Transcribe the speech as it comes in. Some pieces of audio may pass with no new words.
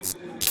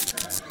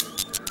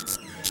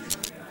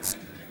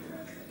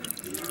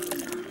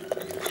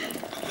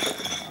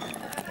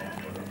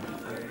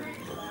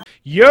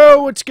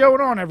Yo, what's going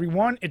on,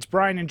 everyone? It's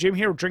Brian and Jim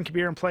here with Drink a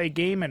Beer and Play a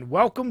Game, and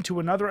welcome to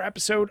another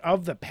episode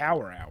of the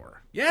Power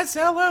Hour. Yes,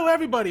 hello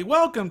everybody.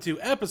 Welcome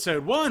to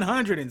episode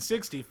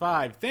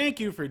 165. Thank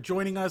you for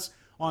joining us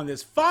on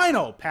this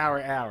final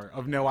Power Hour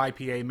of No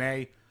IPA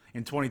May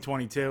in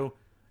 2022.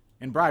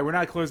 And Brian, we're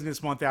not closing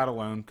this month out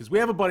alone because we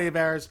have a buddy of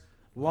ours,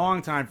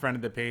 longtime friend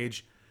of the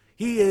page.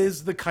 He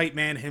is the Kite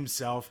Man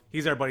himself.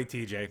 He's our buddy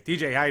TJ.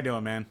 TJ, how you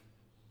doing, man?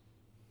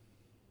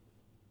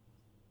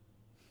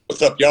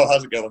 What's up, y'all?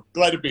 How's it going?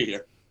 Glad to be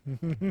here.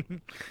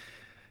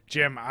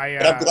 Jim,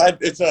 And I'm glad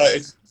it's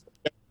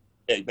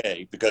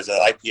May because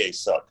IPAs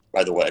suck,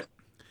 by the way.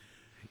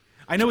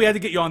 I know we had to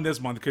get you on this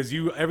month because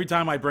every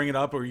time I bring it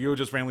up or you'll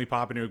just randomly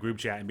pop into a group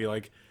chat and be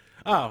like,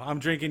 oh, I'm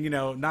drinking,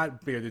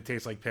 not beer that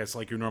tastes like piss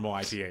like your normal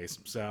IPAs.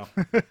 So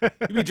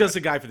you'd be just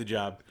a guy for the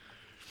job.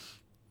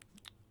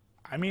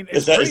 I mean,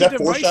 it's is that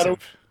divisive.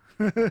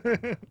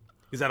 foreshadowing?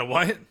 Is that a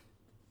what?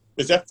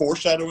 Is that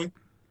foreshadowing?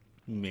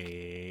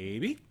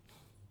 Maybe.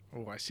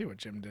 Oh, I see what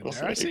Jim did We'll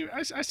there. see.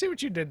 I see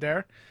what you did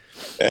there.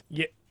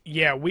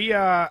 Yeah. We.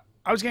 I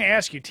was going to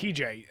ask you,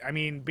 TJ. I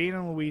mean, being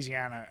in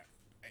Louisiana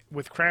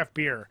with craft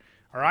beer,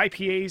 are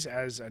IPAs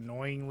as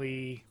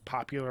annoyingly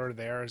popular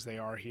there as they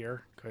are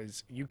here?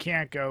 Because you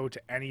can't go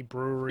to any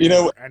brewery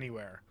or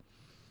anywhere.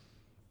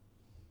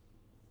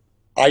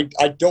 I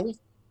don't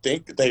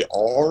think they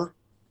are.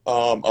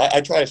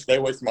 I try to stay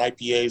away from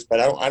IPAs, but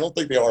I don't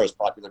think they are as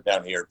popular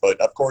down here. But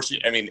of course,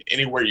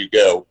 anywhere you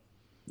go,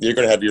 you're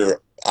going to have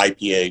your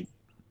IPA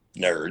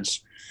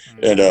nerds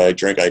and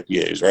drink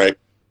IPAs, right?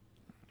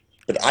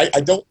 But I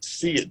don't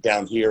see it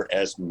down here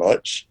as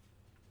much.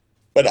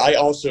 But I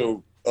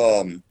also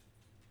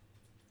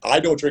I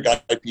don't drink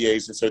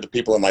IPAs, and so the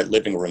people in my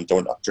living room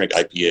don't drink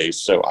IPAs,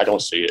 so I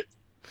don't see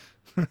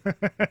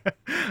it.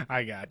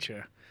 I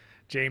gotcha.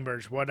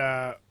 Chambers, what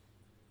are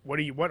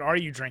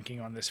you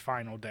drinking on this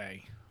final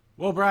day?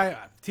 Well, Brian,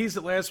 I teased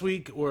it last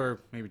week,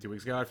 or maybe 2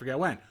 weeks ago, I forget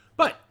when.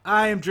 But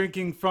I am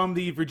drinking from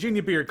the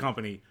Virginia Beer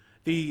Company,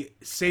 the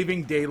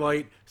Saving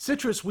Daylight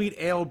Citrus Wheat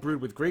Ale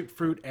brewed with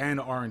grapefruit and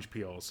orange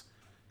peels.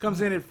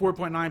 Comes in at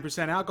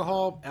 4.9%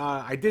 alcohol.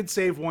 I did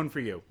save one for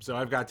you, so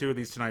I've got two of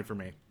these tonight for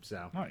me.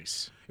 So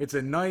Nice. it's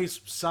a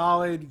nice,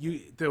 solid.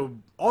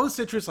 All the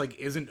citrus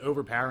isn't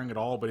overpowering at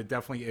all, but it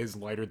definitely is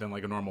lighter than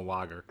like a normal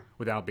lager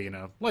without being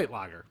a light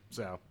lager.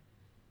 So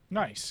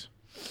Nice.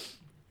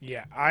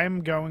 Yeah,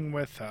 I'm going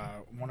with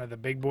one of the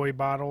big boy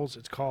bottles.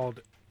 It's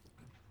called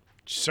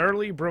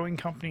Surly Brewing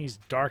Company's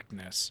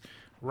Darkness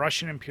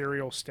Russian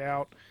Imperial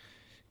Stout.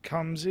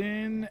 Comes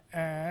in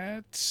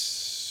at,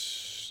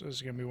 this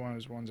is going to be one of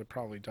those ones that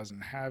probably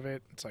doesn't have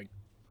it. It's like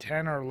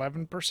 10 or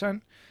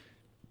 11%.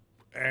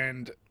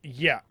 And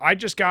yeah, I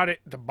just got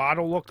it. The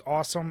bottle looked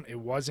awesome. It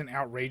wasn't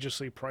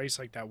outrageously priced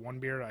like that one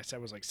beer I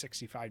said was like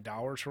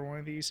 $65 for one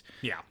of these.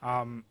 yeah.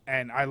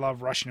 And I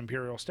love Russian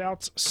Imperial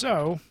Stouts,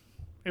 so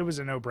it was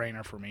a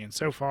no-brainer for me. And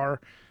so far,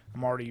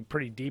 I'm already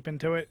pretty deep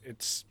into it.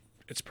 It's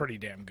pretty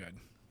damn good.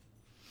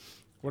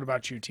 What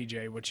about you,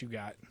 TJ? What you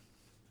got?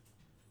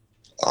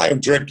 I am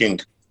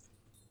drinking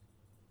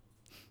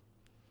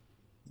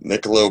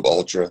Michelob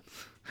Ultra.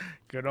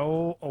 Good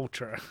old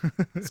Ultra.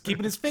 He's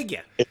keeping his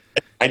figure.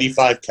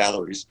 95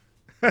 calories.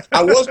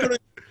 I was gonna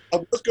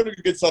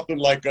get something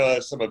like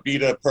some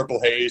Avita Purple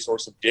Haze or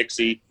some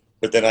Dixie,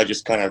 but then I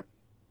just kind of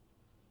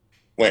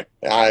went.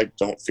 I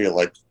don't feel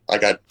like I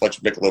got a bunch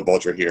of Michelob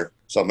Ultra here,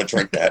 so I'm gonna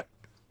drink that.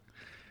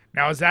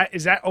 Now, is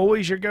that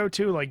always your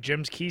go-to, like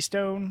Jim's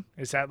Keystone?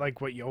 Is that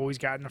like what you always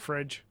got in the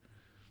fridge?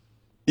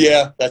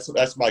 Yeah,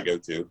 that's my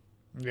go-to.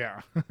 Yeah.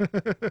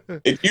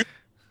 It used to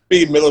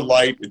be Miller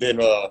Lite, then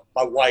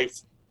my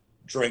wife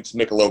drinks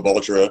Michelob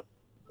Ultra,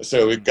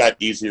 so it got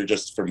easier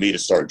just for me to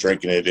start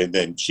drinking it, and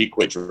then she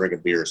quit drinking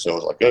beer, so I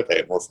was like,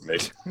 okay, more for me.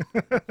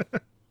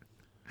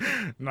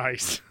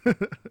 Nice.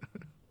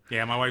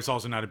 Yeah, my wife's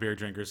also not a beer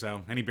drinker,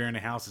 so any beer in the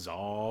house is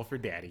all for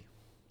daddy.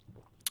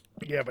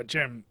 Yeah, but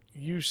Jim,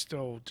 you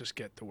still just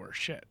get the worst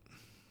shit.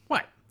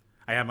 What?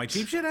 I have my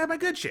cheap shit, I have my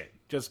good shit.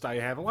 Just I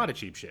have a lot of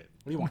cheap shit.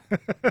 What do you want?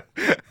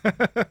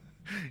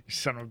 You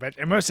son of a bitch.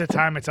 And most of the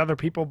time, it's other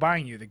people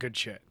buying you the good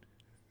shit.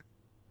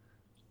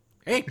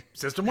 Hey,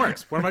 system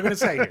works. What am I going to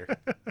say here?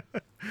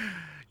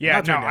 Yeah,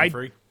 Not no, turned down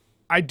free.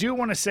 I do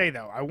want to say,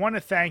 though, I want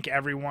to thank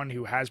everyone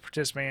who has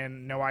participated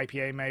in No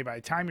IPA May. By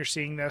the time you're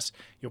seeing this,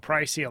 you'll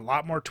probably see a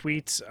lot more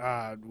tweets.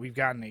 We've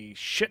gotten a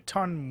shit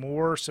ton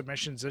more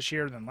submissions this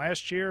year than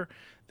last year.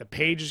 The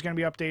page is going to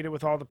be updated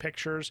with all the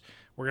pictures.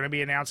 We're going to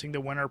be announcing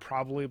the winner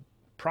probably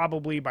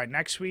by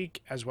next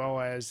week, as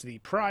well as the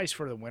prize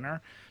for the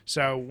winner.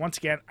 So, once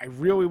again, I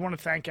really want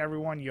to thank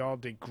everyone. You all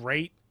did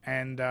great.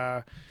 And,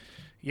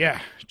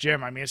 yeah,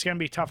 Jim, I mean, it's going to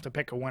be tough to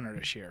pick a winner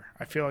this year.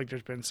 I feel like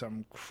there's been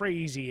some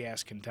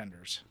crazy-ass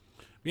contenders.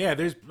 Yeah,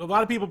 there's a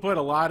lot of people put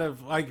a lot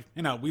of,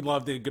 we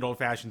love the good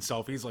old-fashioned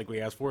selfies like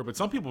we asked for, but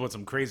some people put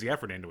some crazy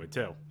effort into it,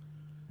 too.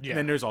 Yeah. And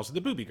then there's also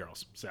the booby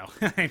girls. So,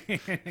 you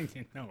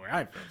know where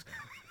I'm from.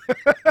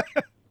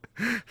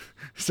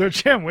 So,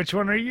 Jim, which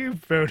one are you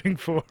voting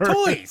for?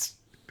 Toys!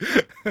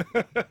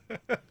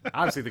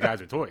 Obviously, the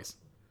guys are toys.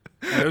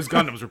 And those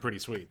Gundams were pretty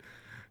sweet.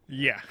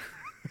 Yeah.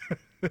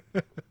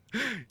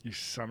 You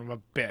son of a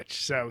bitch.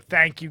 So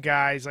thank you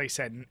guys. Like I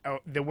said,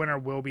 the winner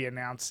will be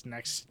announced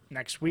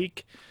next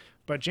week.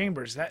 But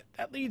Chambers, that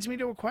leads me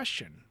to a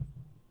question.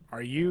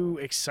 Are you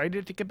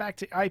excited to get back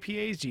to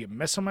IPAs? Do you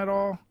miss them at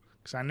all?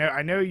 Because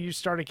I know you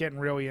started getting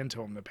really into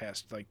them the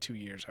past like 2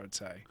 years, I would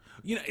say.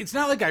 You know, it's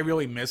not like I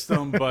really miss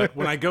them, but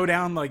when I go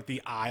down like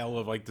the aisle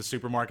of like the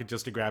supermarket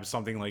just to grab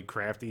something like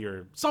crafty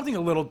or something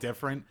a little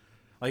different,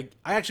 like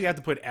I actually have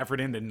to put effort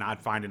in to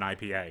not find an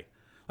IPA.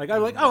 Like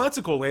I'm like, oh, that's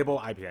a cool label,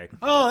 IPA.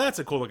 Oh, that's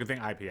a cool looking thing,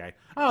 IPA.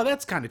 Oh,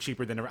 that's kind of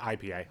cheaper than an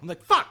IPA. I'm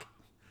like, fuck.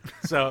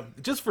 So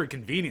just for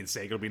convenience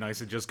sake, it'll be nice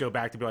to just go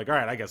back to be like, all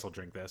right, I guess I'll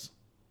drink this.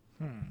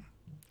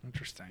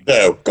 Interesting.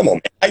 No, come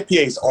on, man.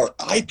 IPAs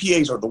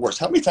are the worst.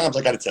 How many times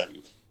I got to tell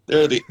you?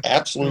 They're the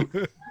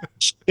absolute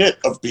shit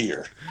of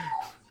beer.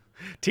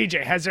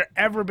 TJ, has there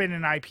ever been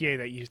an IPA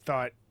that you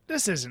thought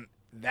this isn't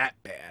that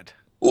bad?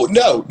 Well,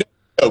 no,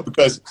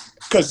 because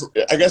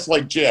I guess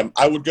like Jim,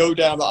 I would go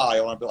down the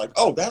aisle and I'd be like,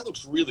 oh, that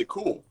looks really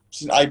cool.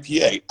 It's an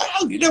IPA.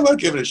 Oh, you know what?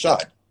 Give it a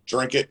shot.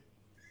 Drink it.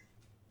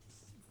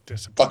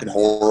 Fucking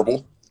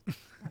horrible.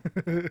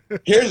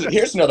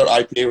 Here's another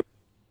IPA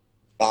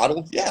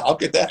bottle. Yeah, I'll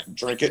get that and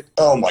drink it.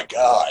 Oh my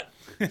god.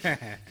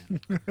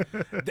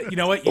 You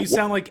know what? You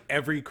sound like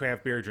every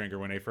craft beer drinker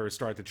when they first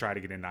start to try to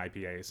get into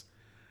IPAs.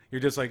 You're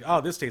just like, oh,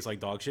 this tastes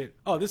like dog shit.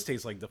 Oh, this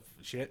tastes like the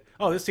shit.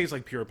 Oh, this tastes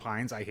like pure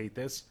pines. I hate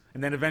this.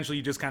 And then eventually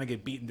you just kind of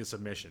get beaten to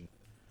submission.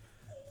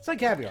 It's like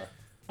caviar.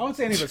 I won't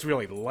say any of us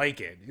really like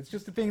it. It's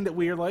just a thing that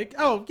we're like,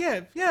 oh,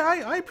 yeah,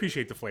 I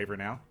appreciate the flavor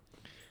now.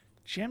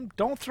 Jim,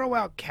 don't throw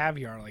out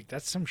caviar like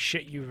that's some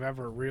shit you've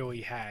ever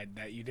really had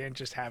that you didn't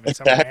just have at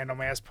some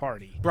random ass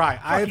party. Right,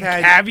 I've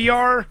had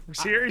caviar.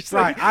 Seriously,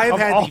 right, I've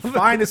had the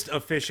finest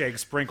of fish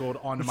eggs sprinkled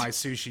onto my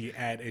sushi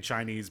at a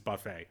Chinese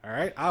buffet. All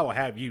right, I will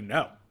have you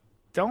know.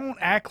 Don't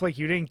act like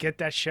you didn't get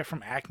that shit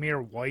from Acme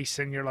or Weiss,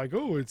 and you're like,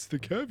 oh, it's the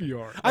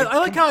caviar. I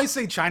like how I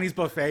say Chinese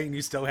buffet, and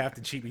you still have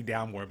to cheat me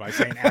down more by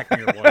saying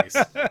Acme or Weiss.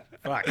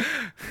 Fuck,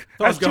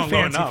 that's too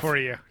fancy for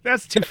you.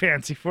 That's too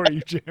fancy for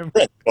you, Jim.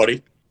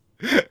 Buddy.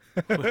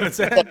 What's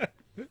that?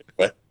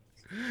 What?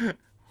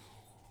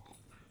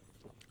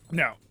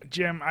 No,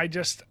 Jim, I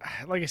just,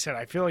 like I said,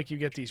 I feel like you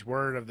get these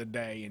word of the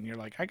day and you're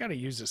like, I got to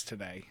use this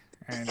today.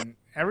 And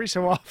every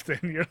so often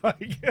you're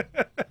like,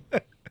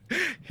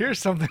 here's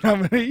something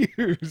I'm going to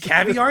use.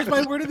 Caviar is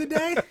my word of the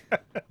day?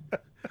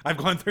 I've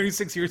gone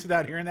 36 years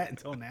without hearing that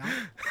until now.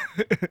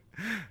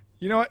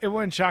 You know what? It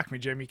wouldn't shock me,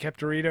 Jim. You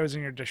kept Doritos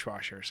in your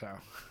dishwasher, so.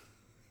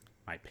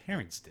 My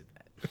parents did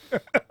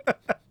that.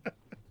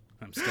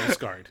 I'm still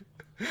scarred.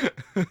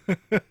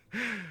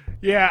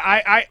 Yeah,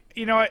 I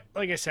you know what,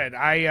 like I said,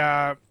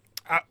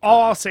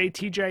 all I'll say,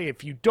 TJ,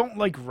 if you don't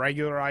like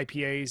regular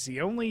IPAs,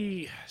 the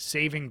only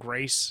saving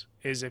grace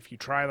is if you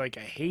try like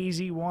a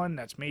hazy one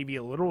that's maybe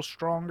a little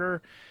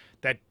stronger,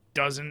 that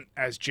doesn't,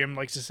 as Jim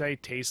likes to say,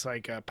 taste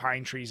like a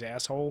pine tree's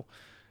asshole.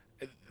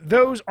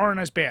 Those aren't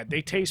as bad.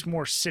 They taste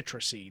more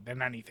citrusy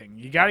than anything.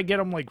 You got to get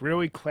them like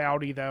really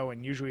cloudy though,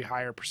 and usually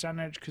higher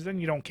percentage, because then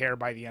you don't care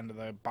by the end of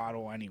the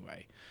bottle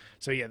anyway.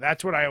 So yeah,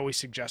 that's what I always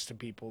suggest to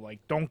people. Like,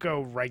 don't go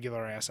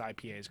regular ass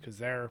IPAs because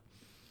they're.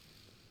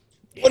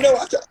 Yeah. Well,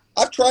 no,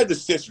 I've tried the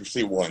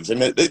citrusy ones,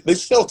 and they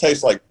still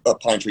taste like a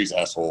pine tree's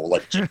asshole.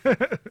 Like just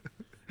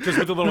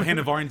with a little hint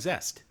of orange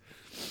zest.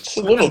 Just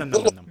a little hint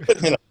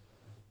of.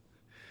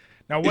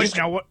 Now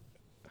what?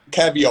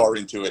 Caviar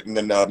into it, and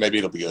then maybe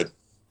it'll be good.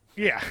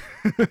 Yeah.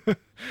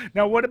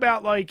 Now what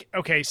about like,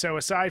 okay, so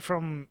aside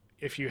from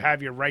if you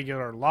have your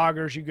regular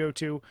lagers you go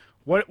to,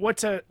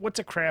 what's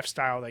a craft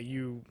style that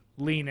you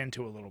lean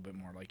into a little bit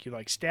more? Like, you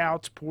like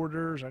stouts,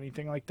 porters,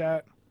 anything like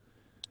that?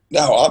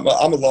 No,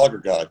 I'm a lager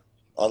guy.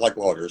 I like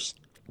lagers.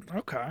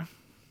 Okay,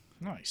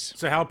 nice.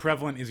 So how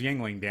prevalent is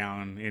Yingling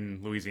down in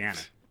Louisiana?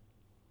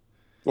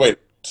 Wait,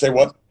 say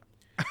what?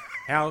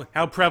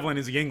 How prevalent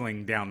is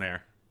Yingling down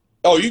there?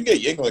 Oh, you can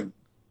get Yingling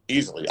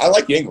easily. I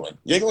like Yingling.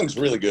 Yingling's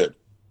really good.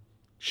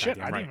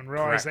 Shit, I didn't even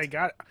realize they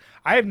got.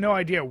 I have no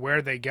idea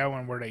where they go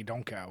and where they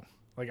don't go.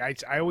 Like,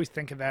 I always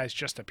think of that as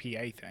just a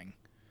PA thing.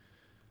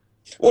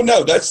 Well,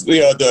 no, that's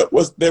they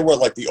were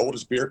like the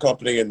oldest beer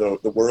company in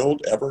the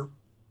world ever.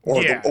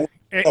 Or yeah,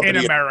 in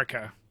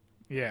America.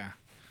 Yeah.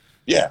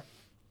 Yeah.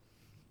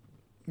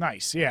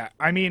 Nice. Yeah.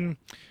 I mean,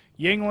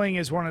 Yingling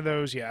is one of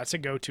those. Yeah, that's a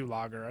go-to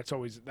lager. That's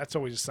always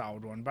a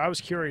solid one. But I was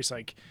curious.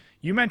 Like,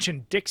 you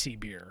mentioned Dixie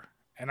beer,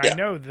 and I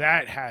know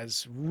that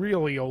has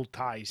really old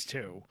ties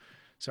too.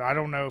 So I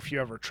don't know if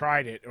you ever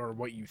tried it or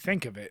what you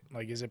think of it.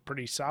 Like, is it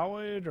pretty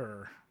solid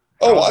or?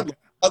 Oh,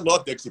 I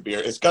love Dixie beer.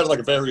 It's got like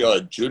a very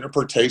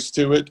juniper taste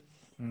to it.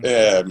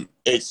 Mm-hmm.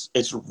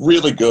 It's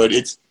really good.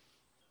 It's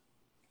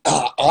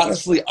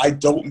honestly, I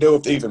don't know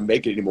if they even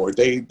make it anymore.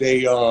 They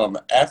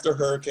after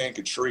Hurricane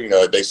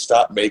Katrina, they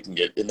stopped making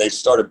it and they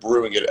started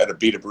brewing it at a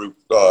Beta Brew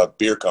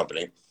beer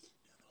company.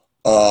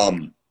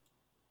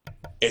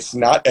 It's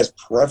not as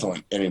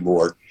prevalent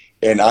anymore,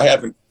 and I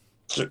haven't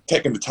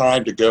taken the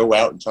time to go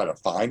out and try to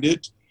find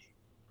it,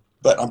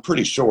 but I'm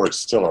pretty sure it's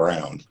still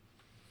around.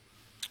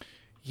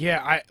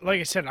 Yeah, like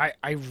I said,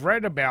 I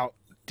read about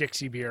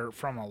Dixie beer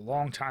from a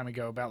long time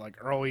ago about like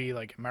early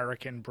like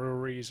American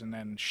breweries and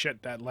then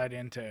shit that led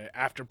into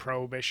after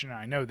Prohibition.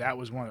 I know that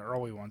was one of the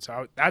early ones.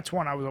 So that's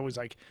one I was always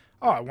like,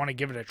 oh, I want to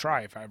give it a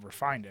try if I ever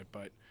find it.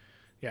 But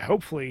yeah,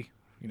 hopefully,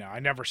 I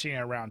never seen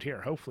it around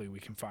here. Hopefully we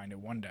can find it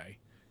one day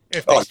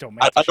if they still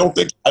make it.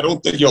 I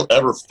don't think you'll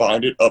ever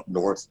find it up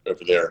north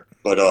over there,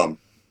 but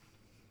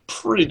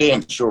pretty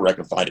damn sure I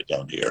can find it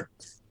down here.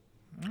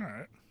 All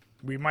right.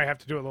 We might have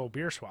to do a little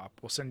beer swap.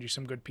 We'll send you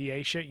some good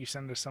PA shit. You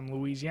send us some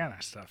Louisiana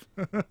stuff.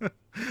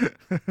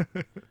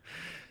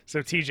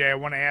 So, TJ, I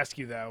want to ask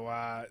you,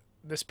 though,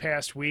 this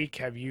past week,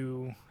 have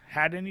you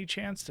had any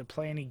chance to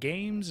play any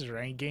games? Or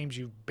any games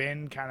you've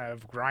been kind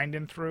of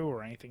grinding through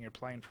or anything you're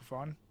playing for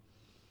fun?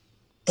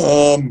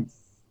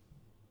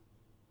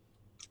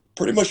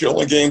 Pretty much the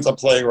only games I'm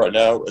playing right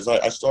now is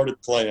I started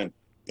playing,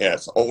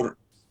 it's older.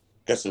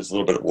 I guess it's a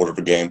little bit older of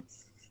a game.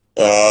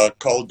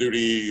 Call of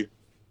Duty...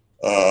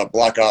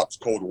 Black Ops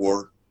Cold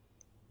War.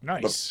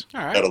 Nice.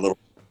 All right. Had a little,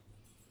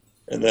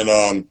 and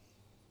then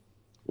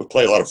we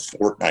play a lot of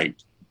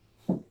Fortnite.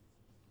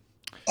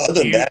 Other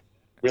than that,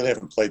 really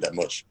haven't played that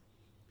much.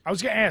 I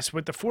was gonna ask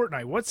with the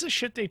Fortnite, what's the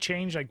shit they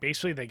changed? Like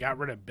basically they got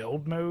rid of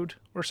build mode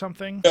or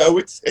something. No,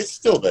 it's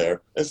still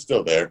there. It's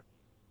still there.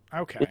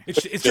 Okay.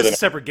 It's just a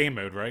separate game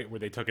mode, right?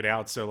 Where they took it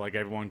out so like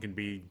everyone can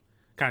be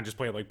kind of just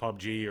play it like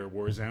PUBG or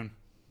Warzone.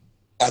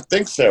 I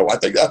think so. I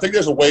think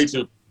there's a way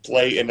to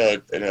play in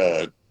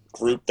a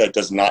group that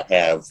does not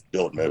have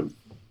build mode.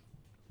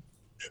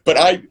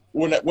 But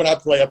when I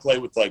play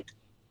with like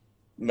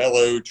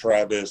Mello,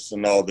 Travis,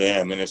 and all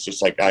them, and it's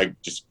just like I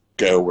just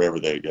go wherever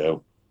they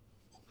go.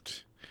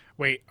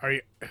 Wait,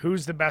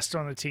 who's the best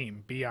on the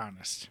team? Be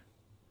honest.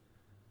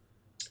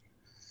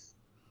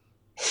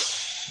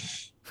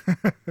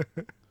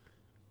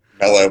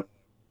 Mello.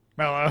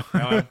 Mello.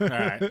 All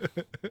right.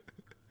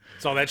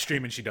 It's all that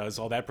streaming she does,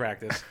 all that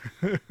practice.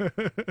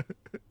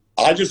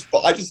 I just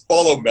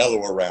follow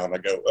Mello around. I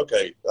go,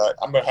 okay,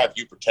 I'm gonna have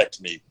you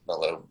protect me,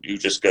 Mello. You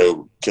just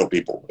go kill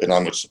people, and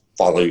I'm gonna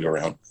follow you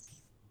around.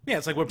 Yeah,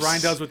 it's like what Brian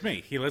does with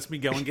me. He lets me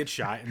go and get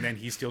shot, and then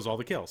he steals all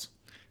the kills.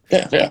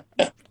 Yeah.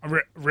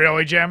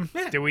 Really, Jim?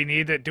 Yeah. Do we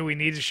need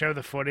to show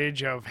the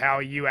footage of how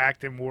you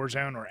act in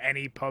Warzone or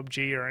any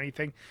PUBG or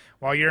anything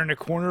while you're in the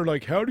corner?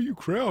 Like, how do you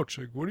crouch?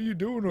 Like, what are you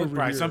doing over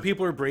Brian, here? some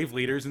people are brave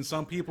leaders, and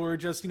some people are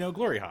just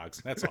glory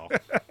hogs. That's all.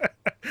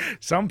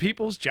 Some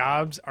people's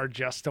jobs are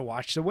just to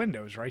watch the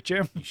windows, right,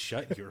 Jim? You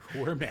shut your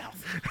whore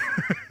mouth.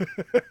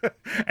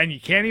 And you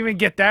can't even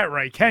get that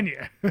right, can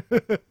you?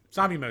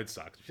 Zombie mode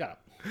sucks. Shut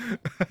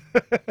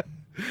up.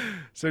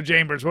 So,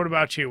 Chambers, what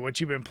about you? What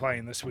you been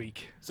playing this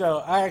week? So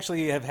I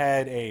actually have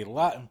had a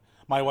lot.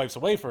 My wife's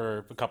away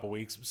for a couple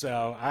weeks,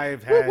 so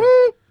I've had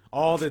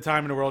all the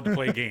time in the world to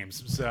play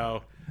games.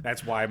 So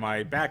that's why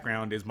my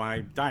background is my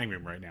dining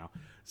room right now.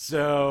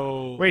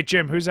 So Wait,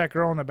 Jim, who's that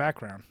girl in the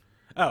background?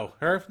 oh,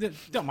 her?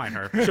 Don't mind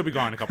her. She'll be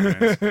gone in a couple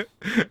minutes.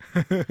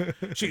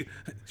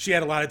 She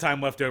had a lot of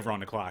time left over on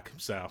the clock,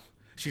 so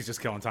she's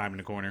just killing time in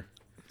the corner.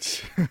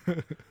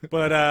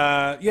 But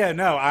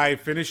I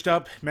finished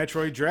up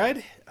Metroid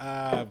Dread.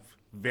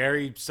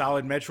 Very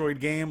solid Metroid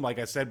game. Like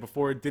I said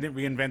before, it didn't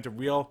reinvent the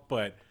wheel,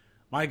 but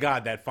my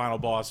God, that final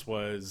boss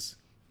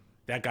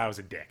that guy was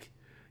a dick.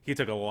 He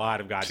took a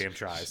lot of goddamn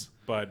tries,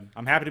 but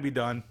I'm happy to be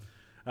done.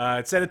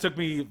 It said it took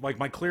me, like,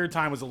 my clear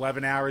time was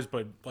 11 hours,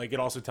 but, like, it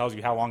also tells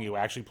you how long you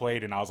actually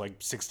played, and I was, like,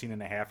 16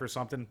 and a half or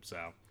something, so.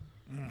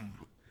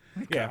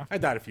 Okay. Yeah, I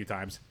died a few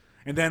times.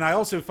 And then I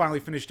also finally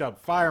finished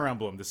up Fire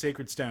Emblem, The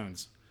Sacred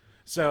Stones.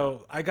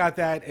 So I got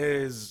that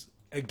as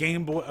a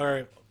Game Boy,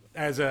 or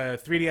as a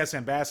 3DS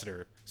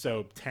ambassador,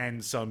 so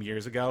 10-some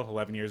years ago,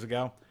 11 years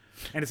ago.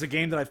 And it's a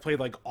game that I've played,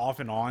 like, off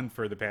and on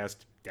for the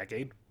past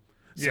decade.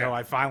 So Yeah.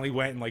 I finally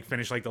went and, like,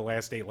 finished, like, the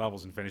last 8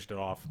 levels and finished it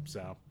off,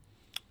 so.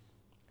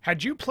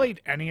 Had you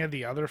played any of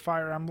the other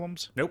Fire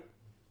Emblems? Nope.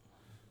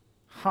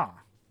 Huh.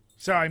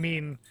 So, I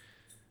mean,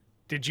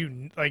 did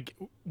you, like,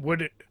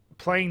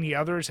 playing the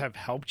others have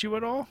helped you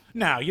at all?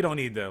 No, you don't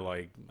need to,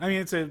 like... I mean,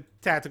 it's a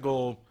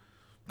tactical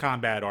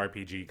combat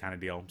RPG kind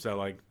of deal. So,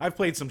 like, I've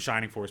played some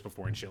Shining Force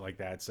before and shit like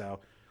that, so,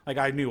 like,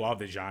 I knew of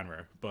the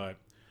genre. But,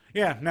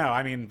 yeah, no,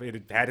 I mean,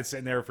 it had it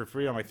sitting there for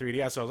free on my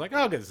 3DS, so I was like, oh,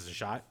 I'll give this a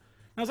shot.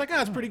 And I was like,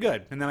 oh, it's pretty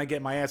good. And then I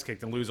get my ass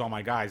kicked and lose all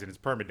my guys, and it's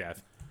permadeath.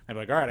 I'm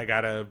like, all right, I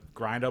gotta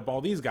grind up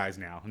all these guys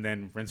now, and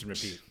then rinse and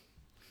repeat.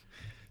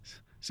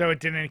 So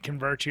it didn't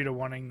convert you to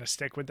wanting to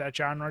stick with that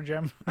genre,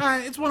 Jim?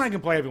 It's one I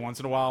can play every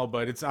once in a while,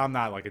 but I'm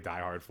not like a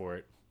diehard for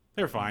it.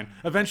 They're fine.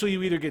 Eventually,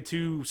 you either get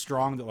too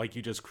strong that like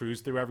you just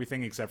cruise through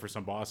everything except for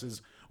some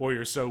bosses, or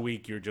you're so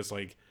weak you're just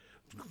like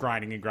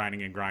grinding and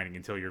grinding and grinding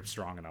until you're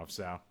strong enough.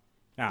 So,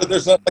 But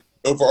there's not like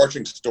an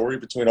overarching story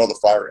between all the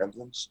Fire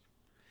Emblems.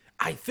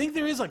 I think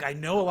there is. Like, I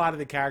know a lot of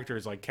the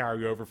characters like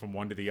carry over from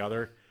one to the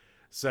other.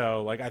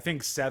 So, like, I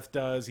think Seth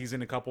does. He's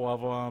in a couple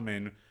of them,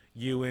 and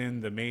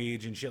Ewan, the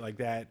mage, and shit like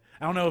that.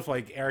 I don't know if,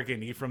 like, Eric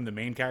and Ephraim, the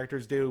main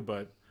characters, do,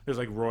 but there's,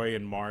 like, Roy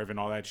and Marv and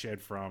all that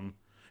shit from...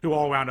 who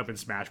all wound up in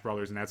Smash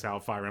Brothers, and that's how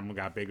Fire Emblem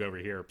got big over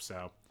here.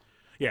 So,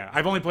 yeah,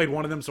 I've only played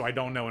one of them, so I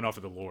don't know enough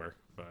of the lore,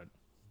 but...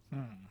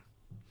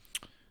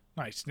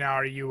 Nice. Now,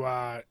 are you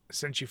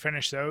since you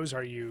finished those,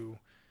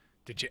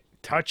 did you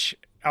touch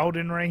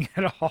Elden Ring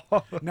at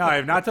all? No, I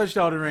have not touched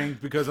Elden Ring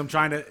because I'm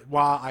trying to.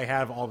 While I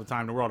have all the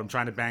time in the world, I'm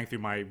trying to bang through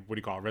my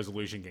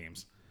resolution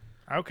games.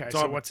 Okay, It's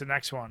so all- what's the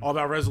next one? All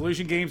about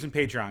resolution games and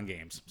Patreon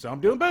games. So I'm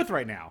doing both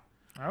right now.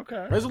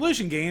 Okay.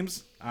 Resolution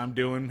games, I'm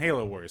doing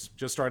Halo Wars.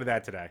 Just started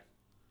that today.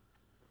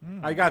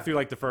 I got through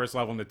like the first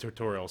level in the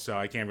tutorial, so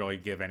I can't really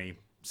give any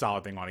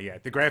solid thing on it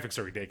yet. The graphics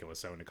are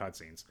ridiculous, though, in the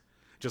cutscenes,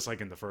 just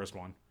like in the first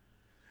one.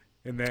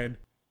 And then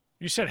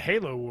You said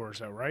Halo Wars,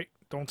 though, right?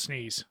 Don't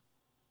sneeze.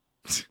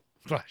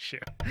 Bless you.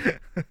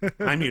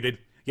 I'm muted.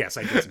 Yes,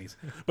 I did sneeze.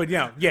 But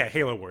yeah,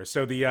 Halo Wars.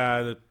 So the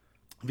RTS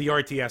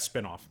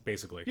spinoff,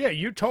 basically. Yeah,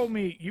 you told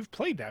me you've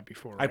played that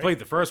before, right? I played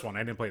the first one. I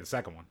didn't play the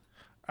second one.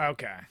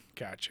 Okay,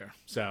 gotcha.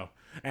 So,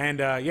 and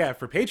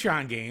for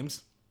Patreon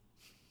games,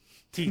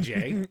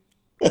 TJ,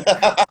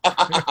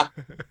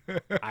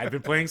 I've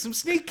been playing some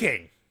Sneak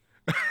King.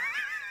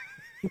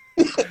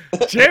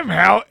 Jim,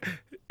 how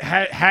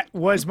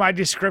was my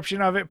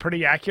description of it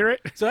pretty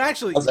accurate? So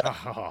actually, How's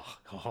that?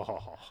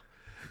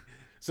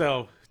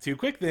 so two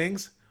quick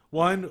things.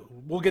 One,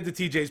 we'll get to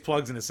TJ's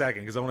plugs in a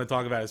second because I want to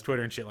talk about his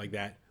Twitter and shit like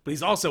that. But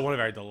he's also one of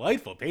our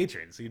delightful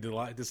patrons. He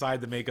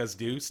decided to make us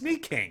do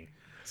Sneak King.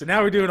 So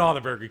now we're doing all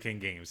the Burger King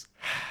games.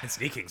 And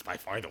Sneak King's by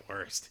far the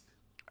worst.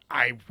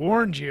 I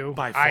warned you.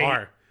 By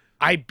far.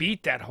 I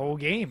beat that whole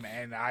game,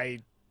 and I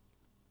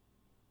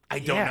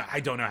don't Yeah. know. I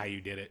don't know how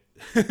you did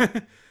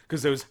it.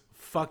 Because those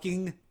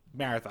fucking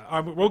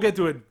marathon. We'll get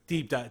to a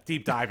deep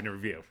dive in the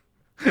review.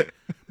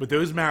 But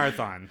those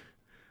marathon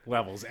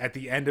levels at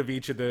the end of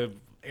each of the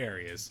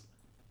areas,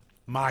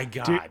 my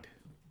God.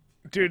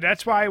 dude,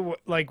 that's why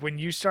like when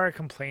you started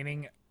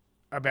complaining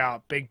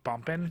about big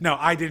bumping. No,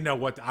 I didn't know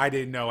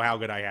how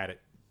good I had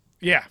it.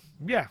 Yeah.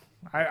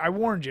 I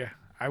warned you.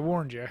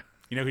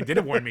 You know who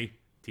didn't warn me?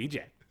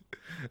 TJ.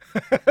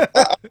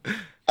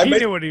 I He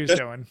made knew what he was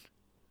doing.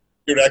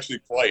 you to actually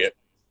play it.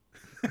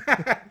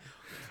 He's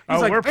Oh,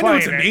 like, we're I know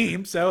it's a playing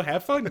meme, so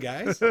have fun,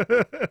 guys.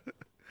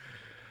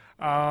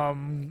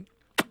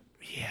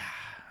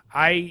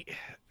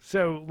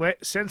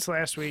 Since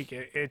last week,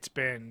 it's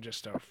been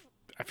just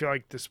I feel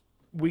like this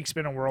week's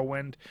been a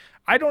whirlwind.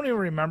 I don't even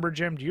remember,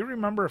 Jim. Do you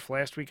remember if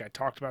last week I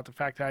talked about the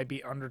fact that I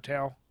beat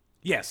Undertale?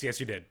 yes,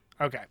 you did.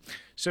 Okay.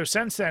 So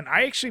since then,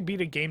 I actually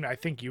beat a game that I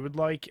think you would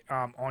like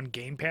on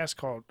Game Pass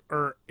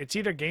it's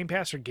either Game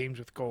Pass or Games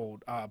with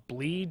Gold.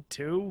 Bleed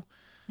 2.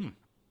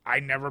 I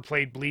never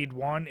played Bleed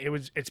 1.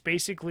 It's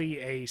basically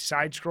a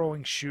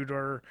side-scrolling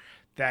shooter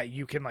that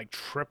you can like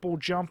triple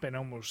jump and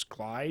almost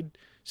glide.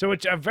 So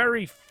it's a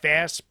very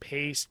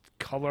fast-paced,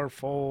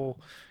 colorful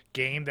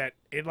game that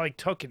it like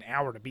took an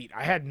hour to beat.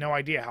 I had no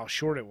idea how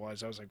short it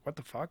was. I was like, what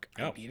the fuck?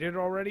 I Oh. beat it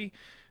already?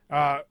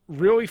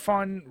 Really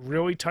fun,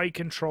 really tight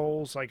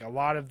controls. Like a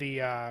lot of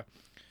the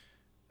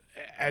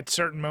at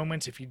certain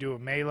moments, if you do a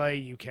melee,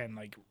 you can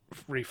like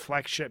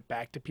reflect shit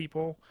back to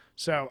people.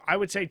 So I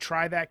would say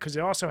try that because it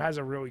also has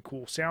a really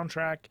cool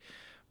soundtrack.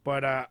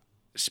 But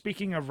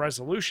speaking of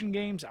resolution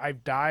games,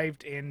 I've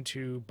dived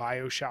into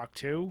BioShock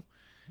 2.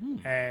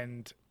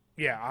 And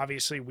yeah,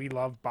 obviously we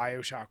love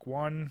BioShock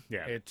 1.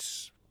 Yeah.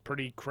 It's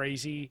pretty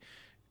crazy.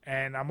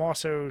 And I'm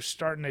also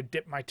starting to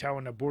dip my toe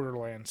into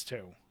Borderlands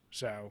 2.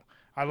 So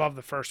I love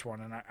the first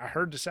one, and I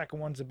heard the second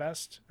one's the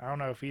best. I don't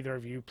know if either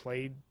of you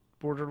played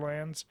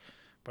Borderlands,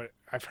 but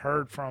I've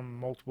heard from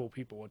multiple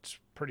people it's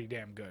pretty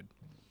damn good.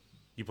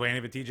 You play any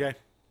of it, TJ?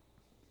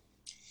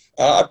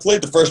 I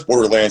played the first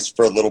Borderlands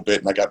for a little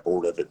bit, and I got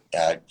bored of it.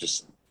 I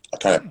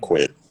kind of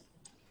quit.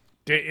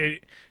 Do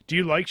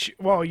you like?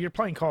 Well, you're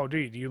playing Call of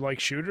Duty. Do you like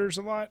shooters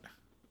a lot?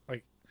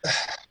 Like,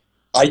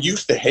 I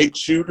used to hate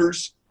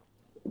shooters,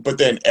 but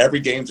then every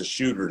game's a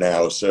shooter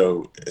now,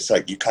 so it's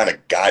like you kind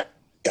of got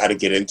to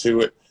get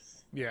into it.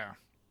 yeah.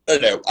 I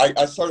don't know.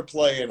 I started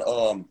playing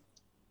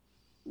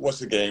what's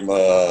the game?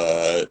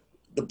 The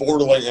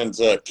Borderlands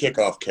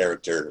kickoff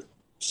character,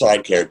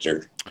 side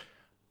character.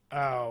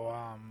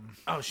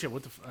 Oh shit!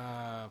 What the?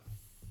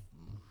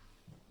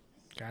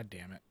 God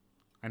damn it.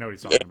 I know what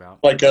he's talking about.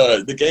 Like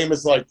the game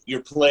is like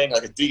you're playing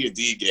like a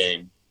D&D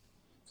game.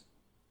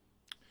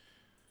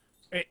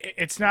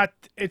 It's not.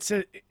 Is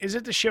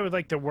it the shit with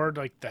like the word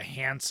like the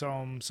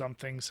handsome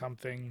something?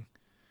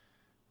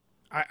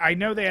 I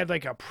know they had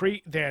like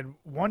they had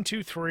 1,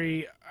 2,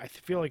 3. I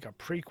feel like a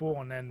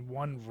prequel and then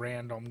one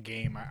random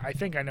game. I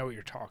think I know what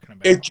you're talking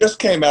about. It just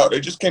came out. It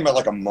just came out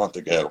like a month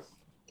ago.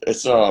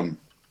 It's Or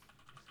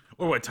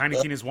what?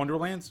 Tiny Tina's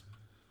Wonderlands?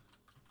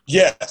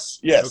 yes,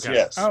 Okay.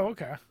 yes, Oh,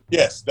 okay.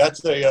 yes. That's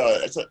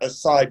it's a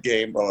side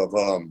game of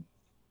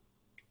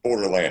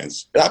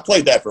Borderlands. And I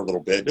played that for a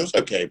little bit. It was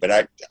okay, but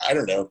I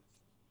don't know.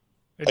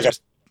 It I got-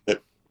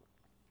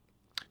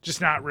 just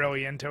not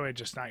really into it.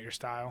 Just not your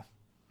style.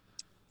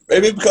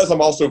 Maybe because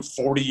I'm also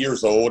 40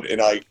 years old and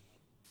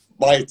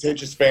my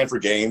attention span for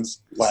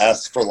games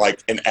lasts for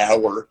like an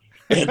hour.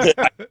 Because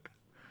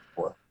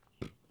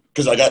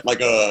I got like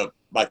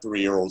my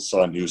 3-year-old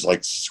son who's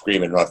like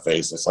screaming in my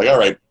face. It's like, all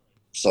right,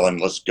 son,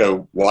 let's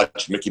go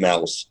watch Mickey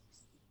Mouse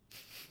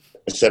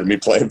instead of me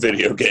playing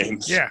video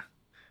games. Yeah.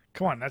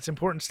 Come on, that's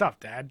important stuff,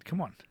 Dad.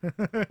 Come on.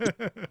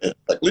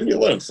 Like, leave me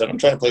alone, son. I'm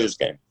trying to play this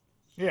game.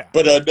 Yeah.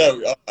 But no,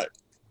 that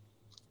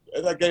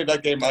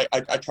game,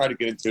 I try to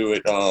get into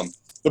it.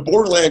 The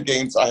Borderland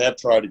games I have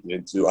tried to get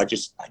into. I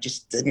just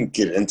didn't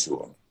get into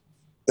them.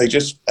 They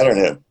just, I don't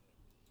know.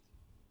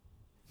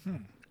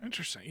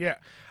 Interesting. Yeah.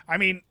 I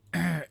mean,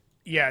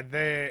 yeah,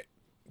 they're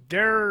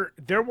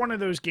one of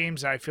those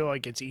games that I feel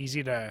like it's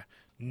easy to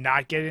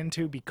not get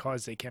into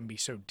because they can be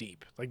so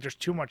deep. Like there's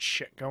too much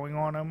shit going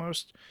on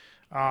almost.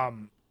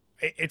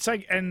 It's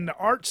like, and the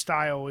art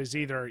style is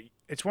either,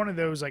 it's one of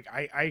those, like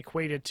I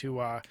equate it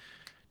to,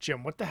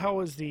 Jim, what the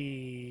hell is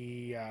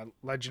the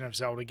Legend of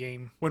Zelda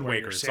game? Wind where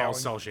Waker, you're it's all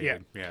sailing? cell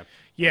shaded. Yeah.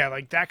 Yeah,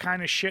 like that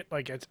kind of shit.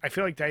 Like I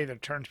feel like that either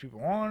turns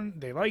people on,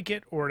 they like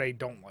it, or they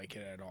don't like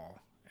it at all.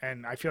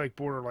 And I feel like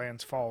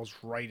Borderlands falls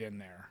right in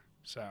there.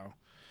 So,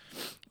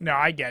 no,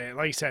 I get it.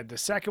 Like I said, the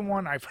second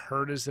one I've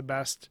heard is the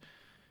best.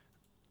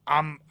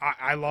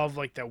 I love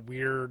like the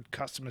weird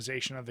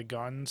customization of the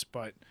guns,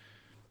 but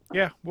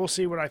yeah, we'll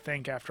see what I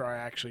think after I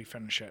actually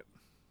finish it.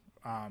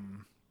 I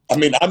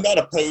mean, I'm not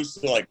opposed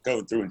to like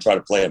going through and try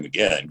to play them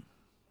again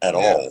at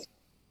all,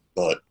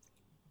 but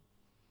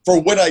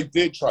for when I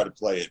did try to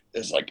play it,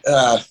 it's like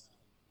I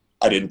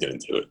didn't get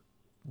into it.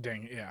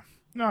 Dang it, yeah.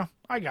 No,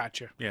 I got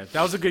you. Yeah,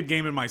 that was a good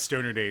game in my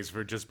stoner days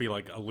for just be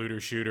like a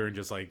looter shooter and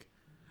just like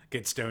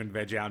get stoned,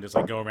 veg out, and just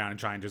like go around and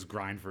try and just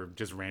grind for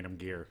just random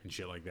gear and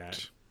shit like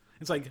that.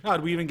 It's like, oh,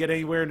 did we even get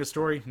anywhere in the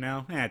story?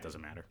 No, it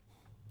doesn't matter.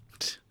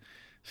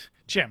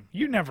 Jim,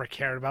 you never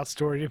cared about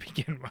story to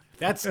begin with.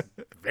 That's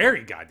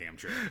very goddamn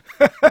true.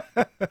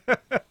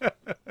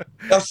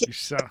 Now, see,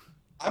 So,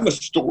 I'm a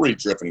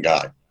story-driven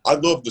guy. I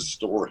love the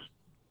story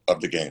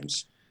of the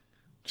games.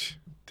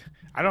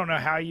 I don't know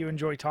how you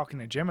enjoy talking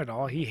to Jim at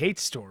all. He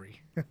hates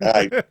story.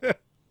 I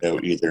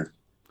don't either.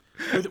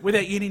 We're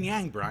that yin and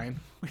yang, Brian.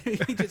 We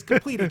just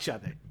complete each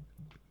other.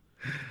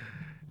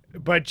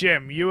 But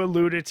Jim, you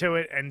alluded to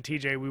it, and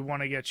TJ, we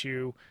want to get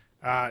you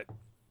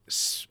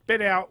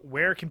spit out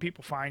where can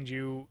people find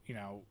you. You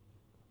know,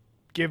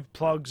 give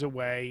plugs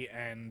away,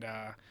 and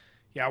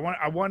yeah,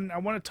 I want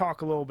to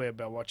talk a little bit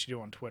about what you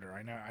do on Twitter.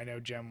 I know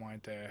Jim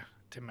wanted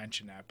to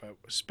mention that, but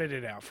spit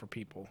it out for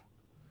people.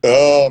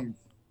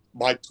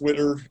 My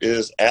Twitter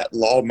is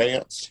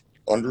 @lawmance_.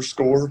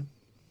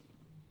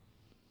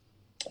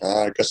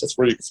 I guess that's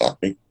where you can find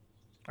me.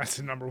 That's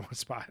the number one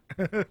spot.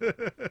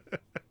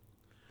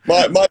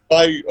 My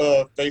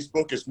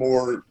Facebook is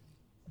more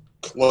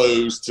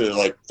closed to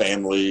like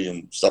family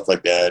and stuff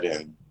like that,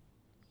 and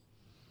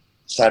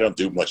so I don't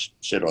do much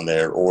shit on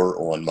there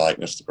or on my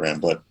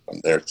Instagram, but I'm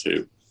there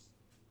too.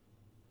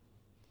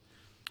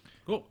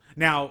 Cool.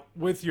 Now,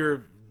 with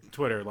your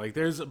Twitter, like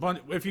there's a bunch,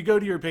 if you go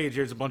to your page,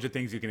 there's a bunch of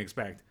things you can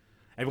expect.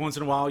 Every once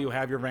in a while, you'll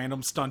have your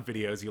random stunt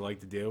videos you like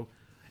to do.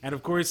 And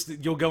of course,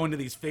 you'll go into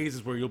these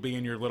phases where you'll be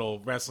in your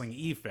little wrestling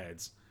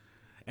e-feds.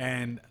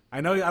 And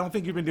I don't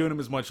think you've been doing them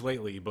as much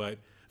lately, but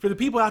for the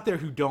people out there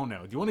who don't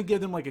know, do you want to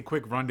give them like a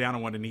quick rundown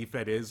on what an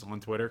e-fed is on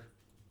Twitter?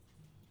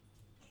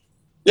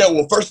 Yeah,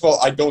 well, first of all,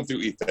 I don't do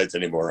e-feds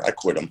anymore. I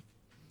quit them.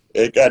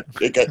 It got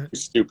too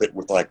stupid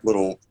with like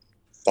little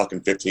fucking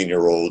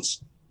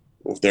 15-year-olds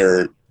with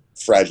their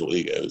fragile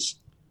egos.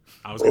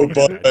 I was going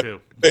to do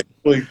that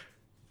too.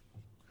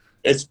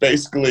 It's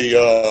basically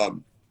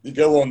you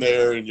go on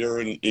there and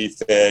you're in an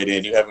e-fed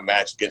and you have a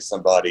match against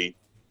somebody,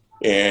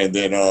 and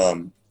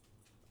then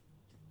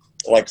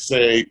like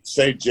say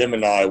Jim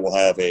and I will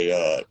have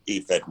a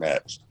e-fed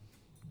match,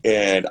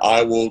 and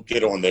I will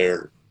get on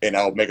there and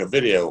I'll make a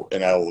video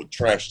and I will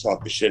trash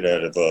talk the shit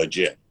out of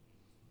Jim,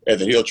 and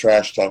then he'll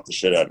trash talk the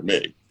shit out of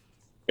me,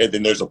 and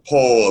then there's a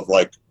poll of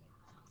like,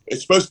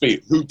 it's supposed to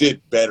be who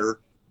did better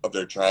of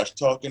their trash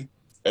talking,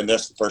 and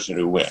that's the person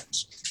who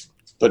wins.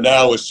 But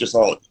now it's just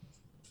all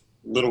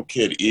little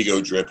kid ego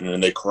dripping,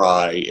 and they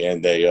cry,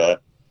 and they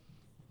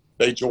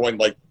join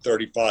like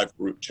 35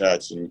 group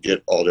chats and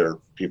get all their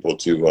people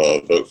to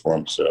vote for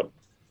them. So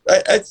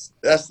that's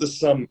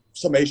the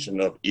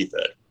summation of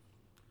e-fed.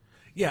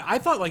 Yeah, I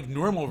thought like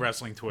normal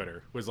wrestling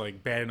Twitter was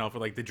like bad enough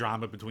with like the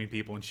drama between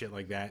people and shit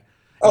like that.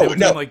 Oh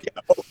no! Like,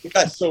 it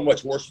got so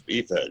much worse with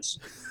e-feds.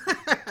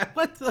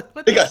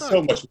 It got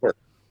so much worse.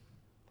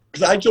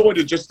 Because I joined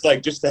it just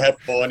to have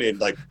fun and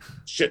like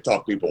shit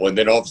talk people, and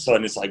then all of a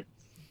sudden it's like.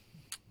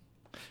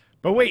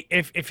 But wait,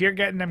 if you're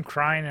getting them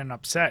crying and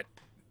upset,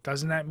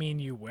 doesn't that mean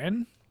you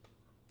win?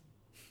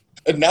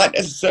 Not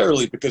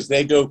necessarily, because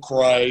they go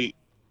cry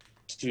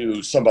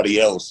to somebody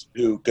else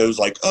who goes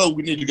like, "Oh,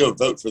 we need to go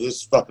vote for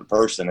this fucking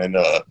person," and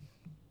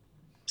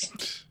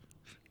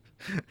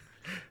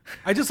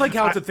I just like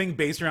how it's a thing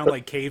based around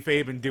like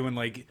kayfabe and doing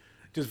like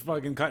just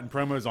fucking cutting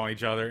promos on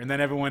each other, and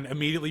then everyone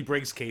immediately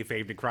breaks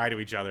kayfabe to cry to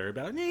each other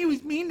about, "He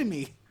was mean to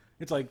me."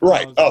 It's like,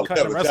 right?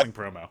 Cutting a wrestling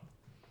promo.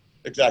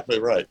 Exactly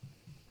right.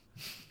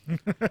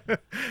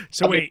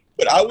 So wait,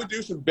 but I would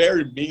do some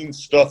very mean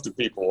stuff to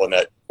people on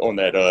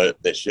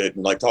that shit,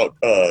 and like talk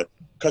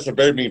cut some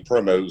very mean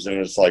promos, and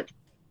it's like,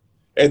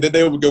 and then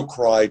they would go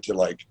cry to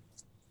like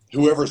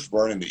whoever's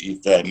running the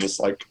e-fed, and it's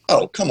like,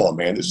 oh come on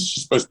man, this is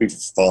just supposed to be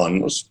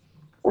fun.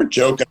 We're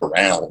joking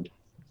around.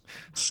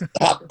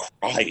 Stop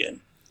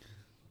crying.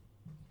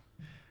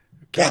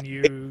 Can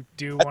you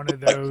do one of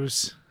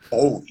those?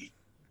 Holy.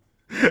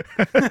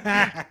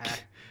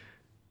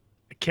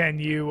 Can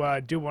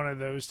you do one of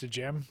those to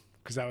Jim?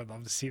 Because I would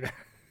love to see that.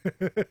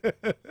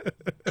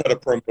 Cut a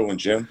promo in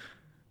Jim.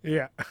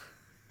 Yeah.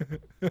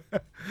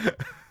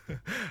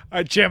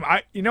 Jim,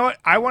 you know what?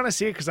 I want to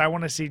see it because I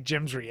want to see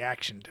Jim's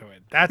reaction to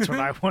it. That's what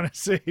I want to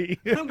see.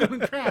 I'm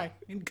gonna cry.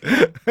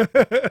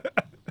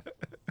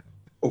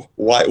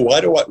 Why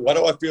do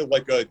I feel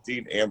like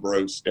Dean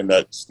Ambrose in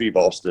that Steve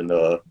Austin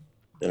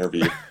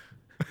interview?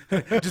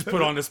 Just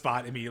put on the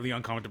spot, immediately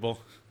uncomfortable.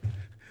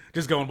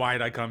 Just going, why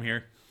did I come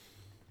here?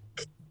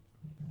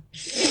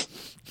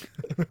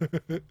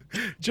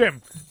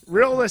 Jim,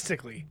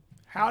 realistically,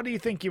 how do you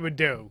think you would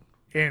do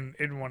in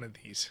one of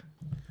these?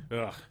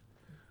 Ugh.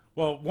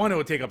 Well, one, it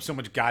would take up so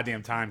much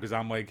goddamn time because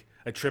I'm like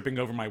a tripping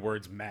over my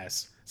words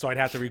mess. So I'd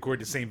have to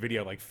record the same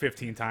video like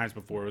 15 times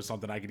before it was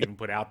something I could even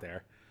put out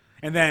there.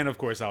 And then, of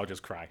course, I would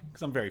just cry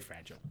because I'm very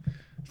fragile.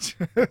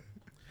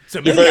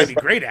 So maybe I'd be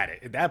great at it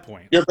at that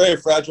point. You're very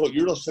fragile.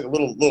 You're just a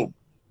little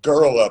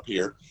girl up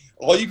here.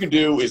 All you can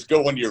do is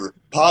go on your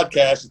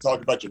podcast and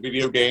talk about your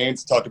video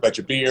games, talk about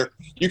your beer.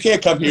 You can't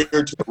come here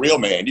to the real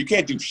man. You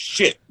can't do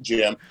shit,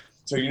 Jim.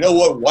 So you know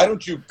what? Why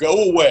don't you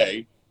go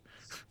away,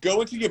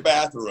 go into your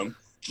bathroom,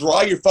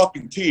 dry your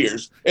fucking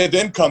tears, and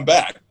then come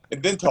back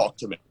and then talk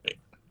to me.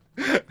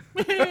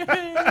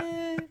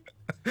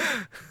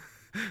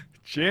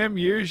 Jim,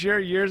 use your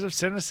years of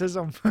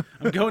cynicism.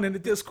 I'm going into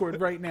Discord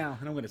right now,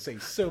 and I'm going to say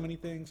so many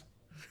things.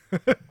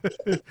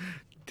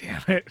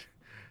 Damn it.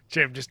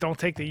 Jim, just don't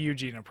take the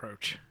Eugene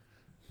approach.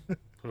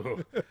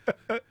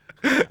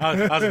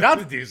 I was about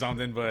to do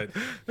something, but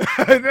No,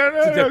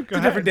 it's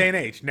a different day and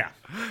age.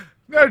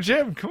 No,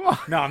 Jim, come on.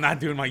 No, I'm not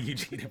doing my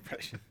Eugene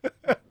impression.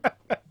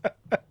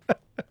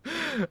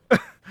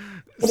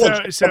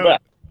 Come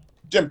back.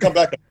 Jim, come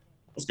back.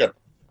 Let's go.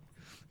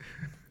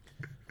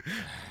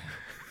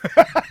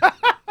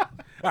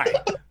 All right.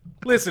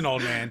 Listen,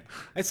 old man.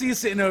 I see you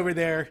sitting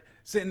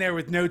there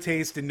with no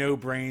taste and no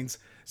brains,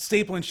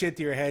 stapling shit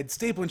to your head,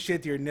 stapling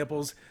shit to your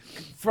nipples,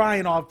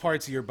 frying off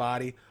parts of your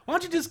body. Why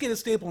don't you just get a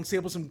staple and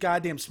staple some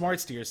goddamn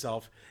smarts to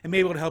yourself, and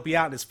maybe it'll help you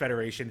out in this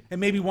federation,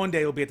 and maybe one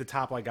day you'll be at the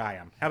top like I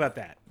am. How about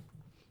that?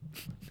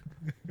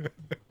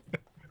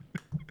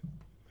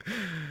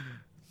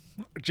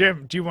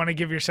 Jim, do you want to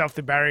give yourself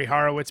the Barry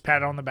Horowitz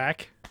pat on the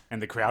back?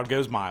 And the crowd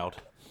goes mild.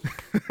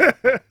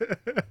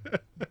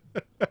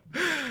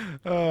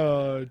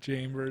 Oh,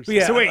 Chambers. But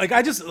yeah, so wait, like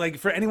I just like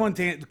for anyone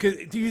to, cause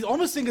do you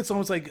almost think it's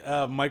almost like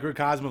a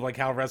microcosm of like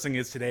how wrestling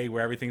is today,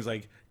 where everything's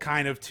like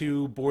kind of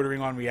too bordering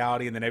on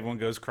reality, and then everyone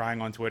goes crying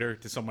on Twitter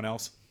to someone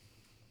else?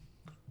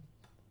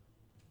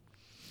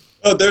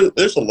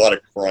 There's a lot of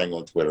crying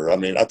on Twitter. I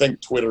mean, I think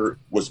Twitter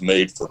was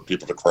made for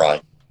people to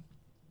cry.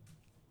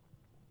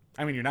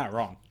 I mean, you're not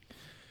wrong.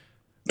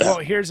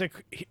 Well,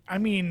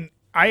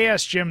 I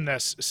asked Jim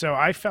this, so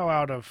I fell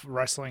out of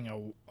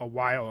wrestling a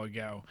while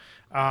ago.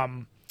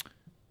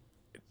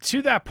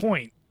 To that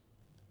point,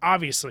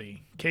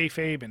 obviously,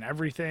 kayfabe and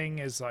everything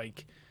is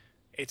like,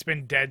 it's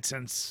been dead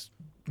since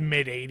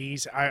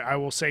mid-'80s, I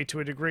will say, to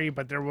a degree,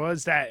 but there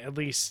was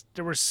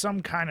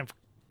some kind of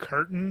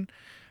curtain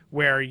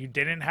where you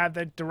didn't have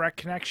that direct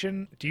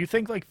connection. Do you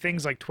think like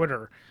things like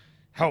Twitter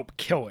help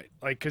kill it?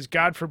 Like, because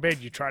God forbid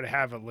you try to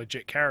have a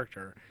legit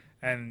character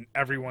and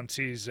everyone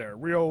sees they're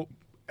real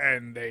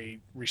and they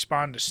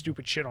respond to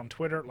stupid shit on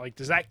Twitter. Like,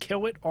 does that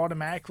kill it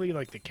automatically,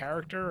 like the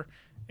character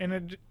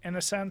in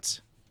a sense?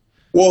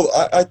 Well,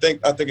 I think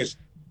it's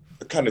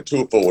kind of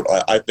twofold.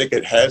 I think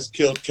it has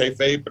killed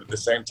kayfabe, but at the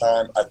same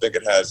time, I think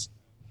it has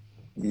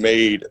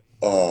made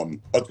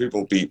other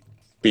people be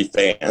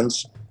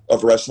fans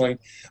of wrestling.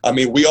 I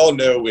mean, we all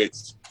know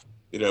it's,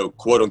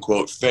 quote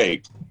unquote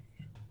fake,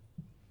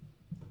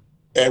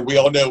 and we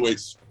all know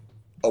it's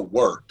a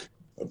work.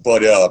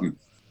 But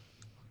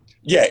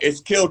yeah,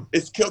 it's killed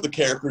the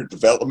character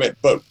development.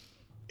 But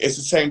it's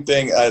the same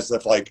thing as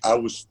if like I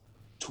was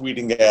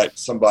tweeting at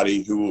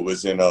somebody who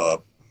was in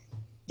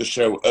the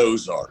show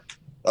Ozark.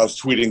 I was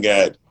tweeting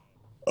at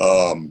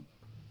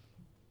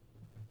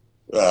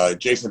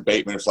Jason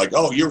Bateman. It's like,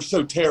 oh, you're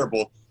so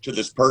terrible to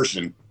this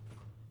person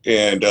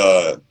and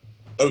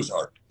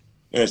Ozark.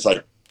 And it's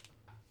like,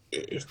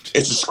 it's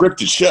a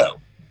scripted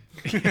show.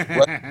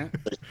 Right?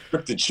 It's a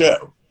scripted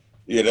show,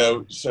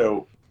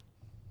 so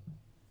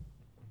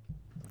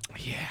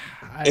yeah,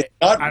 it's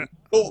not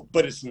real,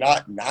 but it's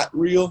not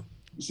real.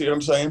 You see what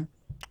I'm saying?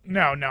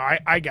 No,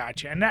 I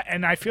got you.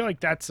 And I feel like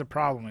that's the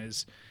problem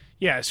is,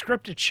 yeah, a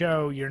scripted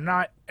show, you're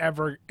not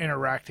ever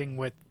interacting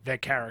with the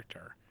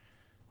character.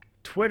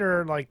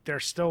 Twitter, like, they're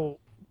still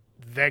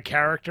the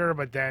character,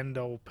 but then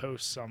they'll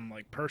post some,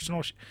 like,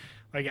 personal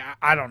like,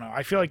 I don't know.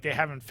 I feel like they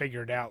haven't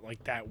figured out,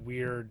 like, that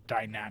weird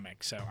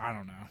dynamic, so I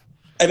don't know.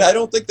 And I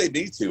don't think they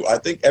need to. I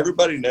think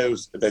everybody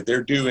knows that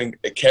they're doing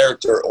a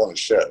character on a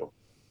show.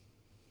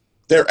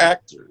 They're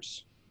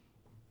actors.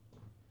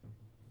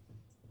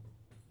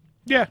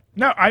 Yeah,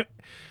 no,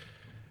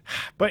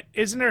 but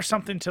isn't there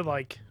something to,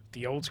 like,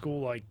 the old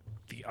school, like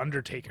the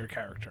Undertaker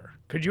character.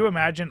 Could you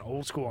imagine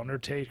old school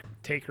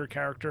Undertaker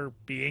character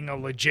being a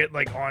legit,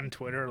 like, on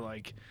Twitter,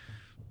 like,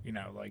 you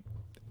know, like,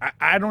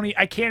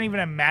 I can't even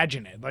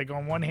imagine it. Like,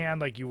 on one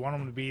hand, like, you want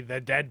him to be the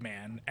dead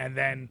man, and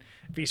then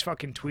if he's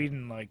fucking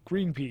tweeting like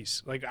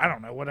Greenpeace, like, I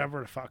don't know,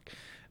 whatever the fuck,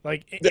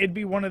 like, it'd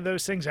be one of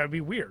those things that would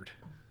be weird.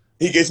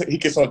 He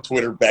gets on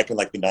Twitter back in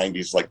like the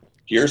 90s, like,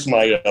 here's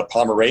my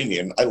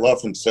Pomeranian. I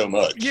love him so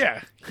much.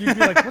 Yeah, you'd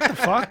be like, what the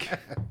fuck?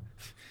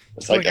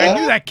 It's like, I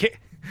knew that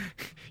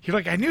You're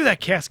like, I knew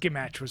that casket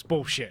match was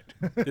bullshit.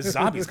 This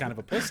zombie's kind of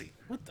a pussy.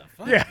 What the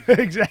fuck? Yeah,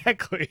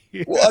 exactly.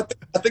 Well,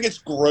 I think it's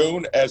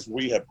grown as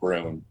we have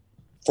grown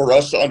for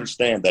us to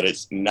understand that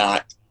it's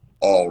not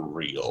all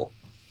real.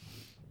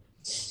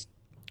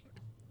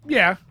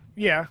 Yeah.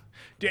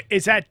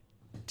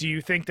 Do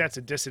you think that's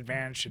a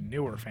disadvantage to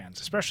newer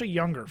fans, especially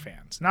younger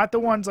fans? Not the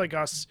ones like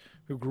us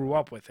who grew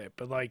up with it,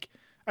 but like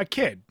a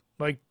kid.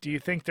 Like, do you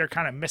think they're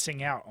kind of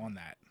missing out on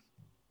that?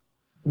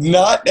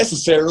 Not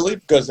necessarily,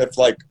 because if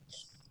like,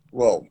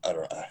 well,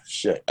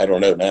 I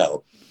don't know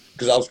now.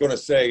 Because I was going to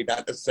say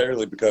not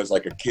necessarily because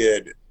like a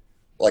kid,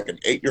 like an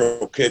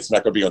 8-year-old kid's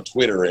not going to be on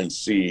Twitter and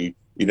see,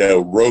 you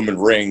know, Roman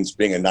Reigns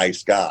being a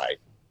nice guy.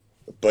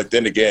 But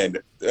then again,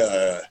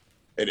 an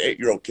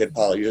 8-year-old kid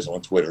probably is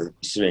on Twitter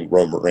seeing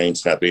Roman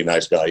Reigns not be a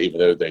nice guy, even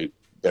though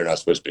they're not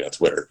supposed to be on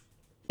Twitter.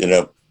 You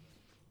know?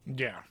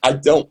 Yeah. I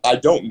don't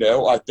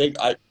know.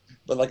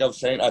 But like I was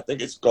saying, I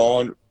think it's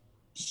gone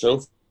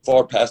so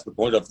far past the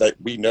point of that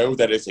we know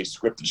that it's a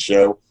scripted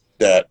show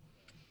that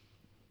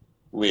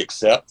we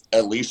accept,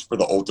 at least for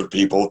the older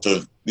people.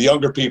 To the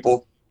younger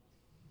people,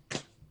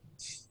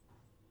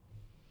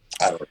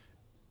 I don't know.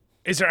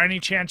 Is there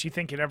any chance you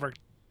think it ever,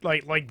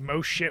 like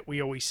most shit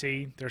we always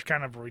see, there's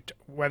kind of,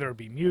 whether it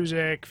be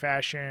music,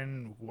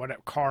 fashion,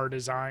 whatever, car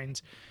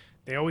designs,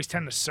 they always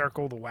tend to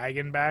circle the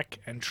wagon back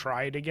and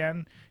try it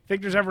again.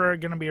 Think there's ever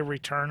going to be a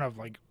return of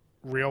like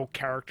real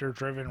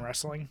character-driven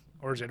wrestling?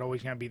 Or is it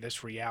always going to be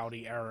this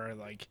reality era,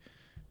 like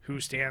who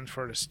stands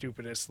for the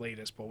stupidest,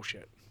 latest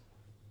bullshit?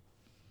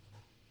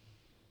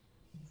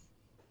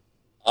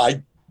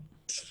 I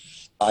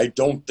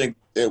don't think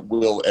it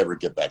will ever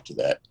get back to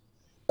that.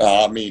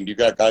 I mean, you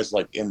got guys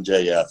like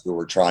MJF who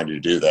were trying to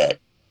do that,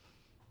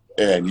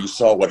 and you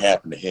saw what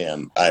happened to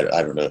him. I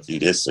don't know if you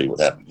did see what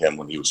happened to him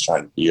when he was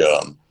trying to be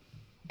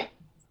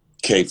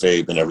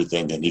kayfabe and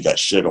everything, and he got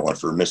shit on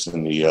for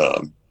missing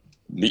the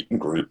meet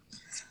and greet.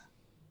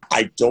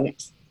 I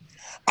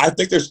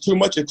think there's too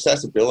much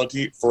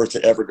accessibility for it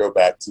to ever go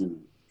back to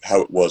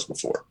how it was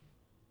before.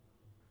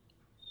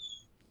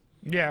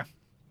 Yeah.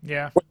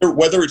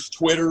 Whether it's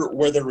Twitter,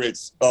 whether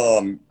it's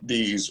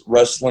these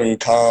wrestling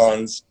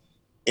cons,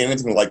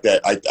 anything like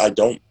that, I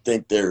don't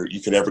think you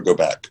could ever go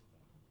back.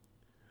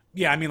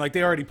 Yeah, I mean, like,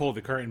 they already pulled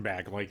the curtain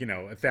back, like, you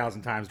know,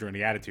 1,000 times during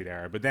the Attitude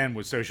Era. But then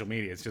with social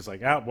media, it's just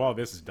like, oh, well,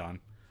 this is done.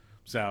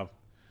 So,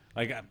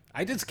 like,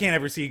 I just can't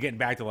ever see you getting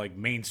back to, like,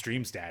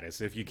 mainstream status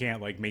if you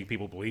can't, like, make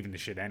people believe in the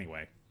shit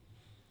anyway.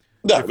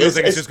 No, it feels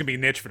like it's just going to be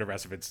niche for the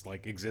rest of its,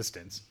 like,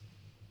 existence.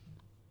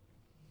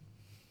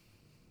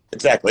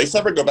 Exactly. It's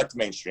never going to go back to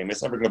mainstream.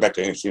 It's never going to go back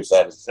to mainstream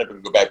status. It's never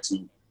going to go back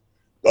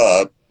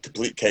to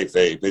complete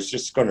kayfabe. It's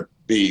just going to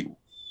be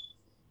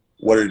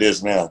what it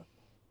is now.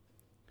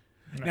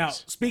 Nice. Now,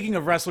 speaking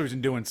of wrestlers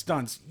and doing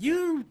stunts,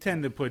 you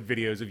tend to put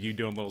videos of you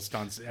doing little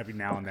stunts every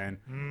now and then.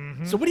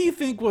 Mm-hmm. So what do you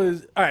think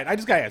was... All right, I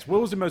just got to ask,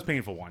 what was the most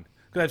painful one?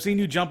 Because I've seen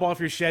you jump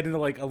off your shed into,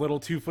 like, a little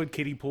 2-foot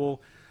kiddie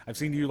pool. I've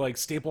seen you, like,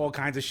 staple all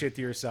kinds of shit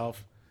to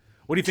yourself.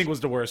 What do you think was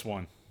the worst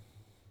one?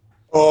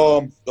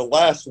 The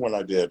last one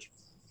I did.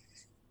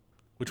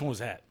 Which one was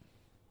that?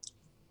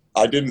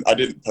 I didn't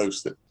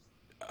post it.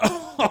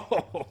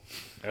 Oh.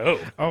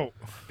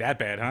 That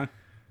bad, huh?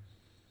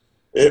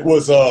 It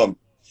was,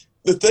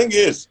 the thing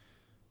is,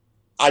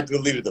 I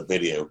deleted the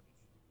video,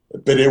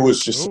 but it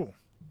was just, Ooh.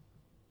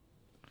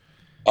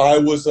 I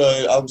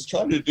was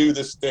trying to do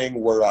this thing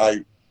where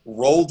I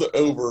rolled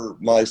over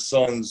my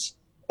son's,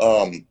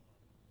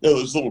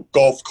 this little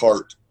golf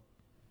cart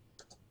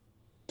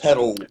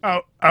pedal.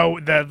 Oh,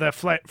 the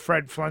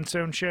Fred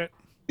Flintstone shit?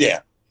 Yeah.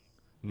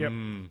 Yep.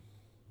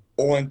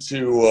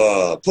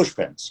 Onto push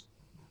pins.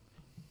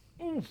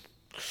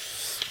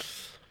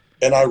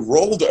 And I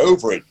rolled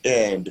over it,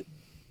 and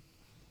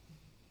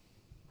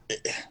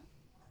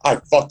I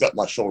fucked up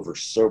my shoulder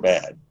so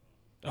bad.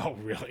 Oh,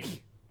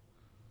 really?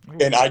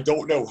 And I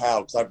don't know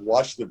how, because I've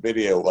watched the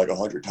video like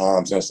 100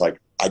 times, and it's like,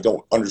 I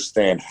don't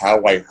understand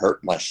how I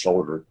hurt my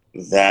shoulder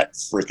that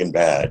freaking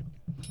bad.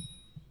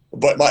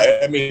 But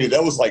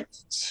that was like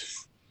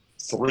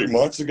 3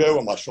 months ago,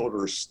 and my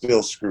shoulder is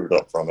still screwed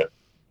up from it.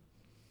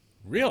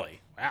 Really?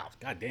 Wow.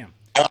 Goddamn.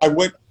 I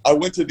went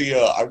to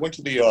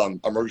the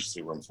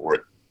emergency room for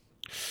it.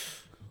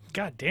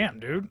 God damn,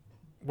 dude.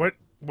 What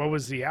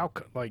was the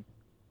outcome? Like,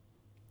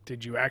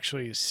 did you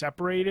actually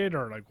separate it,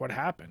 or like what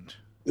happened?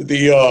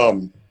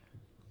 The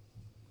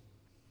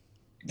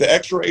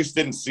x-rays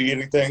didn't see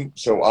anything,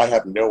 so I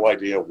have no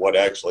idea what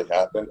actually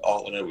happened.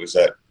 All I know is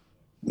that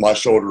my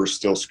shoulder is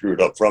still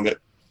screwed up from it,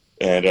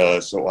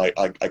 and so I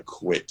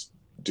quit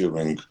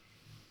doing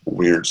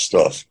weird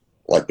stuff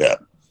like that.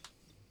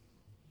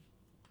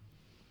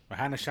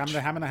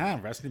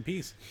 Rest in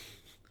peace.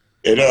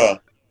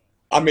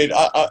 I mean,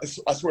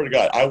 I swear to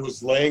God, I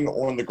was laying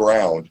on the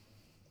ground,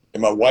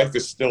 and my wife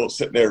is still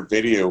sitting there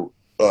video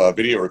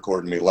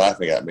recording me,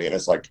 laughing at me,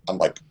 and I'm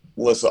like,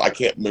 Melissa, I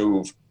can't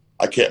move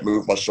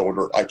my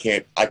shoulder, I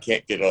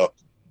can't get up.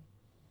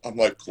 I'm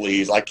like,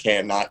 please, I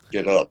cannot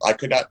get up. I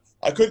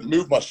couldn't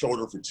move my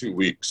shoulder for 2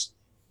 weeks,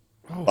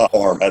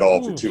 arm at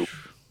all for 2 weeks.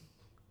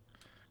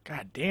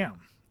 God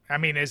damn. I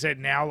mean, is it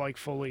now like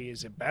fully?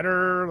 Is it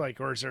better? Like,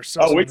 or is there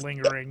still some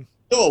lingering?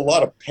 Still a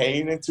lot of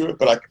pain into it,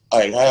 but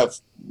I have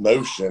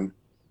motion,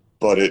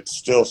 but it's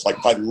still like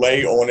if I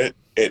lay on it,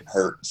 it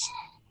hurts.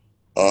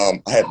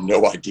 I have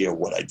no idea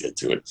what I did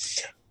to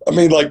it. I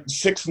mean, like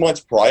 6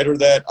 months prior to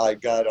that, I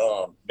got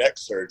neck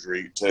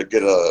surgery to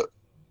get a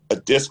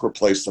disc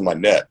replaced in my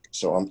neck.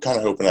 So I'm kind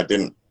of hoping I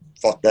didn't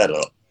fuck that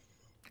up.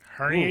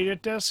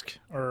 Herniated disc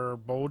or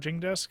bulging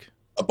disc?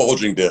 A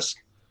bulging disc.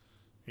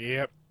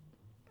 Yep.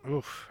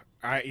 Oof.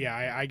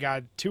 I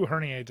got 2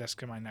 herniated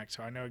discs in my neck,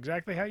 so I know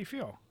exactly how you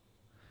feel.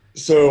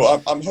 So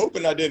I'm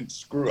hoping I didn't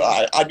screw.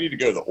 I need to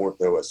go to the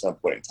ortho at some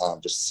point in time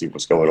just to see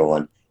what's going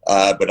on.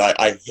 But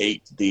I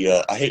hate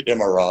I hate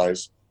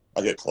MRIs.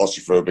 I get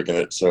claustrophobic in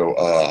it, so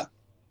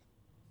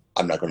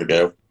I'm not going to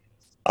go.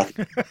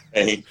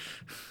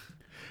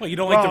 Well, you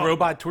don't like the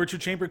robot torture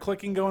chamber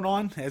clicking going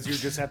on as you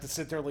just have to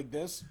sit there like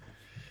this?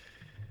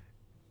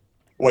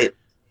 Wait,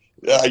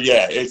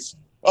 yeah, it's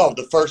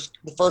the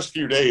first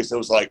few days it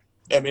was like,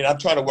 I mean, I'm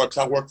trying to work.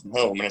 'Cause I work from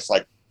home, and it's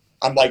like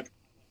I'm like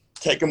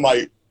using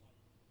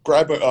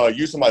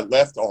my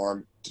left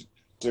arm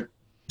to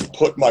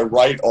put my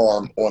right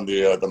arm on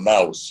the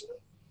mouse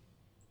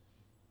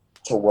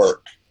to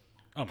work.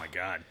 Oh my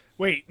God!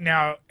 Wait,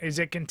 now is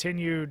it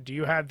continued? Do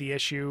you have the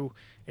issue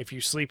if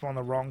you sleep on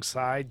the wrong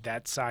side,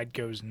 that side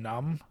goes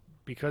numb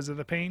because of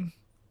the pain?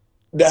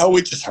 No,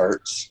 it just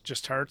hurts.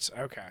 Just hurts?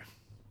 Okay.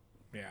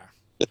 Yeah.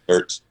 It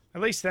hurts.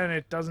 At least then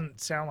it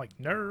doesn't sound like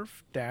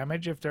nerve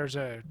damage if there's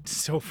a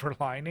silver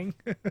lining.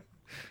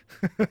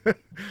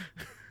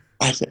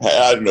 I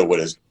don't know what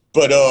it is,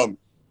 but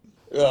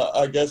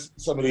I guess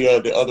some of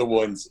the other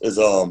ones is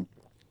I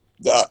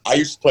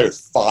used to play with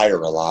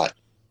fire a lot,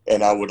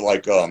 and I would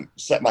like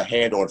set my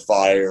hand on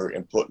fire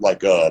and put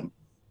like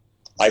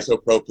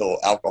isopropyl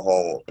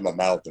alcohol in my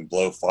mouth and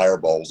blow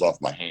fireballs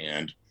off my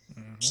hand,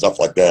 stuff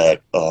like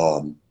that.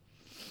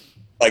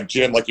 Like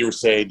Jim, like you were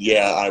saying,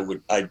 yeah, I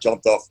would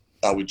jump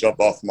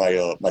off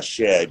my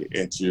shed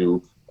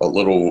into a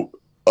little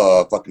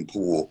fucking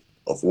pool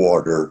of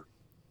water.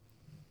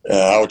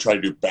 I would try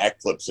to do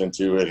backflips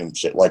into it and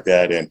shit like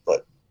that.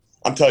 But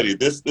I'm telling you,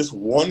 this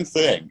one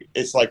thing,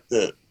 it's like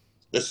the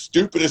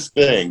stupidest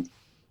thing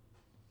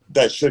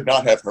that should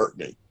not have hurt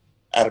me.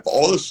 Out of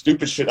all the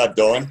stupid shit I've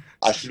done,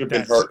 I should have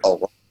been hurt a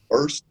lot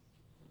worse.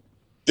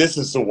 This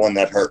is the one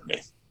that hurt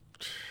me.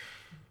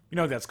 You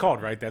know what that's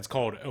called, right? That's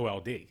called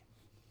OLD.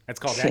 That's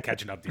called that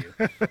catching up to you.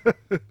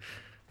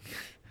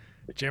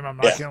 Jim, I'm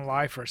not going to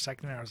lie, for a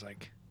second there, I was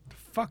like, the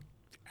fuck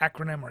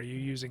acronym are you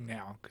using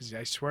now? Because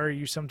I swear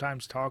you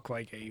sometimes talk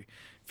like a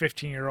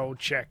 15-year-old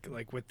chick,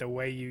 like with the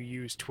way you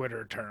use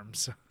Twitter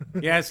terms.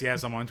 Yes,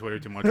 I'm on Twitter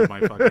too much with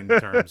my fucking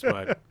terms,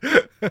 but...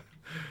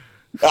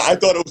 I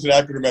thought it was an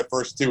acronym at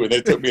first, too, and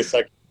it took me a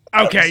second.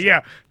 Okay,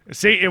 yeah.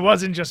 See, it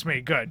wasn't just me.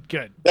 Good.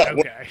 Yeah,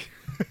 okay.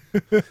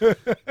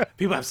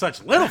 People have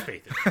such little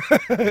faith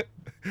in it.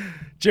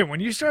 Jim, when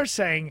you start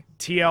saying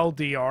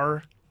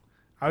TLDR,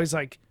 I was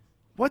like,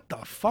 what the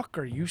fuck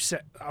are you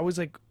saying? I was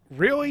like,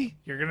 really?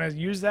 You're going to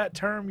use that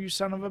term, you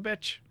son of a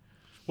bitch?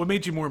 What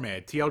made you more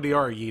mad, TLDR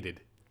or yeeted?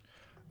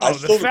 Oh,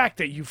 the fact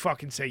that you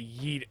fucking say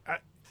yeet.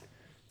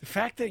 The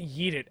fact that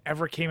yeeted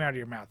ever came out of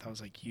your mouth, I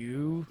was like,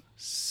 you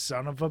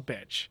son of a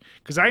bitch.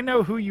 Because I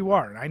know who you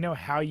are, and I know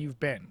how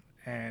you've been.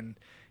 And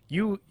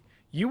you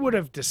would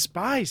have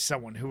despised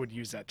someone who would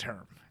use that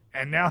term.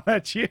 And now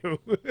that's you.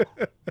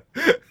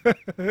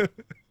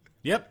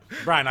 Yep.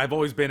 Brian, I've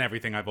always been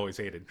everything I've always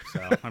hated.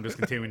 So I'm just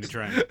continuing to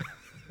trend.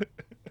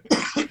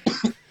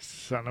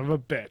 Son of a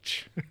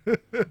bitch.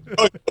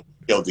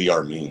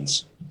 LDR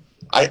means.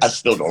 I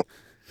still don't.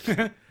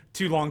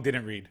 Too long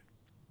didn't read.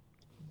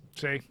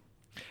 See?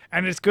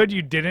 And it's good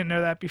you didn't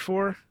know that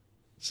before.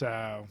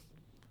 So,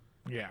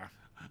 yeah.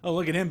 Oh,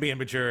 look at him being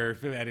mature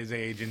at his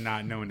age and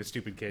not knowing the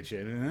stupid kid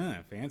shit.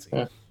 Fancy.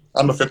 Yeah.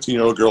 I'm a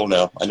 15-year-old girl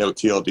now. I know what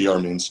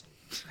TLDR means.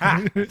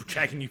 Ha!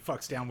 Tracking you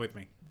fucks down with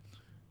me.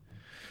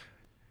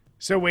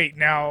 So wait,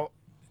 now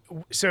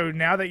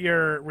that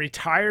you're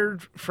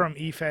retired from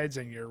eFeds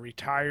and you're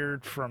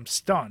retired from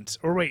stunts,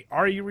 or wait,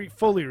 are you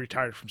fully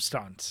retired from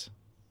stunts?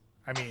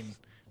 I mean,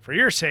 for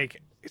your sake,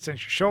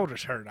 since your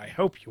shoulders hurt, I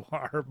hope you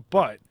are,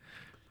 but...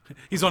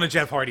 He's on a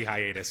Jeff Hardy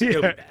hiatus. Yeah.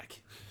 He'll be back.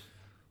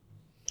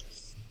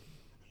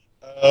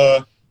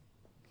 I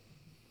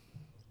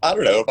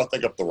don't know. If I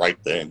think of the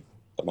right thing,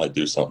 I might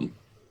do something.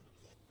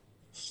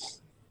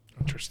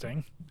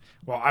 Interesting.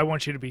 Well, I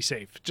want you to be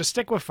safe. Just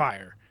stick with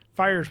fire.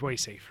 Fire's way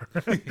safer.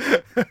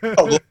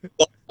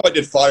 I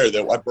did fire,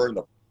 though. I burned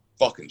the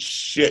fucking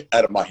shit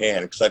out of my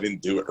hand because I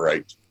didn't do it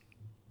right.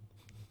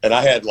 and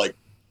I had like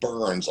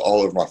burns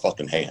all over my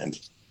fucking hand.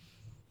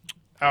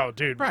 Oh,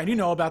 dude. Brian, you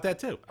know about that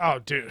too. Oh,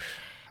 dude.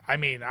 I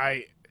mean,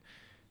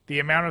 the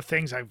amount of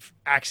things I've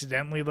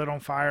accidentally lit on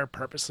fire,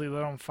 purposely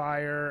lit on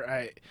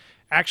fire.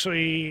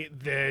 Actually,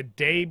 the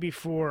day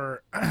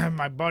before,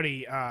 my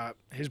buddy,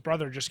 his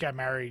brother just got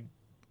married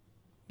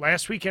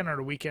last weekend or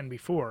the weekend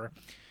before.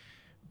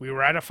 We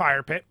were at a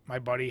fire pit. My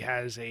buddy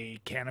has a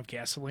can of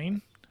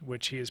gasoline,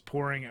 which he is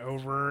pouring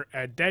over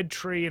a dead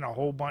tree and a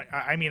whole bunch.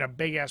 I mean, a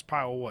big ass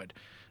pile of wood.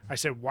 I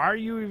said, "Why are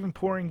you even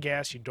pouring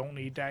gas? You don't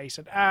need that." He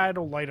said,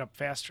 "It'll light up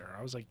faster."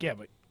 I was like, "Yeah,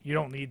 but you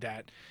don't need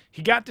that."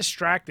 He got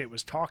distracted,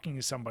 was talking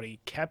to somebody,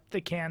 kept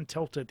the can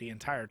tilted the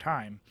entire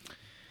time.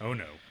 Oh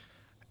no.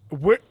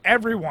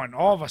 Everyone,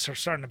 all of us are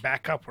starting to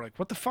back up. We're like,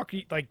 "What the fuck?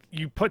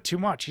 You put too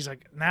much." He's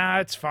like, "Nah,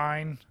 it's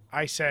fine."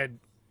 I said,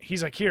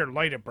 he's like, "Here,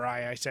 light it, Bri."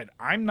 I said,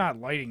 "I'm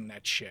not lighting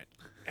that shit."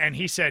 And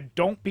he said,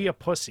 "Don't be a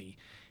pussy."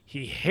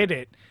 He hit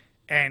it,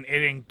 and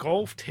it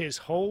engulfed his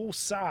whole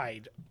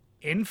side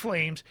in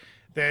flames.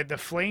 The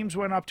flames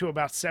went up to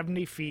about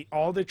 70 feet.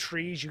 All the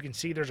trees, you can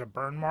see there's a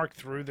burn mark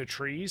through the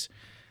trees.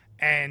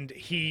 And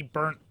he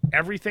burnt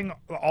everything,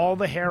 all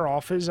the hair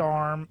off his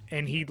arm.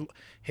 And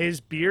his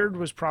beard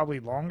was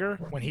probably longer.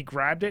 When he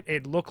grabbed it,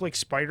 it looked like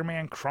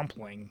Spider-Man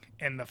crumpling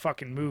in the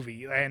fucking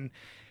movie. And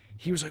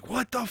he was like,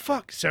 "What the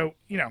fuck?" So,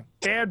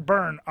 bad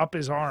burn up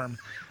his arm.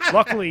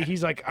 Luckily,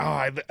 he's like, "Oh,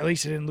 at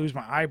least I didn't lose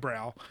my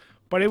eyebrow."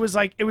 But it was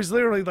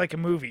literally like a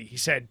movie. He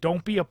said,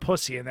 "Don't be a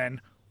pussy." And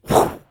then,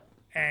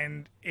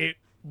 and it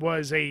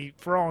was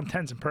for all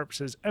intents and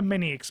purposes, a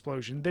mini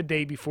explosion the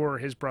day before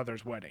his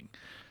brother's wedding.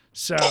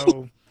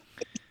 So,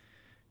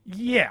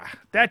 yeah,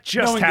 that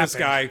just Knowing happened. this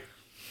guy.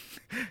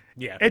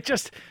 Yeah.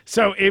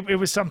 It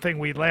was something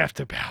we laughed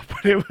about,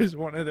 but it was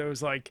one of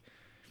those, like,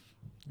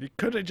 it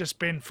could have just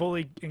been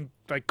fully,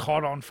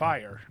 caught on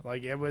fire.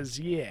 Like, it was,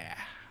 yeah.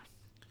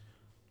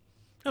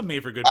 That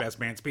made for a good best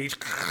man speech.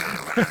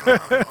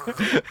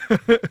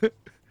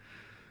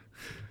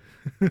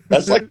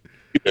 That's like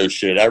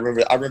shit. I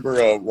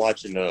remember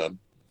watching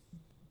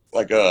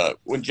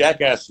when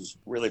Jackass was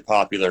really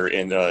popular,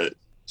 and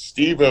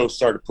Steve-O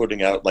started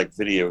putting out like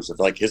videos of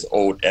like his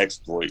old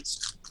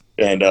exploits,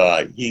 and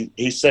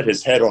he set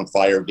his head on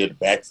fire, did a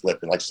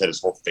backflip, and like set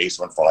his whole face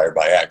on fire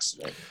by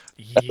accident.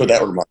 That's what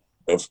that reminded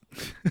me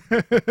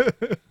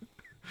of.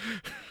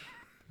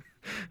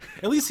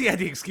 At least he had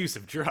the excuse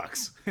of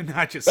drugs and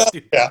not just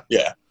stupid.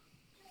 Yeah.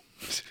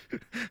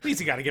 At least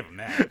you got to give him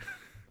that.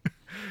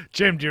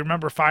 Jim, do you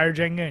remember Fire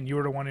Jenga, and you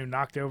were the one who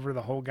knocked over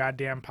the whole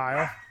goddamn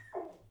pile?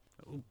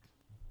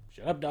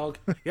 Shut up, dog.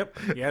 Yep.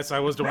 Yes, I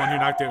was the one who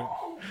knocked over.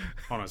 Hold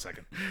on a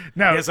second.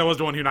 No. Yes, I was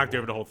the one who knocked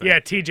over the whole thing. Yeah,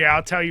 TJ,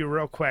 I'll tell you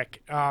real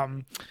quick.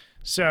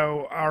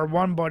 So our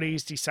one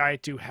buddies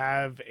decided to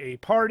have a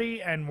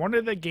party, and one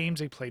of the games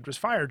they played was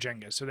Fire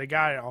Jenga. So they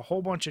got a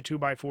whole bunch of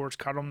 2x4s,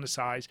 cut them to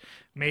size,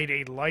 made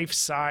a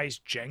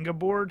life-size Jenga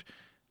board,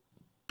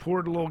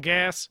 poured a little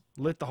gas,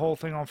 lit the whole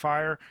thing on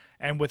fire,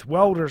 and with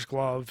welder's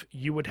glove,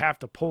 you would have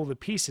to pull the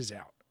pieces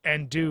out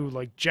and do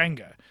like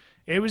Jenga.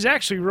 It was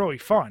actually really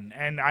fun,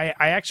 and I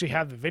actually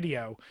have the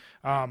video.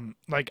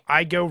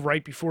 I go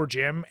right before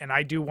gym, and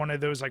I do one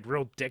of those like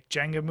real dick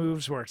Jenga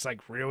moves where it's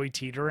like really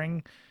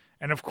teetering.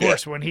 And of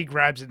course, when he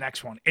grabs the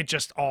next one, it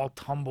just all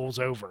tumbles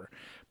over.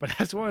 But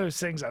that's one of those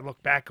things I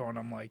look back on.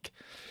 I'm like,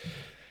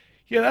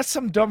 yeah, that's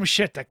some dumb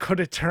shit that could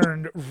have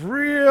turned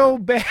real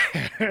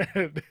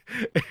bad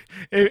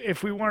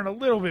if we weren't a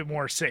little bit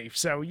more safe.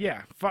 So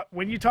yeah,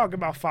 when you talk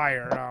about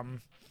fire,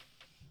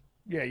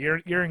 yeah,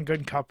 you're in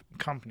good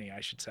company,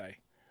 I should say.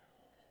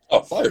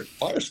 Oh,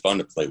 fire's fun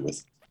to play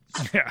with.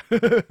 Yeah.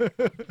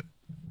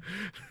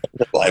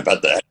 Lie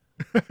about that.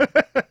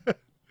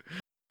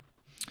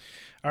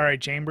 All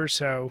right, Chambers.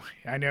 So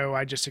I know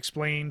I just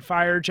explained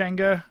Fire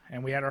Jenga,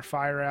 and we had our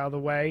fire out of the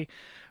way,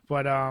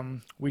 but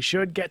we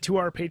should get to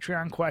our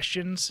Patreon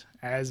questions.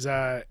 As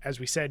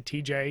we said,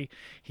 TJ,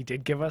 he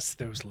did give us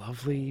those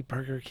lovely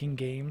Burger King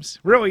games.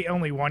 Really,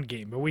 only one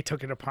game, but we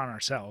took it upon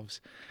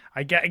ourselves.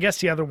 I guess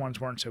the other ones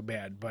weren't so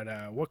bad.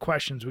 But what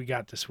questions we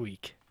got this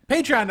week?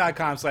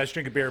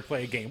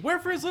 Patreon.com/drinkabeerplayagame, where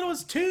for as little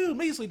as $2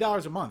 measly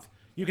a month,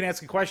 you can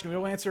ask a question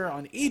we'll answer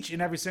on each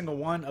and every single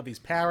one of these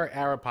Power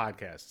Hour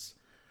podcasts.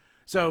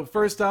 So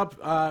first up,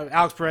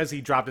 Alex Perez,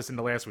 he dropped this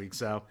into last week.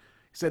 So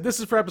he said,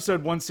 this is for episode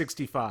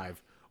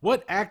 165.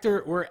 What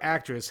actor or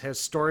actress has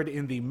starred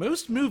in the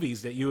most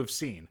movies that you have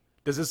seen?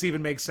 Does this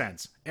even make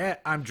sense?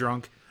 I'm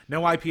drunk.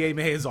 No IPA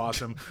May is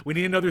awesome. We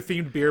need another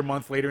themed beer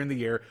month later in the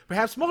year.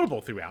 Perhaps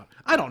multiple throughout.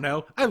 I don't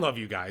know. I love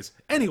you guys.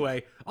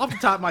 Anyway, off the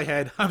top of my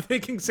head, I'm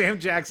thinking Sam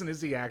Jackson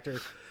is the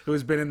actor who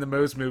has been in the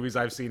most movies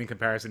I've seen in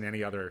comparison to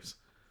any others.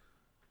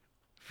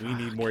 We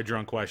need more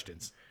drunk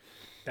questions.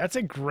 That's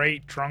a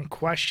great drunk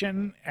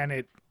question,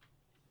 and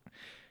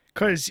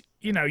because,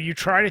 you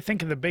try to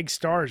think of the big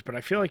stars, but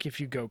I feel like if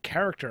you go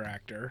character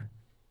actor,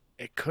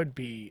 it could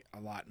be a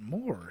lot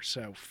more,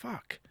 so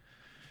fuck.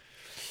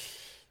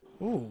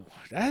 Ooh,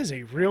 that is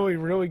a really,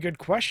 really good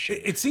question.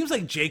 It seems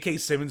like J.K.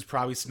 Simmons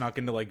probably snuck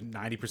into like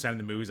 90% of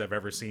the movies I've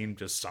ever seen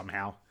just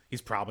somehow.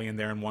 He's probably in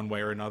there in one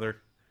way or another.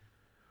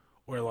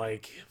 Or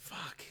like,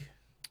 fuck.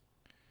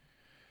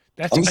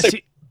 That's I'm gonna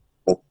say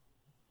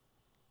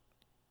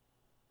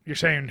you're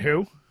saying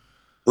who?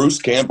 Bruce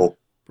Campbell.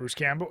 Bruce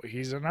Campbell.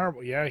 He's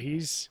another. Yeah,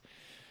 he's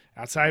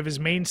outside of his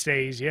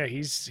mainstays. Yeah,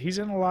 he's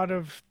in a lot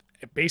of.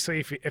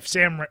 Basically, if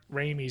Sam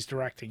Raimi's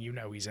directing, you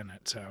know he's in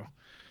it. So,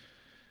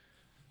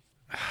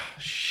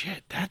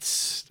 shit,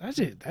 that's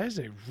it. That is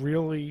a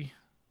really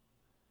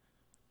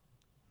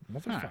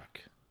motherfuck.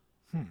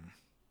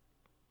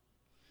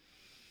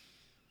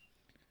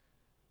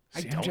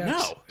 I don't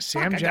know.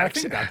 Sam Fuck, Jackson. I gotta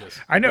think about this.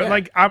 I know, Yeah.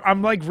 like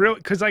I'm like real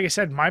because, like I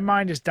said, my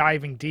mind is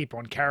diving deep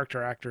on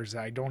character actors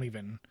that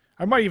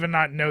I might even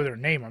not know their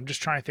name. I'm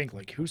just trying to think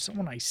like who's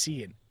someone I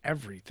see in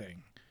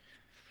everything.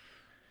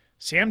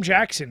 Sam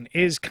Jackson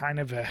is kind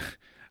of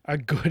a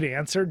good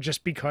answer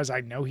just because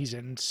I know he's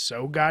in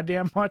so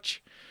goddamn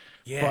much.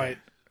 Yeah. But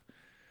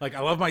Like,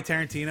 I love my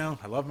Tarantino.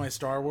 I love my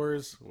Star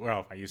Wars.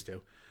 Well, I used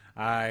to.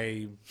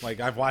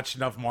 I've watched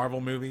enough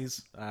Marvel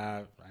movies.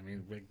 I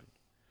mean,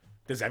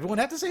 does everyone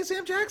have to say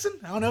Sam Jackson?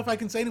 I don't know if I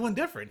can say anyone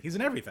different. He's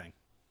in everything.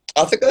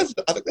 I think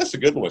that's a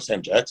good one with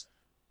Sam Jackson.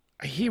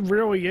 he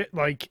really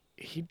like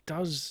he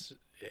does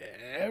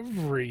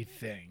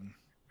everything.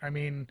 I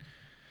mean,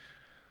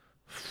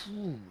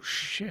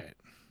 shit.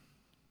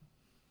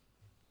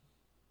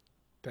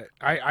 That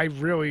I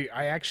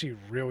actually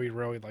really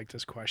like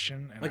this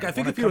question. And Like, I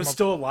think wanna if he come was up-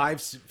 still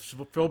alive,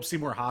 Philip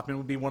Seymour Hoffman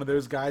would be one of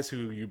those guys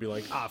who you'd be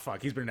like, ah,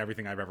 fuck, he's been in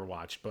everything I've ever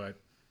watched. But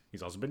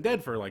he's also been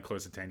dead for like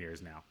close to 10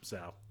 years now.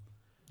 So,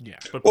 yeah,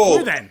 but before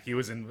Well- then, he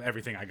was in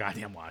everything I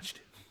goddamn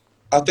watched.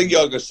 I think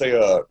y'all gonna say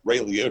Ray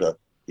Liotta.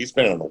 He's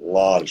been in a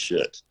lot of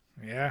shit.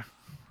 yeah,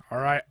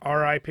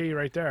 R.I.P.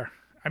 right there.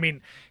 I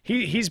mean,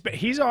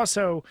 he's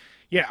also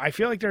I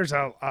feel like there's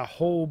a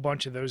whole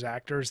bunch of those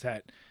actors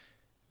that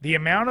the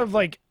amount of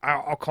like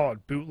I'll call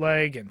it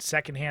bootleg and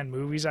secondhand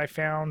movies I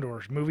found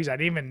or movies I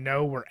didn't even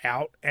know were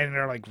out and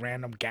they're like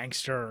random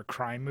gangster or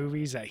crime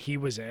movies that he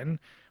was in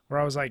where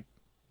I was like,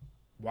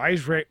 why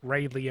is Ray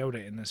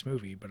Liotta in this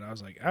movie? But I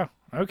was like, oh,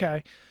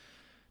 okay.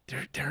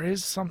 There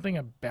is something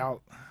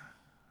about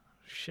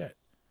shit.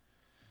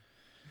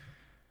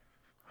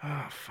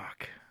 Oh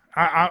fuck.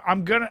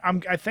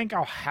 I think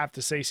I'll have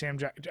to say Sam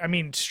Jackson. I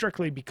mean,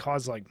 strictly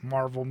because like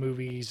Marvel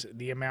movies,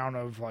 the amount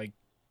of like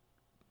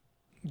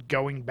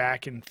going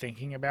back and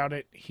thinking about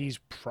it, he's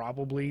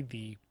probably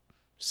the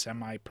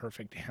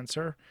semi-perfect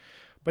answer.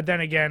 But then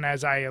again,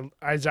 as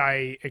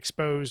I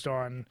exposed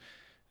on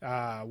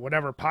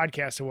whatever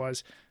podcast it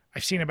was,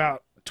 I've seen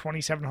about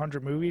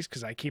 2,700 movies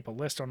because I keep a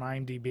list on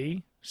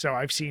IMDb. So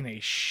I've seen a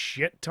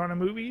shit ton of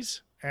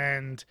movies,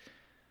 and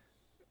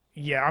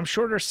yeah, I'm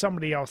sure there's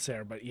somebody else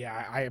there, but yeah,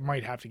 I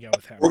might have to go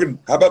with him.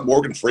 How about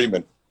Morgan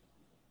Freeman?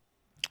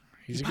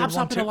 He's He a pops good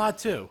one up in a too. lot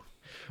too.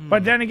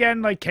 But then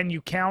again, like, can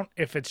you count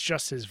if it's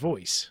just his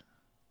voice?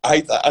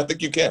 I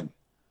think you can.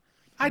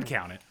 I'd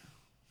count it.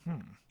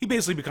 He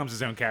basically becomes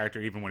his own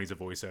character even when he's a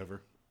voiceover.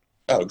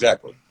 Oh,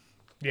 exactly.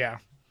 Yeah.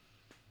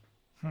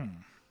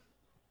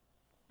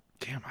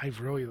 Damn, I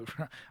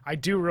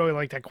do really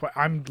like that.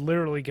 I'm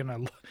literally gonna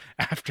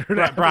after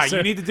that. Brian, episode-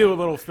 you need to do a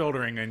little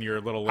filtering in your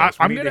little list.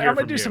 We I'm need to gonna hear I'm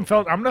gonna from do you. some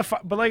filter.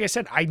 But like I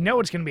said, I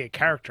know it's gonna be a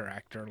character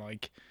actor,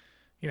 like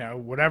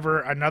whatever,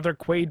 another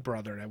Quaid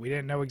brother that we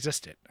didn't know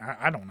existed.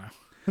 I don't know.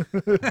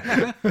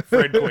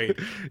 Fred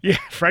Quaid. Yeah,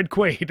 Fred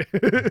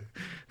Quaid.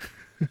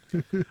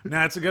 No,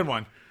 that's a good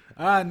one.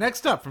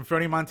 Next up from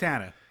Frony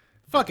Montana.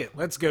 Fuck it,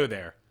 let's go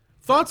there.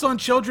 Thoughts on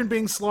children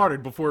being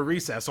slaughtered before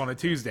recess on a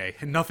Tuesday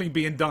and nothing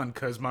being done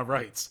because my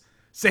rights.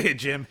 Say it,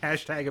 Jim.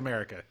 #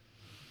 America.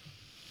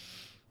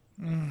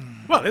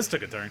 Well, this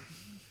took a turn.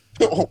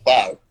 Oh,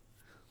 wow.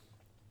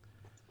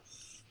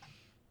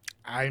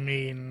 I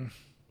mean,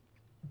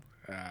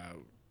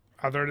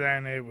 other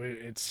than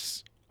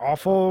it's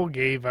awful,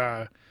 gave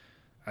a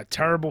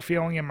terrible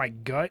feeling in my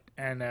gut,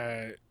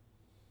 and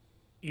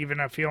even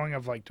a feeling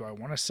of like, do I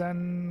want to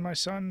send my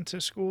son to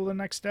school the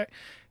next day?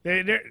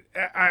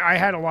 I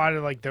had a lot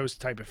of like those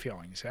type of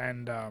feelings,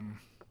 and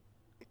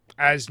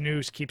as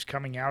news keeps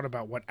coming out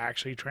about what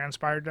actually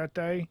transpired that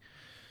day,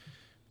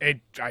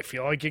 I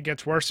feel like it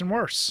gets worse and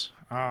worse.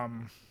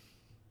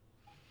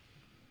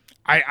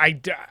 I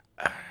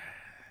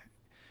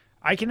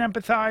can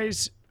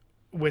empathize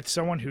with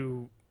someone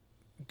who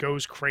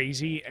goes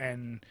crazy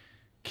and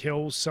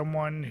kills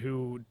someone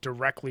who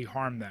directly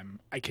harmed them.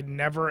 I could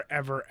never,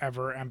 ever,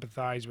 ever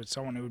empathize with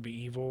someone who would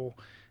be evil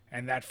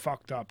and that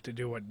fucked up to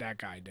do what that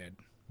guy did.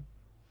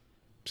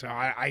 So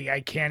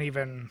I can't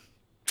even.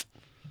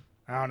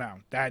 I don't know.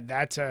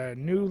 That's a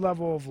new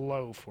level of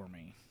low for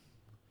me.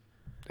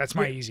 That's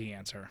my easy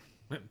answer.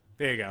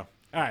 There you go.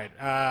 All right.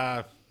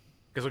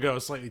 Guess we'll go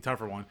a slightly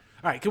tougher one.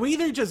 All right. Can we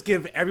either just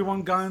give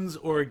everyone guns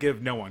or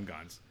give no one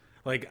guns?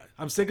 Like,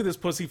 I'm sick of this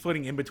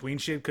pussyfooting in between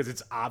shit because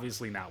it's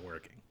obviously not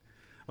working.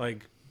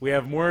 Like, we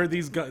have more of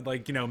these,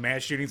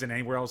 mass shootings than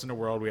anywhere else in the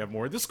world. We have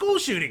more of the school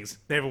shootings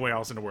than everywhere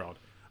else in the world.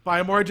 By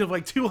a margin of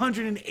like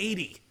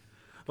 280.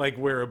 Like,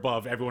 we're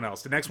above everyone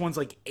else. The next one's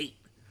like 8.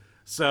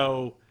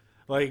 So,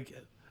 like,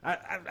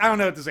 I don't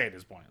know what to say at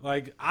this point.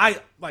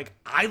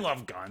 I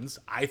love guns.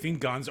 I think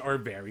guns are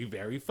very,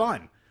 very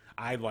fun.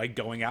 I like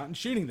going out and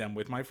shooting them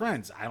with my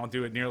friends. I don't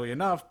do it nearly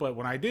enough, but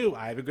when I do,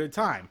 I have a good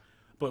time.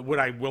 But would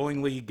I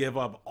willingly give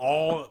up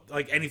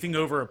anything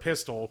over a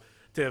pistol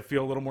to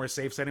feel a little more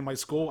safe setting my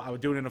school? I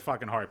would do it in a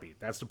fucking heartbeat.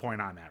 That's the point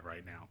I'm at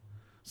right now.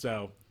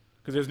 So,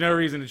 because there's no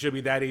reason it should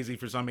be that easy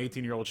for some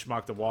 18-year-old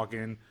schmuck to walk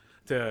in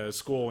to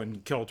school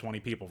and kill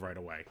 20 people right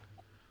away.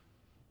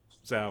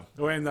 So,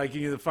 when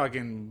the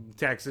fucking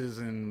Texas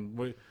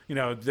and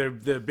they're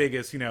the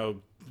biggest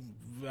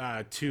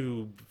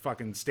two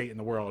fucking state in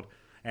the world,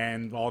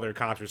 and all their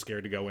cops are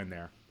scared to go in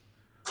there.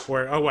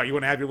 Or what, you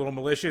want to have your little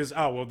militias?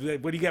 Oh well,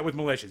 what do you get with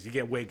militias? You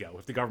get Waco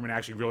if the government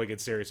actually really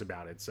gets serious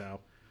about it.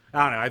 So,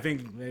 I don't know. I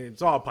think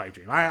it's all a pipe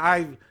dream.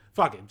 I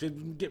fuck it, just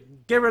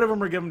get rid of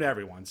them or give them to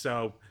everyone.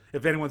 So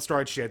if anyone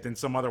starts shit, then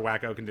some other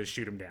wacko can just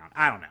shoot them down.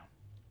 I don't know.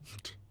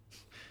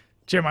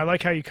 Jim, I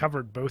like how you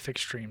covered both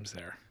extremes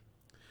there.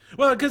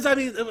 Well, because,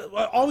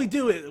 all we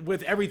do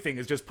with everything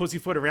is just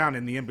pussyfoot around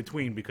in the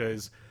in-between,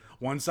 because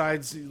one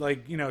side's,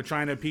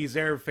 trying to appease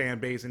their fan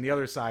base, and the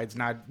other side's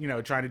not,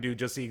 trying to do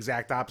just the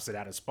exact opposite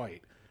out of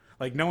spite.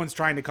 Like, no one's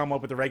trying to come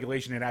up with a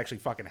regulation that actually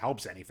fucking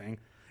helps anything.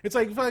 It's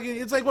like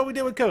what we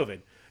did with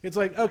COVID. It's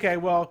like, okay,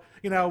 well,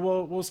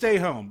 we'll stay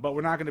home, but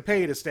we're not going to pay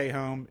you to stay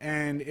home,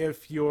 and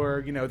if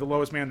you're, the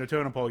lowest man on the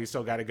totem pole, you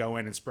still got to go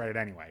in and spread it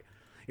anyway.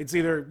 It's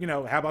either,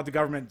 how about the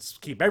government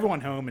keep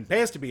everyone home and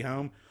pay us to be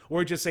home,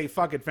 or just say,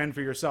 fuck it, fend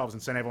for yourselves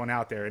and send everyone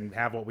out there and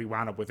have what we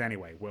wound up with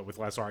anyway, with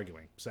less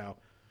arguing. So,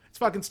 it's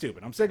fucking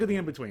stupid. I'm sick of the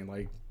in-between.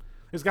 Like,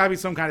 there's got to be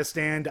some kind of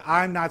stand.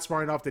 I'm not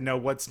smart enough to know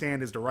what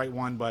stand is the right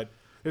one, but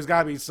there's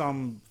got to be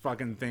some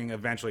fucking thing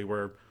eventually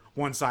where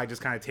one side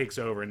just kind of takes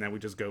over and then we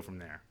just go from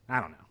there.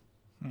 I don't know.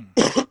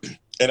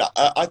 And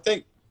I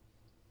think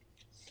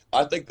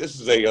this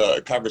is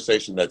a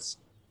conversation that's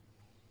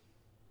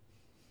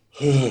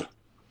it's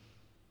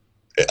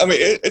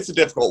a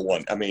difficult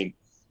one.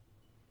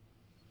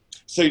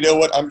 So you know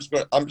what? I'm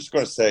just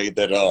going to say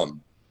that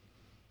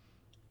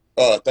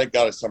thank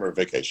God it's summer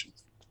vacation.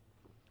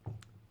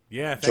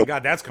 Yeah, thank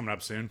God that's coming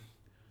up soon.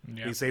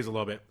 Yeah. He saves a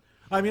little bit.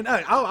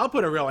 I'll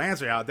put a real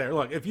answer out there.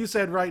 Look, if you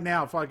said right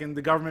now, fucking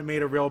the government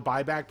made a real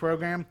buyback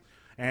program,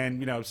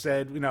 and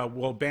said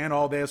we'll ban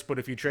all this, but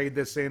if you trade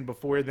this in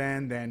before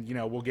then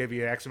we'll give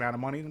you X amount of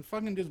money, then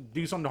fucking just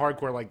do something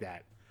hardcore like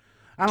that.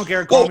 I don't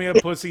care. Call me a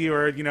pussy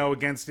or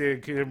against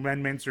the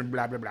amendments or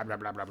blah blah blah blah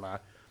blah blah blah.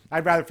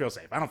 I'd rather feel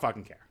safe. I don't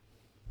fucking care.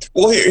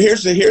 Well,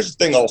 here's the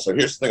thing also.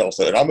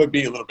 And I'm gonna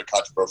be a little bit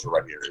controversial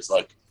right here. Is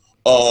like,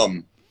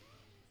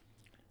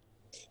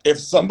 if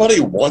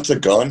somebody wants a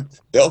gun,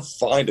 they'll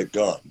find a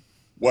gun,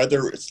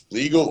 whether it's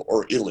legal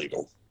or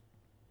illegal.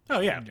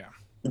 Oh yeah.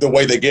 The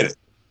way they get it.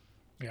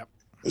 Yep.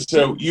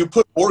 So you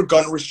put more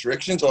gun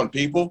restrictions on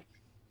people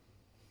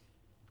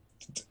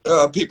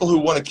who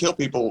want to kill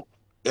people,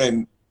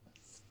 and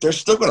they're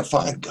still going to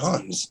find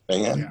guns,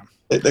 man.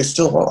 Yeah. They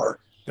still are.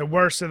 The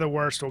worst of the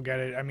worst will get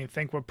it.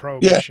 Think what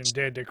Prohibition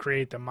did to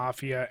create the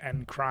mafia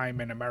and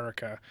crime in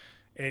America.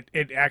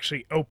 It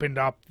actually opened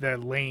up the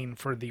lane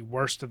for the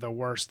worst of the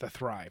worst to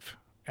thrive.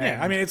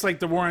 And it's like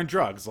the war on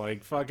drugs.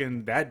 Like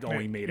fucking that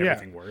only made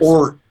everything worse.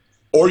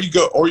 Or you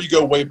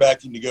go way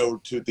back and you go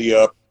to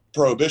the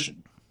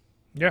Prohibition.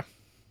 Yeah.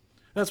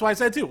 That's why I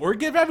said too. Or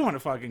give everyone a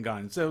fucking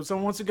gun. So if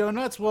someone wants to go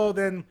nuts, well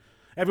then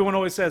everyone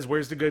always says,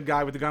 where's the good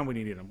guy with the gun when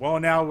you need him? Well,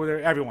 now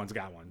everyone's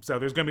got one. So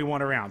there's going to be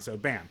one around. So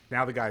bam,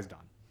 now the guy's done.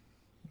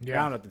 Yeah.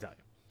 I don't know what to tell you.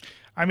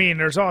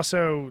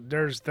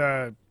 There's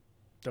the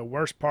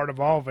worst part of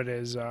all of it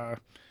is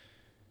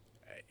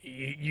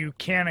you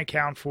can't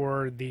account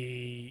for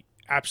the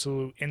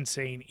absolute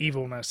insane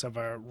evilness of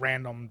a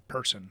random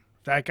person.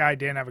 If that guy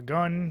didn't have a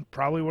gun,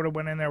 probably would have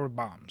went in there with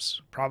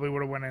bombs. Probably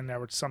would have went in there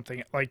with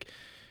something. Like,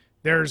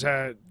 there's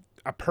a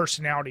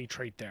personality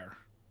trait there.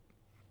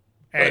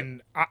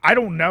 And I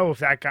don't know if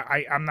that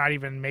guy, I'm not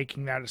even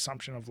making that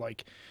assumption of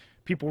like,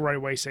 people right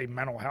away say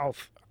mental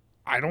health.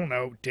 I don't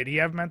know. Did he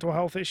have mental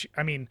health issues?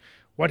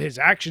 What his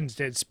actions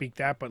did speak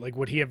that, but like,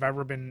 would he have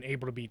ever been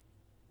able to be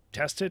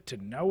tested to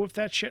know if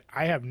that shit?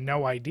 I have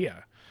no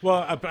idea.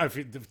 Well,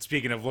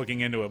 speaking of looking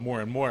into it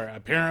more and more,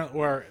 apparently,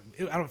 or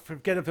I don't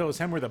forget if it was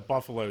him or the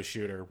Buffalo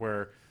shooter,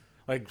 where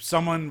like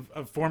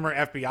a former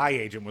FBI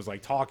agent was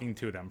like talking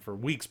to them for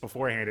weeks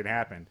beforehand it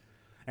happened.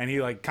 And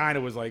he like kind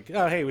of was like,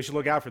 oh, hey, we should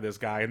look out for this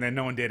guy. And then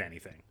no one did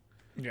anything.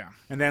 Yeah.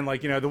 And then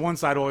like, the one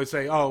side will always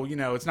say, oh,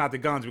 it's not the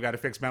guns. We got to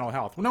fix mental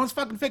health. Well, no one's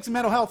fucking fixing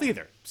mental health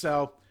either.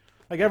 So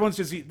like everyone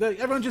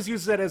just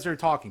uses that as their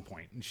talking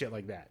point and shit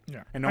like that.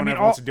 Yeah. And no one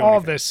ever wants to do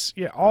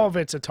anything. All of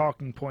it's a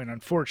talking point.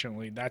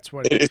 Unfortunately, that's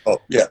what it is.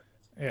 Oh, yeah.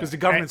 Because the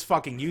government's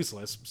fucking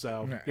useless.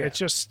 So it's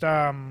just,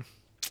 like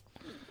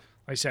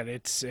I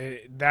said,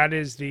 that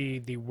is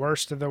the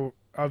worst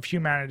of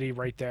humanity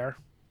right there.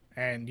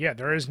 And yeah,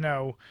 there is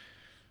no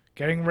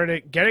getting rid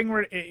of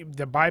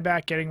the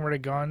buyback, getting rid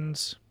of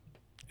guns.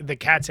 The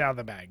cat's out of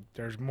the bag.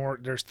 There's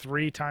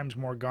 3 times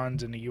more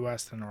guns in the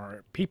U.S. than there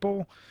are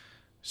people.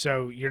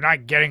 So you're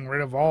not getting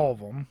rid of all of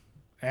them.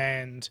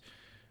 And,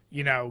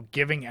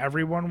 giving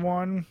everyone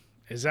one,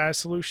 Is that a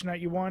solution that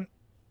you want?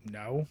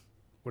 No.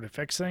 Would it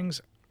fix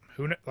things?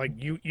 Like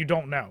you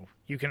don't know.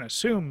 You can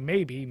assume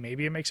maybe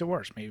it makes it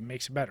worse, maybe it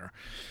makes it better.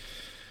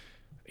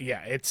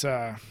 Yeah, it's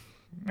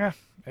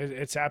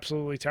it's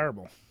absolutely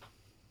terrible.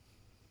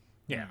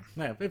 Yeah,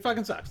 it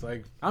fucking sucks.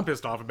 Like, I'm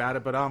pissed off about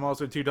it, but I'm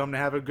also too dumb to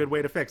have a good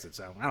way to fix it,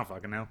 so I don't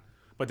fucking know.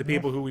 But the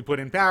people who we put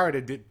in power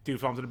to do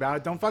something about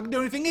it don't fucking do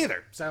anything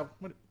either. So,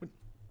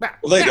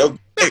 Well,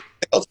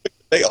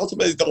 they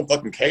ultimately don't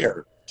fucking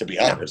care, to be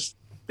honest.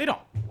 They don't.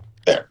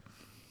 There.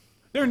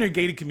 They're in their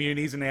gated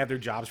communities and they have their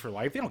jobs for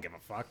life. They don't give a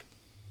fuck.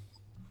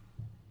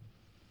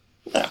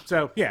 Yeah.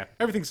 So, yeah,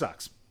 everything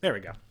sucks. There we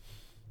go.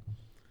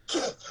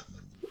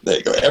 There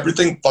you go.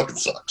 Everything fucking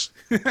sucks.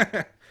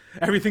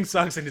 Everything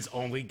sucks and it's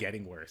only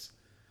getting worse.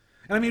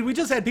 And I mean, we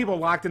just had people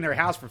locked in their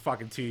house for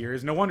fucking 2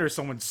 years. No wonder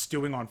someone's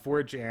stewing on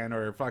 4chan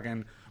or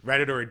fucking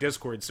Reddit or a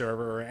Discord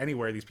server or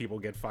anywhere these people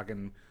get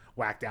fucking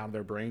whacked out of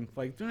their brain.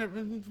 Like, you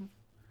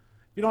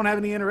don't have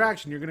any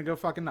interaction, you're gonna go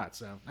fucking nuts.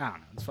 So, I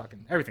don't know. It's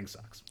fucking, everything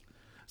sucks.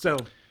 So,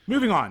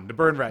 moving on to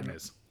Burn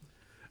Retinas.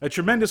 A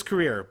tremendous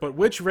career, but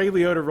which Ray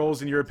Liotta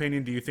roles, in your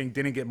opinion, do you think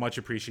didn't get much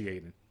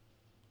appreciation?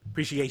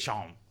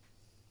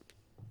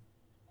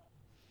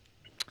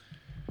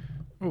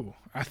 Ooh,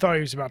 I thought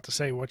he was about to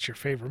say, "What's your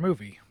favorite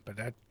movie?" But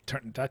that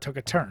took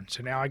a turn.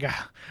 So now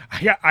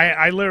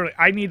I literally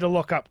need to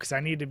look up because I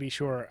need to be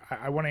sure.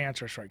 I want to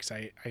answer this right because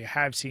I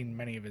have seen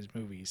many of his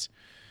movies.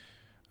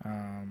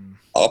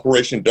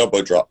 Operation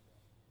Dumbo Drop.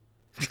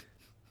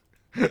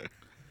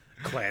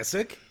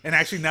 Classic, and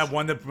actually not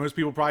one that most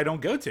people probably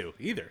don't go to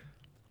either.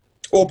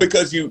 Well,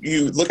 because you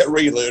look at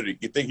Ray Liotta,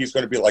 you think he's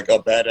going to be like a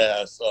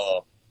badass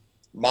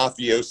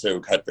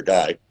mafioso type of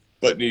guy,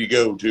 but then you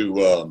go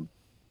to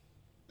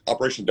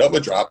Operation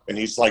Dumbo Drop, and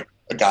he's like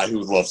a guy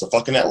who loves a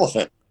fucking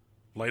elephant.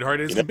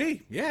 Lighthearted as can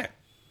be, yeah.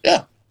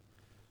 Yeah.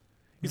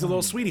 He's a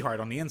little sweetie heart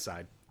on the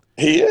inside.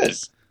 He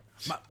is.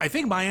 I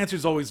think my answer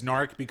is always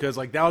Narc because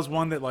like that was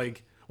one that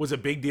like was a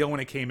big deal when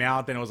it came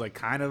out. Then it was like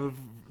kind of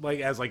like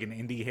as like an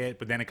indie hit,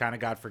 but then it kind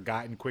of got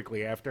forgotten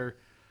quickly after.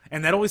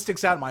 And that always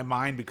sticks out in my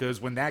mind because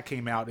when that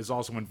came out is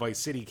also when Vice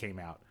City came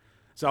out.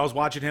 So I was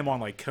watching him on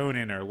like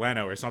Conan or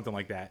Leno or something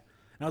like that.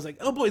 And I was like,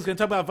 oh boy, he's going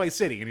to talk about Vice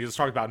City. And he just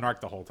talked about Narc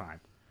the whole time.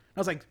 I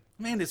was like,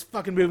 man, this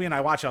fucking movie. And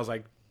I watched it. I was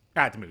like,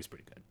 the movie's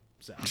pretty good.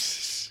 So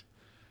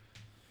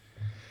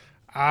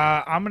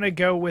I'm going to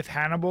go with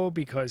Hannibal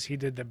because he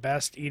did the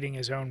best eating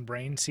his own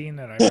brain scene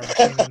that I've ever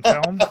seen in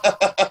film.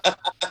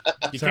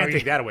 You can't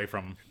take that away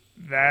from him.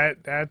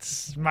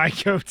 That's my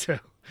go-to.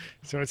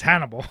 So it's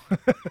Hannibal.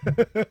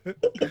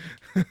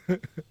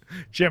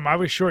 Jim, I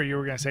was sure you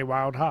were going to say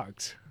Wild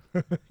Hogs.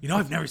 You know,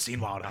 I've never seen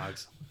Wild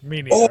Hogs.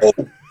 Me neither. Oh,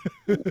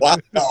 wow.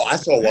 No, I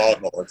saw Wild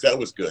Hogs. That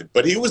was good.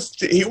 But he was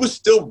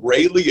still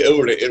Ray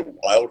Liotta in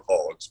Wild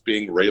Hogs,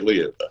 being Ray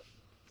Liotta.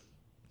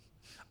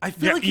 I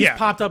feel like he's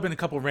popped up in a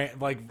couple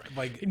like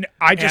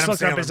I just Adam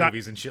looked up Sandler his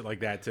movies and shit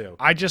like that too.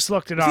 I just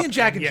looked it Is up. he in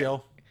Jack and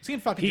Jill? Is he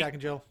in fucking Jack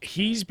and Jill?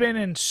 He's been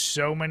in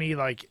so many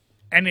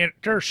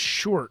they're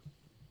short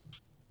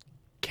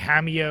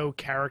cameo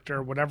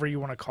character, whatever you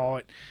want to call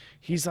it.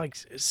 He's like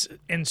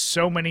in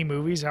so many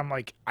movies. I'm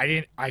like,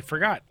 I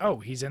forgot. Oh,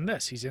 he's in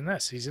this. He's in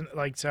this. He's in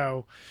like,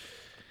 so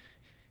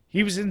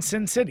he was in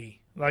Sin City.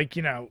 Like,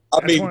 you know,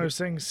 that's one of those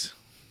things.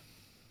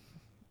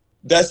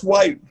 That's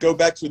why, go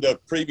back to the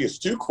previous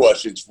two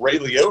questions, Ray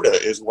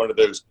Liotta is one of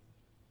those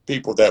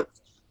people that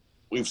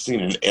we've seen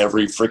in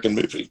every freaking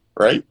movie,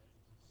 right?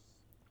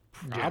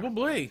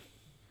 Probably.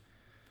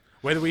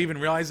 Whether we even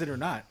realize it or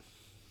not.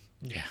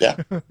 Yeah.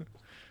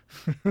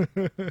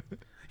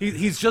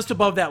 He's just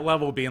above that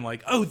level being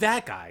like, oh,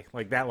 that guy.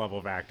 Like that level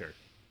of actor.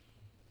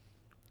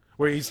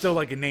 Where he's still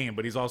like a name,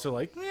 but he's also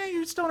like,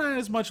 you're still not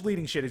as much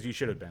leading shit as you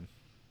should have been.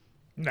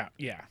 No,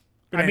 yeah.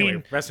 But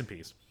anyway, rest in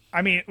peace.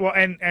 I mean, well,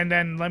 and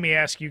then let me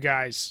ask you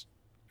guys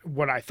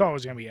what I thought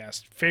was going to be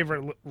asked.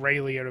 Favorite Ray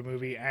Liotta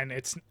movie, and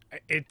it's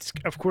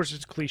of course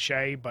it's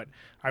cliche, but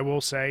I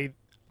will say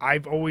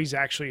I've always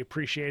actually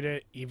appreciated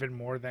it even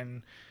more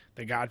than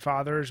The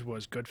Godfathers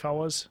was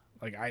Goodfellas.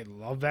 Like, I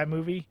love that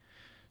movie.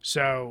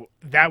 So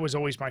that was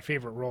always my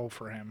favorite role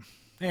for him.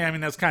 Yeah, I mean,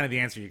 that's kind of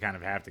the answer you kind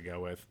of have to go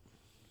with.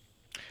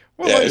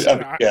 Well, like I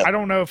said, I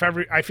don't know if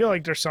I feel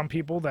like there's some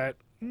people that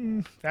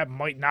that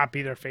might not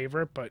be their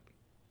favorite, but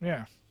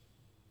yeah.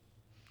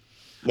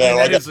 No,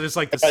 I mean, it's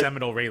like the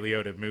seminal Ray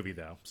Liotta movie,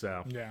 though.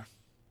 So yeah,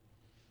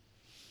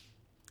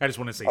 I just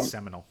want to say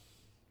seminal.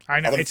 I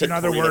know it's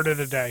another word of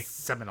the day.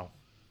 Seminal.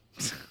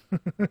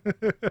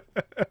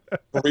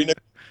 Marina,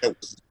 it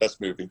was the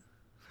best movie.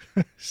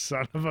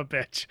 Son of a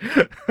bitch.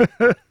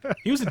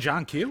 He was in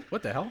John Q.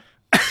 What the hell?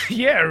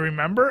 Yeah,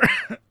 remember?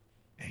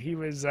 He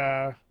was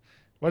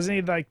wasn't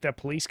he like the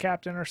police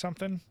captain or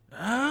something?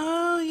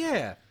 Oh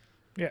yeah.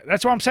 Yeah,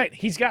 that's what I'm saying.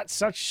 He's got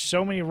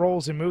so many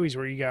roles in movies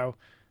where you go,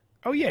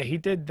 oh yeah, he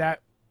did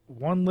that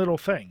one little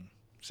thing.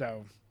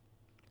 So,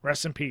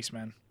 rest in peace,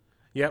 man.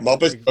 Yeah.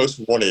 Muppets Most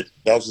Wanted.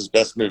 That was his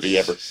best movie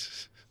ever.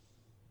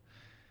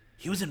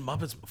 He was in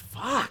Muppets.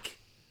 Fuck.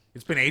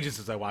 It's been ages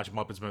since I watched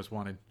Muppets Most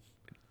Wanted.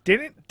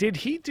 Did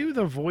he do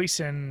the voice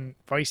in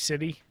Vice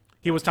City?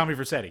 He was Tommy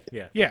Vercetti.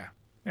 Yeah. Yeah.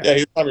 Yeah,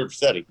 he's Tommy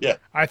Vercetti. Yeah.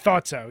 I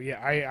thought so.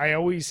 Yeah.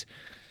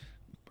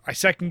 I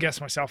second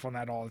guess myself on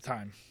that all the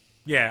time.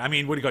 Yeah, I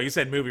mean, what do you go? You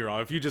said movie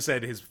role. If you just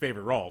said his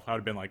favorite role, I would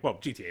have been like, well,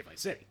 GTA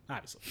Vice City,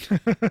 obviously.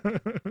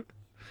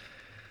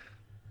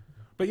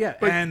 But yeah,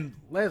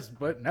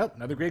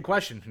 another great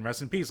question. And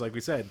rest in peace, like we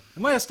said.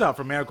 And last up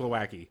from Miracle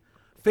Wacky.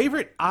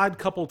 Favorite odd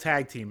couple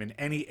tag team in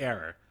any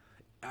era?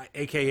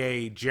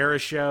 A.K.A.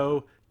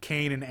 Jericho,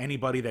 Kane, and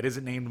anybody that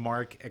isn't named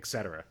Mark,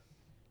 etc.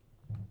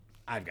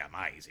 I've got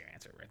my easy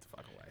answer right the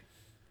fuck away.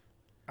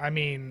 I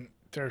mean,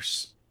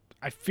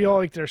 I feel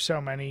like there's so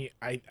many.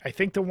 I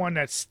think the one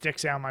that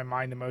sticks out in my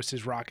mind the most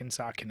is Rock and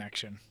Sock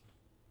Connection.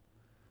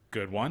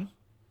 Good one.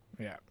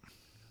 Yeah.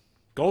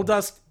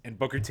 Goldust and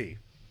Booker T.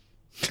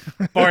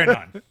 Bar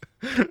none.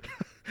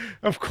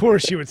 Of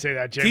course you would say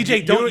that, Jim.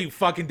 TJ, don't you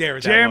fucking dare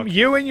with that Jim, look.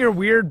 you and your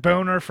weird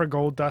boner for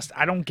Goldust.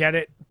 I don't get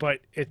it, but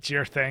it's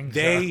your thing.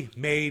 They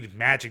made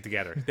magic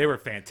together. They were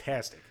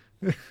fantastic.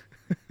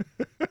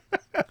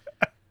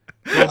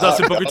 Goldust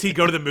and Booker T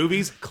go to the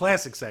movies.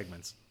 Classic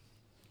segments.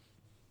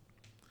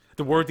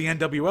 The War at the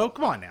NWO.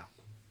 Come on now.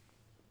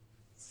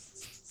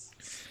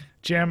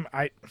 Jim,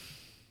 I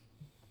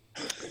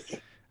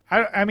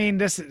mean,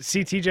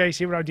 see TJ,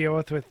 see what I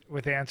deal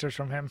with answers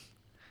from him.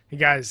 He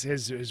got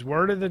his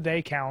word of the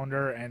day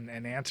calendar and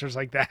answers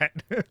like that.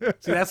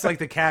 See, that's like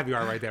the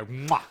caviar right there.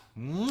 Mwah,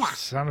 mwah.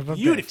 Son of a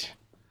Beautiful. bitch.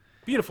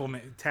 Beautiful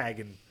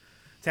tagging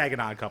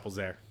odd couples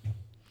there.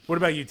 What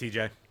about you,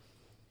 TJ?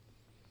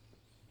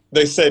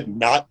 They said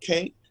not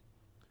Kane.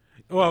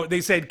 Well,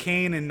 they said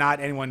Kane and not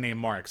anyone named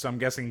Mark, so I'm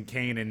guessing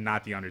Kane and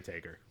not The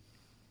Undertaker.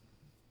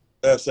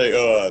 I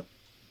say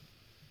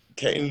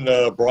Kane,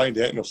 Bryan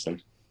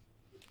Danielson.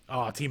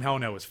 Oh, Team Hell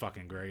No was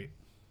fucking great.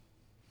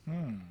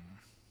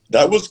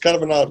 That was kind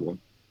of an odd one.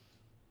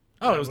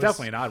 Oh, it was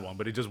definitely an odd one,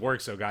 but it just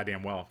worked so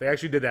goddamn well. They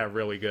actually did that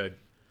really good.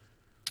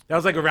 That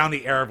was like around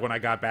the era of when I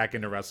got back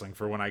into wrestling,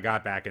 for when I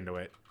got back into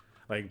it.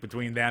 Like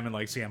between them and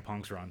like CM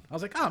Punk's run. I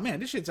was like, oh man,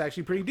 this shit's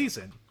actually pretty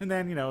decent. And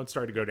then, it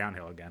started to go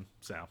downhill again.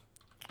 So.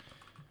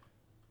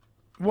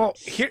 Well,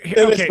 here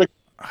okay.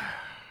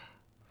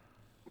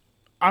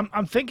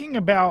 I'm thinking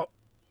about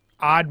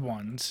odd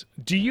ones.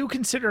 Do you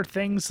consider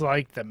things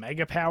like the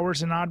Mega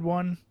Powers an odd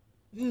one?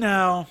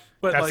 No,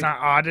 but That's like, not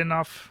odd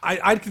enough.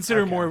 I'd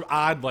consider more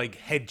odd like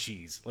head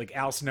cheese, like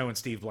Al Snow and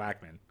Steve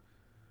Blackman,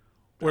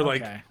 or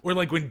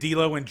like when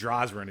D'Lo and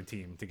Droz were in a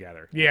team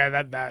together.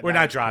 Yeah, that. Or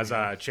not Droz,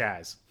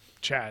 Chaz.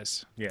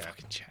 Chaz. Yeah,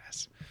 fucking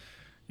Chaz.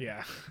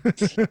 Yeah.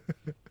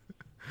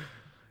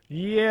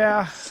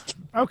 Yeah.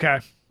 Okay.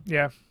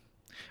 Yeah.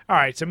 All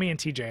right. So me and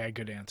TJ had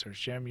good answers.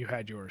 Jim, you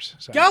had yours.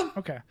 So. Go.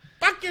 Okay.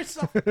 Fuck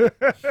yourself.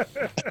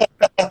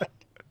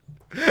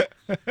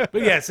 But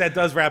yes, that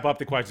does wrap up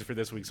the questions for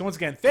this week. So once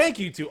again, thank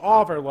you to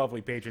all of our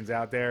lovely patrons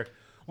out there.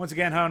 Once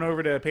again, head on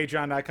over to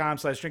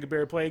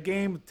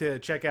patreon.com/drinkabeerplayagame to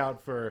check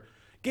out for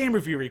game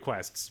review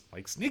requests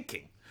like Sneak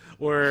King,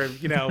 or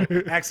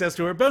access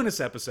to our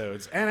bonus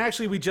episodes. And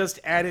actually, we just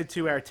added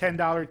to our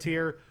 $10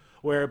 tier,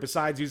 where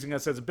besides using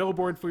us as a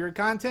billboard for your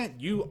content,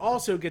 you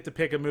also get to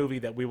pick a movie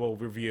that we will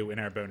review in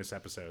our bonus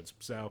episodes.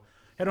 So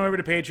head on over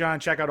to Patreon,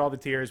 check out all the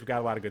tiers. We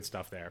got a lot of good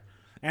stuff there.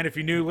 And if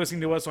you're new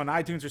listening to us on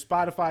iTunes or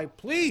Spotify,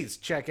 please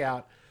check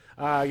out,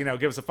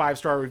 give us a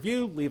 5-star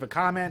review, leave a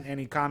comment.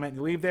 Any comment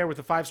you leave there with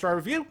a 5-star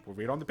review, we'll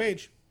read it on the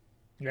page.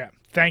 Yeah.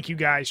 Thank you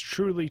guys.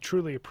 Truly,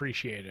 truly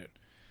appreciate it.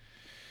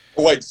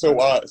 Wait, so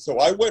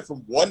I went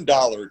from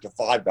 $1 to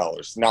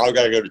 $5. Now I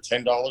got to go to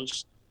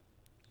 $10.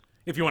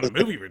 If you want a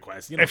movie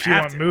request, if you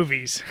want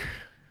movies,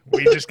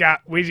 we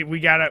got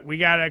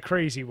a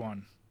crazy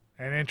one,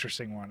 an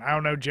interesting one. I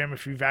don't know, Jim,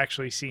 if you've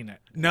actually seen it.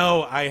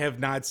 No, I have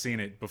not seen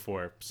it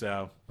before.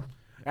 So,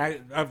 fuck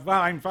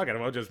it.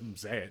 I'll just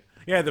say it.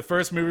 Yeah, the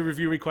first movie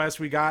review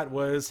request we got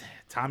was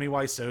Tommy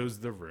Wiseau's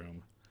The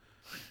Room,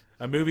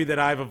 a movie that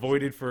I've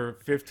avoided for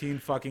 15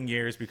 fucking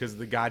years because of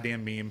the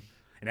goddamn meme,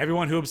 and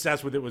everyone who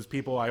obsessed with it was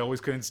people I always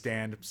couldn't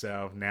stand.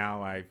 So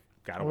now I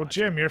gotta watch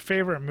Jim, your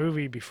favorite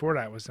movie before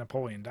that was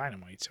Napoleon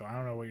Dynamite, so I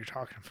don't know what you're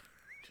talking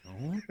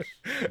about.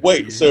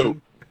 Wait, so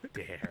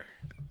dare.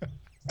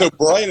 So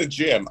Brian and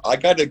Jim, I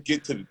got to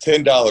get to the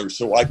 $10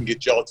 so I can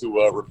get y'all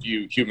to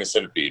review Human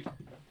Centipede.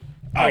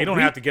 Oh, you don't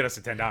have to get us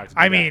to $10.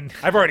 I mean,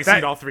 I've already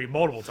seen all three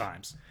multiple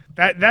times.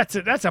 That's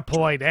a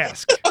polite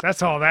ask.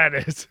 That's all that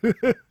is.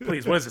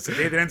 Please, what is this? A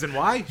day that ends in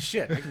Y?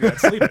 Shit, I can go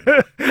sleeping.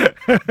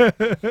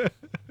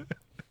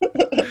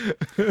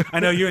 I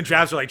know you and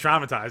Travis are like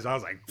traumatized. I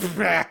was like,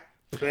 bleh,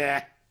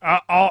 bleh.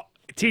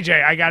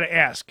 TJ, I gotta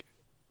ask: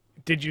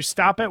 did you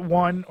stop at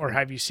one, or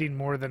have you seen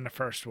more than the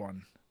first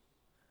one?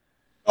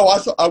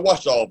 Oh, I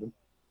watched all of them.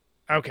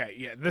 Okay,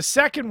 yeah. The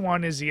second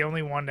one is the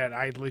only one that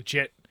I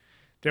legit.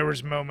 There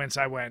was moments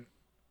I went,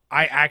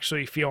 I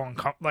actually feel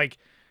uncomfortable. Like,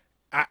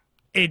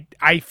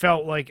 I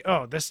felt like,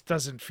 oh, this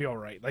doesn't feel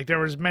right. Like there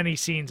was many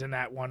scenes in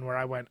that one where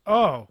I went,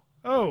 oh,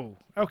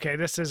 okay,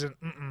 this isn't.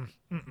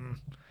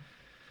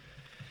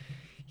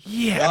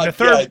 Yeah, the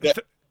third.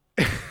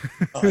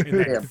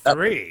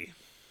 Three.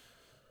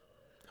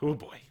 Oh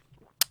boy.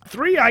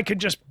 3 I could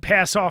just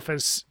pass off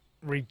as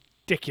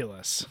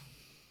ridiculous.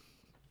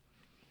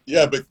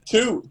 Yeah, but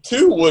two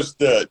was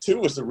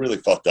the really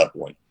fucked up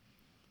one.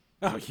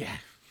 Oh yeah.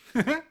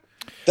 That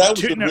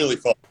was really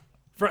fucked.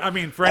 For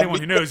anyone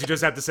who knows, you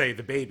just have to say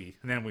the baby,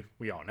 and then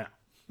we all know.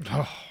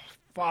 Oh,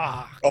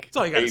 fuck. That's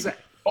all you gotta say.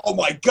 Oh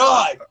my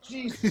God!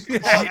 Jesus.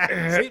 Like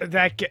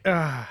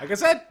I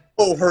said.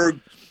 Oh, her.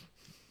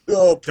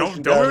 Oh,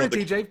 don't ruin it,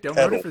 TJ. Don't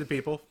ruin it for the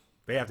people.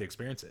 They have to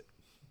experience it.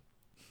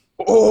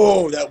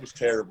 Oh, that was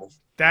terrible.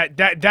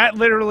 That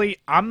literally.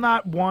 I'm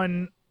not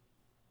one.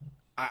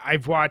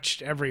 I've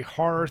watched every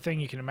horror thing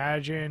you can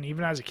imagine.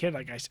 Even as a kid,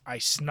 like I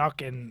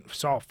snuck and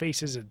saw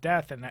Faces of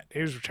Death, and it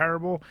was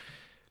terrible.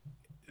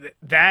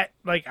 That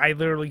like I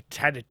literally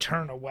had to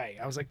turn away.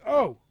 I was like,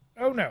 oh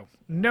no.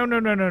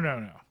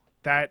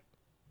 That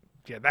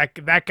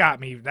got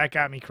me. That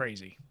got me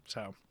crazy.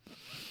 So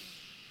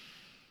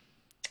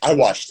I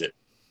watched it.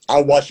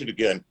 I'll watch it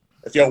again.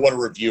 If y'all want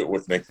to review it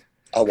with me,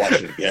 I'll watch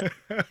it again.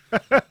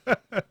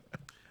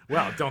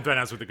 Well, don't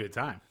threaten us with a good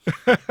time.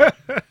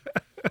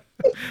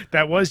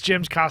 That was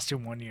Jim's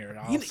costume one year.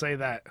 I'll say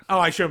that. Oh,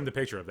 I showed him the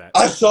picture of that.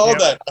 I saw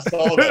that.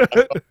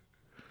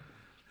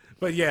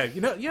 But yeah,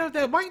 you know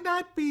that might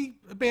not be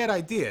a bad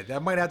idea.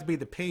 That might have to be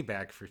the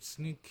payback for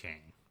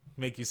sneaking.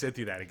 Make you sit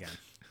through that again.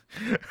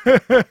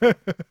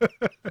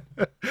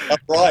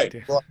 Right.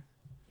 Yeah.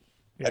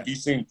 Have you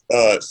seen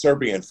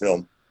Serbian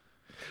film?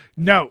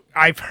 No,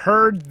 I've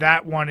heard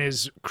that one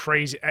is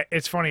crazy.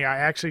 It's funny. I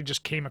actually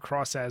just came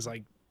across as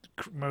like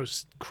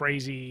most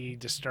crazy,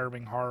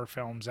 disturbing horror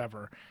films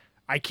ever.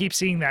 I keep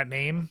seeing that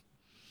name.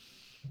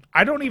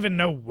 I don't even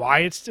know why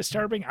it's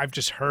disturbing. I've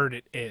just heard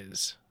it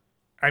is.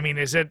 I mean,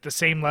 is it the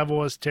same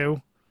level as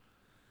 2?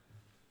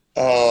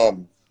 Or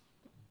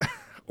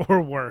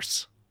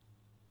worse?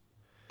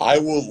 I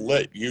will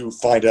let you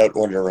find out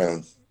on your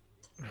own.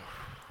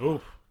 Ooh.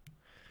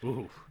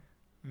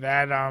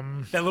 That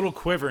little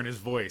quiver in his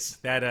voice.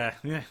 Not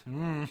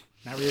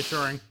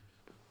reassuring.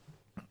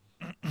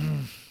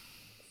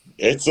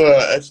 It's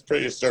a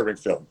pretty disturbing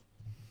film.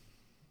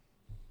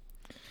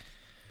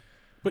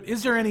 But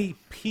is there any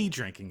pee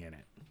drinking in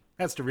it?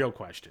 That's the real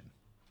question.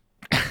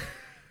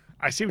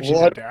 I see what you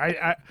did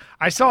there.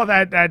 I saw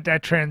that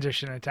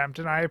transition attempt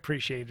and I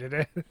appreciated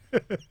it.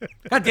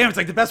 God damn, it's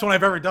like the best one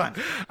I've ever done.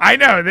 I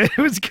know, it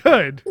was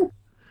good.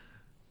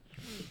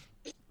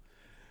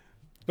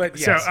 But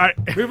yes,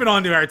 moving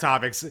on to our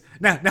topics.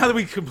 Now that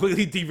we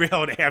completely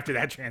derailed after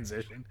that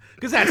transition,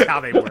 because that's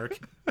how they work.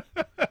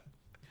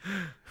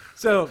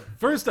 So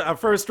our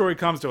first story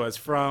comes to us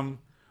from,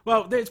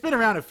 well, it's been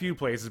around a few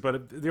places,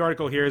 but the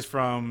article here is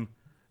from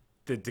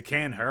the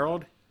Deccan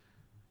Herald.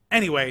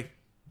 Anyway,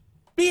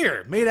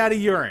 beer made out of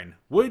urine.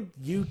 Would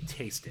you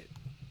taste it?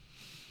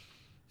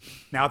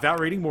 Now, without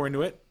reading more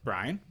into it,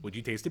 Brian, would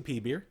you taste a pee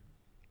beer?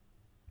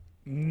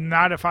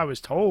 Not if I was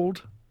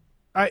told.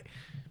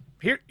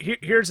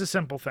 Here's a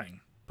simple thing.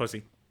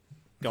 Pussy.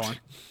 Go on.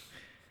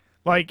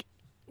 Like,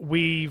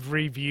 we've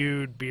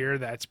reviewed beer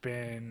that's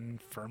been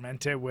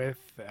fermented with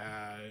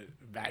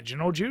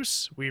vaginal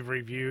juice. We've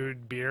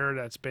reviewed beer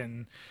that's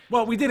been...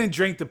 Well, we didn't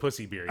drink the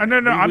pussy beer. No,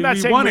 I'm not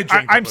saying...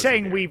 I'm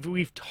saying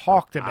we've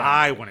talked about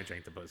I want to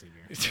drink the pussy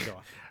beer. Go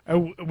on.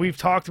 We've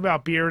talked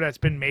about beer that's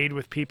been made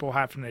with people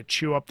having to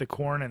chew up the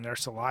corn and their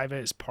saliva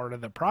as part of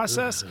the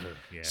process.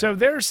 Yeah. So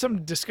there's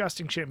some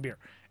disgusting shit in beer.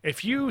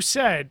 If you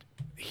said,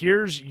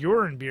 here's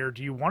urine beer,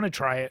 do you want to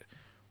try it?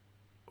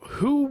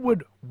 Who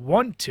would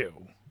want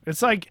to?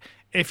 It's like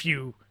if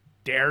you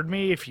dared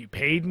me, if you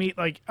paid me,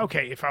 like,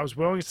 okay, if I was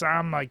willing to,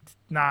 I'm like,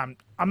 nah,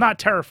 I'm not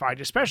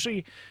terrified,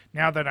 especially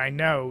now that I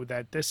know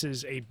that this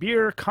is a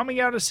beer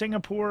coming out of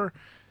Singapore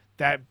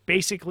that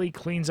basically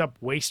cleans up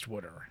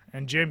wastewater.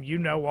 And Jim, you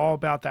know all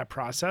about that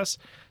process.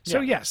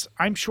 So yes,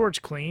 I'm sure it's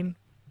clean.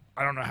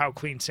 I don't know how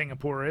clean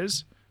Singapore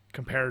is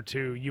compared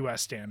to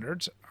U.S.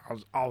 standards.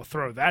 I'll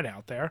throw that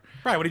out there.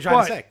 Right, what are you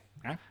trying to say?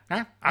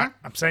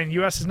 I'm saying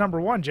U.S. is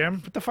number one,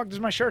 Jim. What the fuck does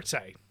my shirt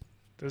say?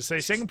 Does it say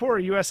Singapore or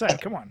USA?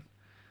 Come on.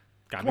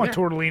 Come on,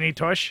 Tortellini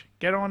Tush.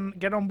 Get on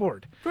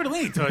board.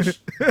 Tortellini Tush.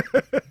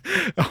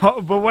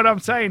 But what I'm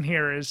saying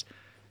here is,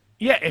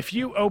 yeah, if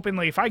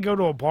I go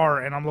to a bar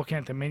and I'm looking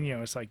at the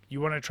menu, it's like,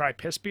 you want to try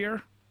piss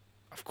beer?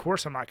 Of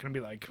course I'm not going to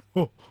be like,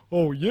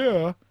 oh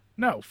yeah.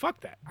 No,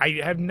 fuck that.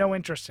 I have no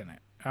interest in it.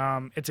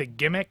 It's a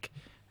gimmick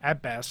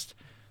at best.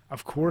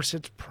 Of course,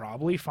 it's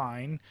probably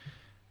fine.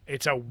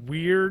 It's a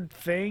weird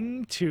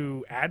thing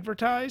to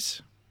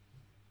advertise.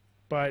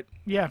 But,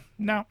 yeah,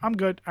 no, I'm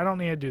good. I don't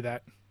need to do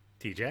that.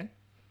 TJ?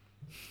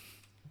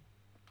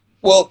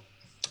 Well,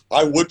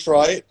 I would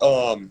try it.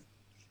 The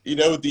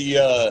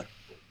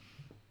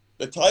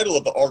title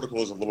of the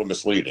article is a little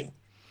misleading.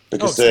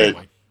 Because it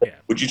said,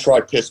 would you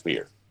try piss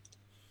beer?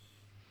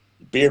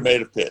 Beer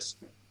made of piss.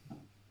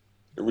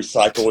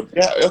 Recycled.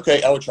 Yeah,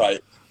 okay, I would try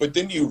it. But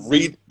then you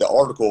read the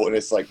article, and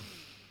it's like,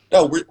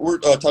 no, we're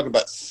talking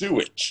about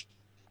sewage.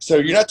 So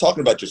you're not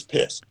talking about just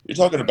piss. You're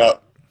talking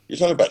about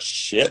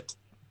shit.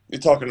 You're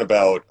talking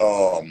about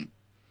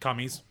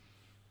cummies.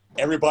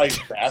 Everybody's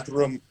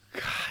bathroom,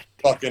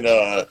 fucking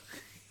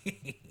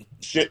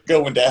shit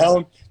going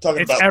down.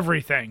 It's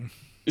everything.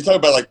 You're talking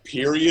about like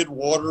period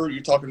water.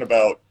 You're talking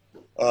about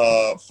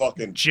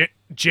fucking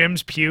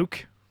Jim's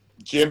puke.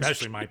 Jim's,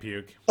 Especially my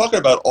puke. talking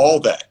about all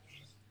that.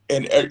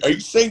 And are you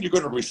saying you're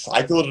going to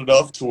recycle it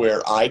enough to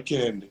where I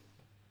can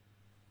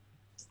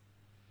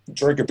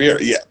drink a beer?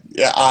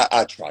 Yeah,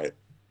 I try it.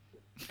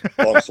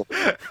 Honestly.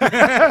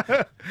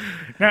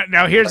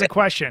 Now here's a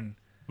question.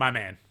 My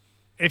man.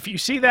 If you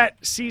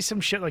see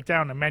some shit like that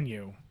on the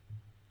menu,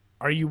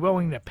 are you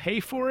willing to pay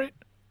for it,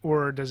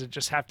 or does it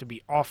just have to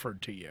be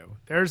offered to you?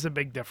 There's the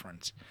big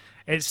difference.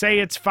 Say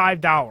it's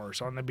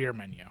 $5 on the beer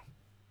menu.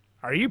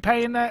 Are you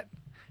paying that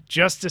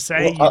just to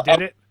say you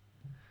did it?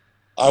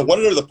 I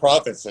want to know the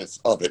provenance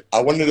of it.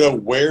 I want to know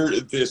where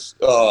this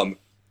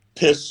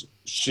piss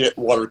shit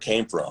water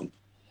came from.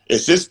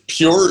 Is this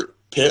pure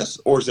piss,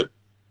 or is it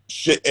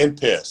shit and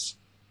piss?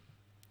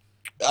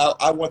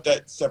 I want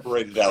that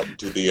separated out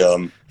into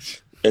the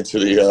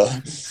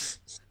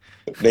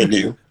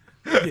menu.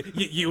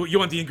 You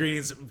want the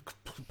ingredients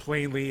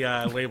plainly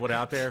labeled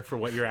out there for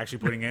what you're actually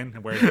putting in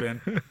and where it's been?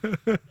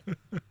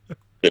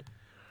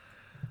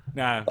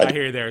 Nah, I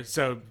hear you there.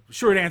 So,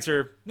 short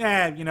answer,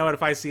 you know what?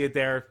 If I see it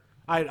there,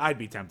 I'd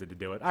be tempted to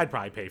do it. I'd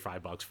probably pay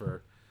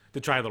 $5 to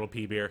try a little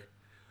pea beer.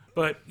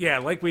 But yeah,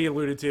 like we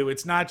alluded to,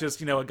 it's not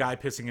just, a guy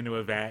pissing into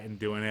a vat and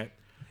doing it.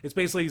 It's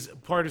basically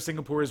part of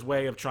Singapore's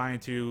way of trying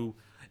to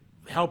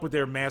help with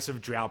their massive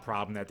drought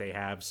problem that they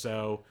have.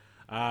 So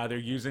they're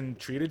using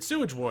treated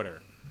sewage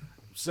water.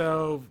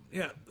 So,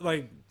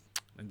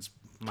 it's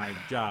my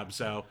job.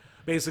 So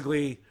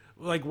basically,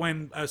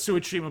 when a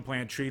sewage treatment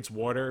plant treats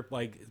water,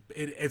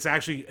 it's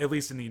actually, at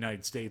least in the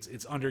United States,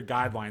 it's under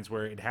guidelines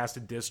where it has to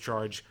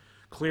discharge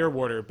clear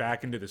water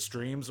back into the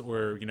streams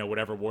or,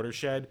 whatever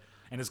watershed.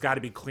 And it's got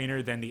to be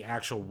cleaner than the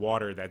actual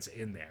water that's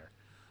in there.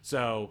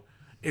 So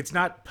it's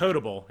not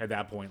potable at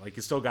that point.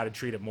 You still got to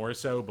treat it more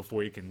so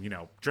before you can,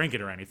 drink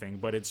it or anything.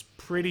 But it's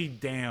pretty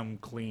damn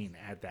clean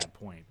at that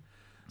point.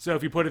 So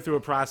if you put it through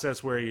a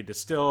process where you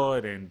distill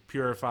it and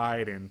purify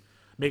it and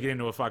make it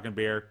into a fucking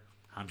beer,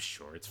 I'm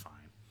sure it's fine.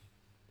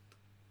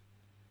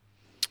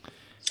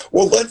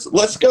 Well,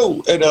 let's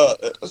go and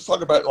let's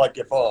talk about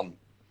if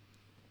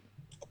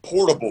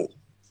portable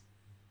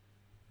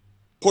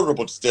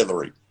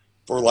distillery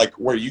for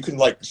where you can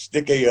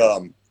stick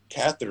a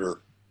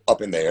catheter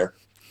up in there,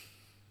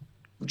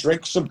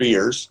 drink some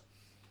beers,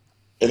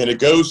 and then it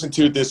goes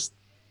into this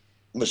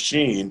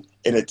machine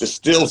and it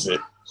distills it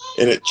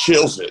and it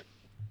chills it,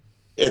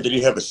 and then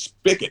you have a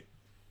spigot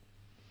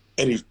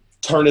and you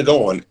turn it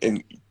on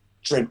and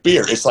drink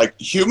beer. It's like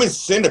human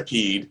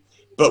centipede,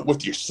 but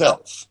with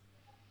yourself.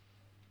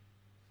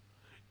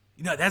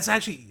 That's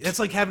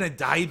like having a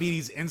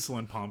diabetes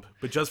insulin pump,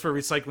 but just for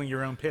recycling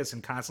your own piss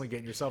and constantly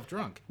getting yourself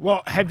drunk.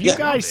 Well, have you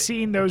guys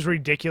seen those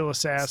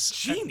ridiculous ass?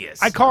 It's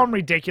genius. I call them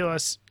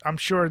ridiculous. I'm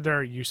sure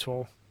they're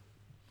useful.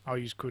 I'll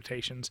use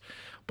quotations,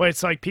 but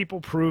it's people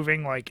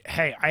proving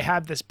hey, I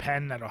have this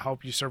pen that'll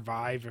help you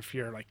survive if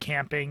you're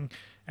camping,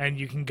 and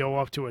you can go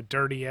up to a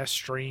dirty ass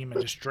stream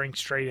and just drink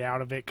straight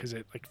out of it because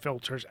it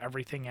filters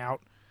everything out.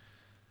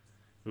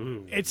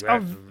 Ooh, it's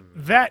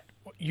that.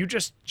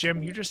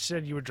 Jim, you just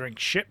said you would drink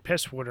shit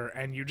piss water,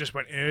 and you just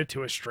went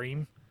into a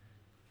stream.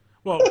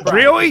 Well,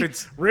 really?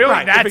 Really?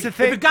 Right, That's the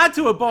thing? If it got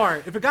to a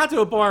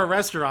bar or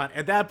restaurant,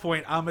 at that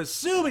point, I'm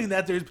assuming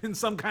that there's been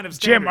some kind of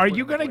Jim, are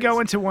you going to go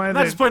into one of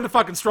not just putting the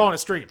fucking straw in a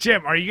stream.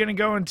 Jim, are you going to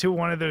go into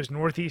one of those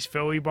Northeast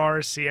Philly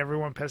bars, see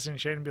everyone pissing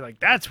shit, and be like,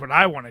 that's what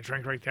I want to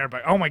drink right there?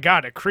 But, oh my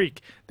God, a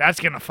creek. That's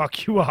going to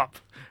fuck you up.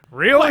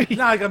 Really?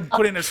 Not like I'm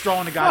putting a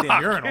straw in a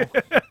goddamn urinal.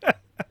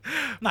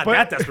 Not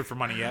that desperate for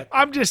money yet.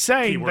 I'm just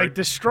saying, Keyword.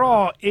 the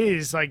straw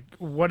is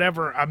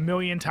whatever,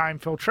 1,000,000-time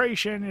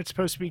filtration. It's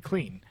supposed to be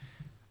clean.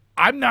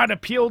 I'm not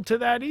appealed to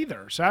that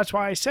either. So that's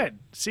why I said,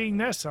 seeing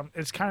this,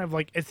 it's kind of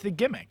it's the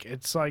gimmick.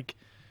 It's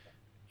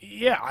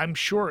yeah, I'm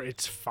sure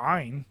it's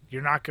fine.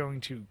 You're not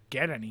going to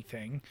get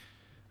anything.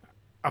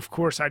 Of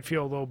course, I'd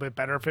feel a little bit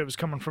better if it was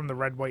coming from the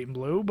red, white, and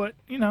blue, but,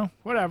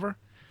 whatever.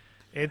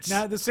 It's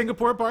now the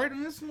Singapore part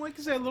is, like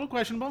I said, a little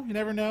questionable. You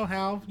never know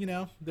how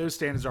those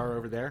standards are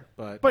over there.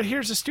 But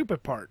here's the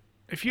stupid part: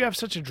 if you have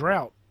such a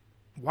drought,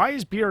 why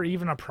is beer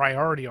even a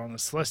priority on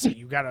this list? That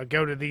you got to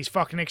go to these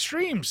fucking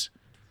extremes?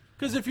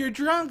 Because if you're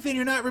drunk, then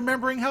you're not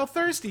remembering how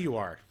thirsty you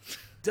are.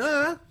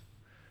 Duh.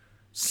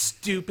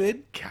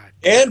 Stupid. God.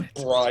 And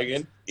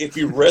Brian, if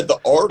you read the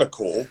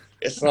article,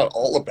 it's not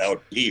all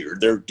about beer.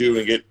 They're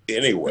doing it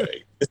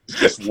anyway. It's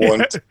just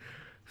one.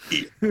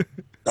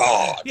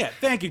 God. Yeah,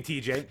 thank you,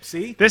 TJ.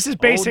 See? This is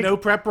basic. No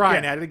prep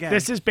Brian at it again.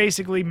 This is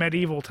basically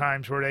medieval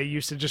times where they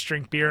used to just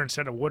drink beer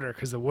instead of water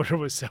because the water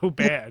was so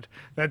bad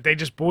that they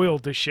just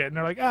boiled the shit. And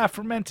they're like,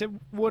 fermented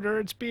water,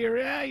 it's beer.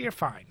 Yeah, you're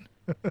fine.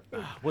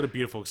 What a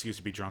beautiful excuse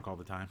to be drunk all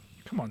the time.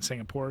 Come on,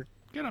 Singapore.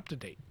 Get up to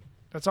date.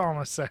 That's all I'm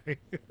going to say.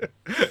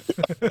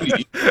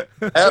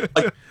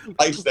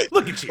 Ice that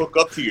Look at you. hook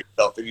up to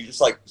yourself and you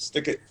just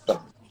stick it, the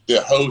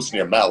hose in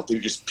your mouth and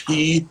you just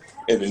pee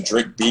and then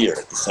drink beer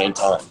at the same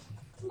time.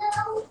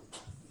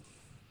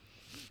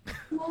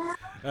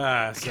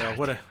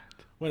 So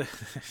What?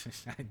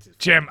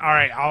 Jim, all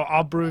right,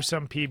 I'll brew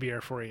some pea beer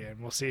for you, and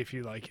we'll see if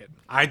you like it.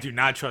 I do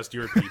not trust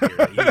your pea beer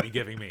that you'd be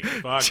giving me.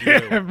 Fuck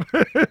Jim.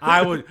 you.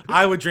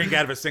 I would drink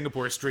out of a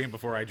Singapore stream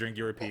before I drink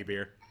your pea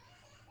beer.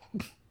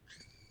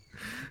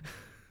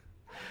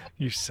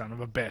 You son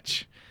of a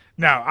bitch.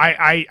 No,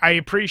 I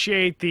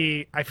appreciate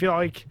I feel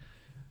like,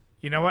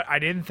 you know what? I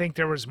didn't think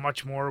there was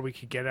much more we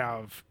could get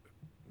out of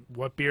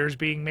what beer is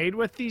being made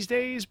with these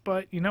days,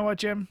 but you know what,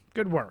 Jim?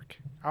 Good work.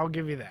 I'll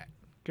give you that.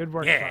 Good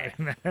work. Yeah.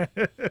 All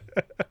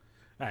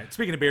right,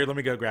 speaking of beer, let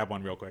me go grab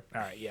one real quick.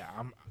 right, yeah.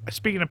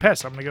 Speaking of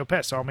piss, I'm going to go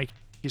piss, so I'll make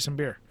you some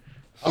beer.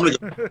 I'm going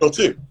to go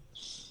too.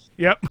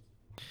 Yep.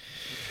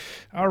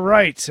 All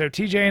right, so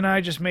TJ and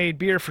I just made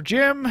beer for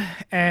Jim,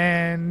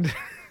 and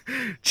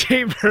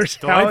Chambers,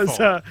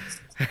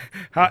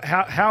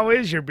 how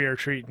is your beer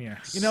treating you?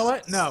 You know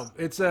what? No,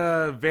 it's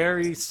a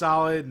very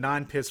solid,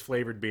 non-piss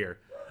flavored beer.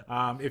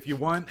 If you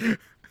want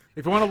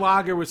a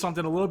lager with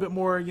something a little bit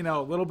more, a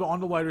little bit on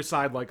the lighter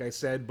side, like I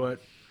said, but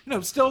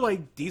still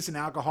like decent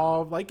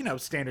alcohol, like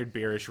standard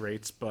beerish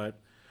rates. But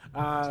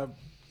I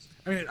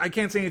mean, I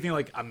can't say anything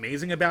like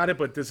amazing about it,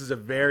 but this is a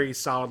very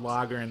solid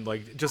lager and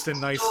like just a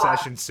nice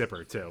session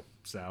sipper too.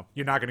 So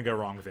you're not going to go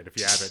wrong with it if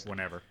you have it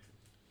whenever.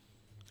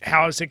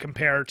 How does it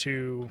compare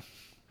to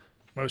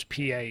most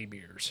PA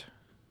beers?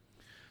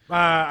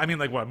 I mean,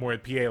 like what, more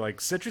PA like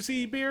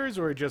citrusy beers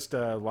or just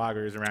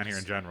lagers around here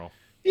in general?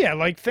 Yeah,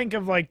 like think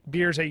of like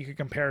beers that you could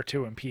compare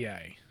to in PA.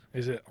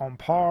 Is it on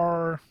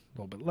par, a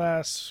little bit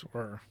less,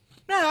 or?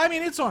 No, I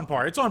mean it's on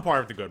par. It's on par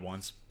with the good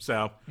ones.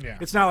 So yeah,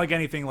 it's not like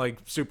anything like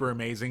super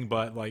amazing,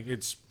 but like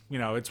it's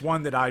it's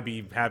one that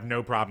have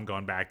no problem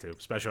going back to,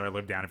 especially I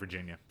live down in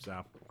Virginia.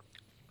 So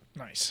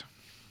nice.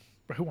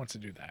 But who wants to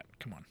do that?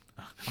 Come on.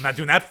 I'm not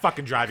doing that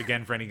fucking drive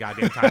again for any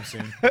goddamn time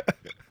soon.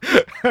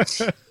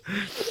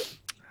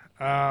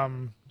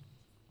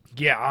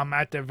 Yeah, I'm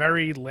at the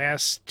very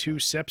last 2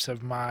 sips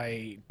of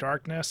my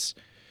darkness.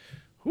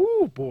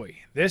 Ooh, boy,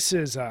 this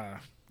is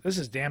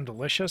damn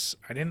delicious.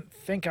 I didn't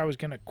think I was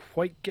gonna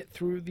quite get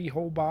through the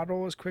whole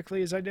bottle as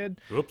quickly as I did.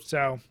 Oops.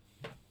 So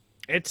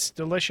it's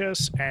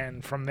delicious,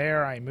 and from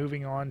there I'm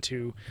moving on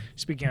to,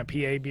 speaking of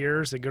PA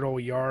beers, the good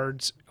old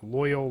Yards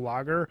Loyal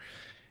Lager.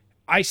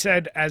 I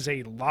said as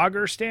a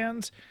lager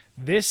stands,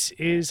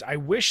 I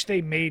wish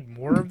they made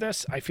more of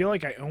this. I feel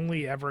like I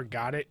only ever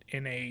got it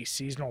in a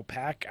seasonal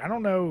pack. I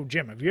don't know,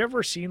 Jim, have you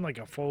ever seen like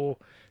a full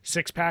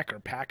 6-pack or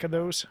pack of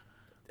those?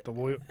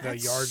 The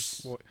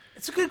Yards.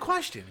 It's a good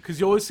question because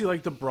you always see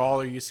like the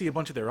Brawler, you see a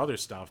bunch of their other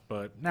stuff,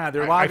 but their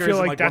lagers. I feel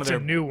like that's a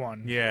new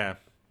one. Yeah,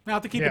 I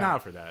have to keep an eye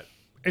out for that.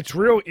 It's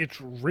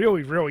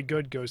really, really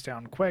good. Goes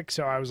down quick.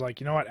 So I was like,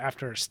 you know what?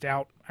 After a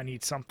stout, I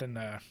need something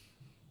to,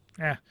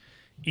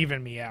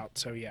 even me out.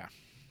 So yeah.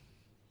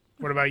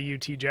 What about you,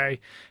 TJ?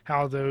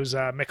 How are those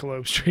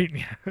Michelob's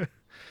treating you?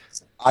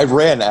 I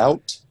ran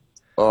out.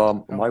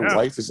 My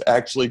wife is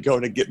actually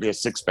going to get me a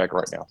 6-pack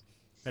right now.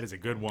 That is a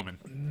good woman.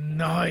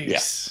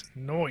 Nice.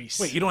 Yeah. Nice.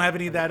 Wait, you don't have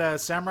any of that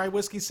Samurai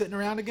whiskey sitting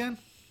around again?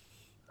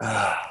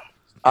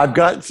 I've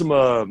got some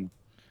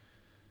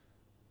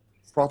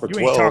proper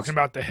 12. You ain't talking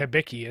about the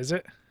Hibiki, is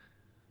it?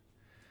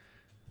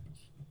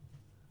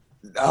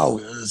 Oh,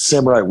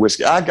 Samurai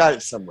whiskey. I got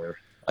it somewhere,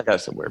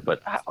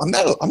 but I'm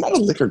not a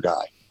liquor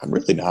guy. I'm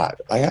really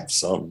not. I have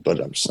some, but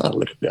I'm just not a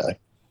liquor guy.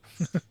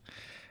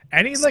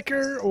 Any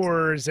liquor,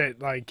 or is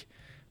it like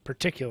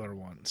particular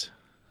ones?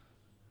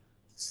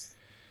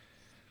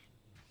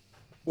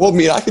 Well, I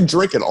mean, I can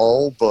drink it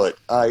all, but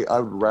I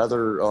would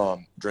rather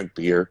drink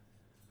beer.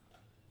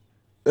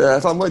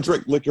 If I'm going to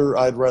drink liquor,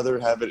 I'd rather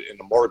have it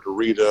in a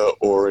margarita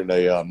or in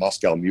a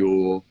Moscow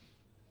Mule.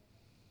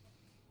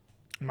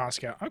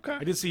 Moscow, okay.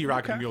 I did see you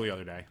rocking a mule the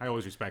other day. I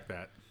always respect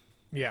that.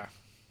 Yeah.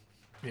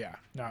 Yeah.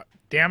 No,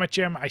 damn it,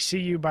 Jim. I see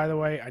you, by the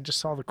way. I just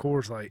saw the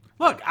Coors Light.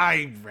 Look,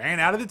 I ran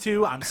out of the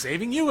 2. I'm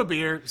saving you a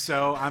beer,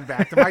 so I'm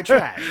back to my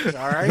trash.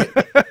 All right?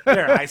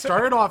 There, I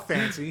started off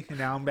fancy, and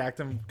now I'm back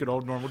to good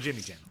old normal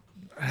Jimmy Jim.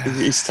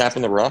 He's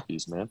tapping the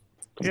Rockies, man.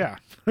 Yeah.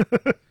 All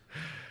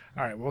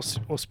right. Well,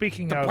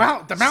 speaking of...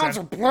 Wow, the mountains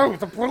are blue.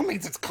 The blue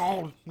means it's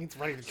cold. It means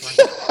ready to drink.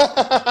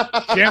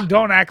 Jim,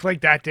 don't act like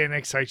that didn't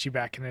excite you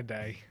back in the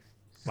day.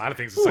 A lot of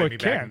things excite me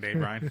back in the day,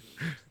 Brian.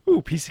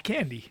 Ooh, piece of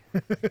candy.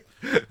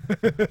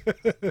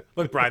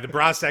 Look, Brian, the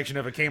bra section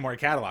of a Kmart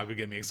catalog would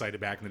get me excited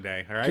back in the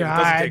day. All right, God.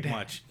 It doesn't take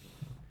much.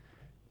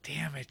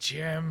 Damn it,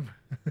 Jim.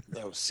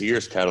 No,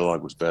 Sears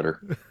catalog was better.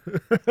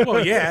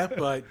 Well, yeah,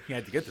 but you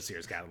had to get the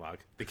Sears catalog.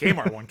 The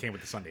Kmart one came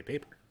with the Sunday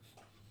paper.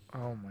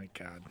 Oh my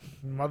God,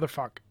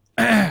 motherfucker.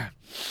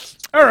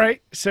 All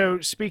right. So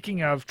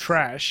speaking of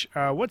trash,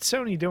 what's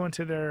Sony doing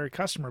to their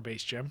customer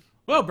base, Jim?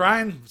 Well,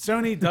 Brian,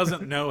 Sony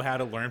doesn't know how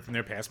to learn from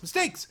their past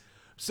mistakes.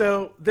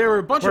 So there were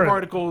a bunch of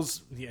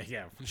articles.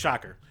 Yeah,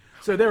 shocker.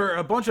 So there were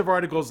a bunch of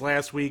articles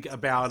last week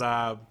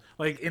about,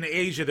 like in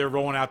Asia, they're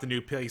rolling out the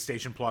new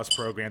PlayStation Plus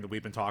program that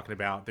we've been talking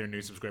about, their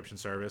new subscription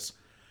service.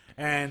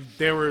 And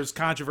there was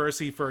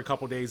controversy for a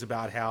couple days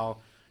about how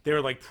they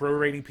were like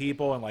prorating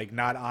people and like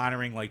not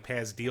honoring like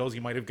past deals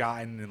you might have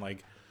gotten and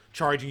like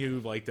charging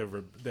you like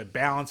the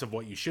balance of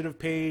what you should have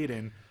paid.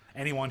 And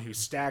anyone who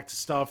stacked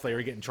stuff, they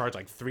were getting charged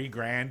like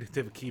 $3,000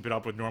 to keep it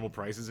up with normal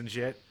prices and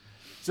shit.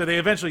 So they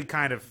eventually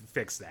kind of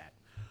fixed that.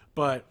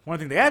 But one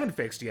thing they haven't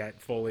fixed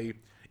yet fully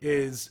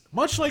is,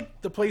 much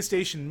like the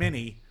PlayStation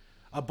Mini,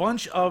 a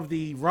bunch of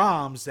the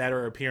ROMs that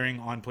are appearing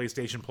on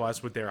PlayStation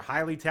Plus with their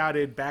highly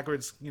touted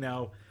backwards,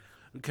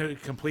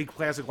 complete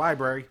classic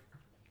library,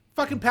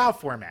 fucking PAL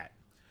format.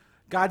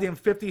 Goddamn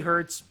 50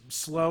 hertz,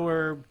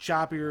 slower,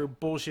 choppier,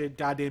 bullshit,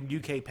 goddamn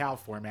UK PAL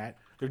format.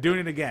 They're doing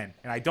it again,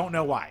 and I don't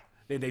know why.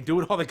 They do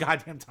it all the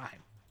goddamn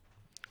time.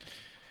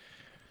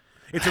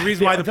 It's a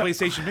reason why the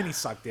PlayStation Mini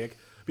suck dick,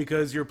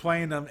 because you're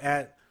playing them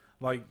at,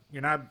 like,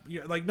 no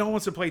one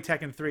wants to play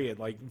Tekken 3 at,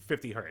 like,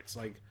 50 hertz.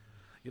 Like,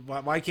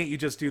 why can't you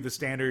just do the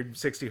standard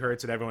 60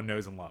 hertz that everyone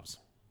knows and loves?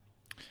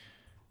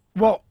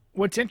 Well,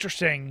 what's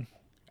interesting,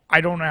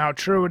 I don't know how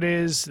true it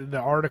is, the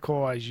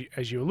article,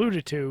 as you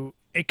alluded to,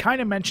 it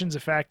kind of mentions the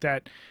fact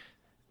that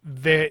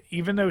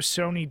even though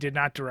Sony did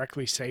not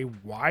directly say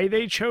why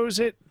they chose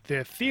it,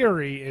 the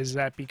theory is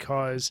that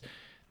because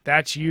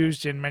that's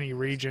used in many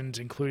regions,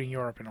 including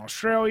Europe and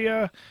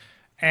Australia,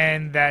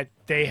 and that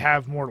they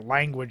have more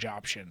language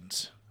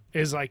options,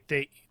 is like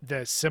the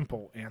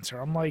simple answer.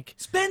 I'm like,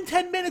 spend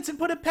 10 minutes and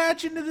put a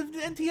patch into the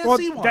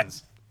NTSC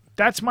ones.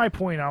 That's my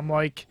point. I'm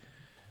like,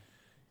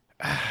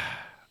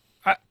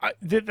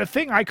 the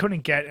thing I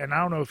couldn't get, and I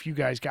don't know if you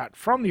guys got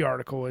from the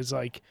article, is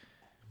like,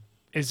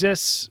 is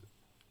this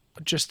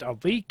just a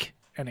leak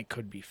and it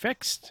could be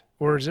fixed,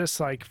 or is this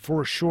like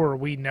for sure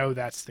we know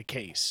that's the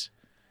case?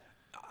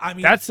 I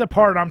mean, that's the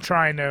part I'm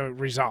trying to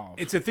resolve.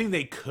 It's a thing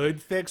they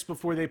could fix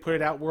before they put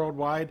it out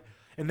worldwide.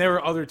 And there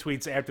were other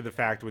tweets after the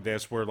fact with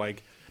this where,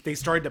 like, they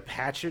started to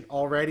patch it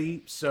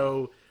already.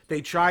 So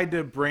they tried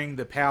to bring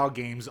the PAL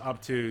games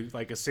up to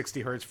like a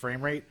 60 hertz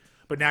frame rate,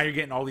 but now you're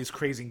getting all these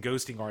crazy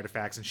ghosting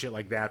artifacts and shit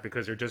like that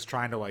because they're just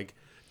trying to like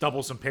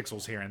double some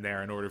pixels here and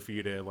there in order for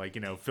you to, like,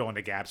 fill in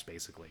the gaps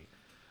basically.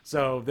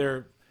 So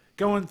they're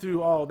going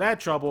through all that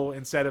trouble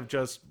instead of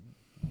just,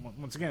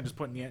 once again, just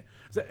putting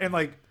the, and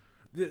like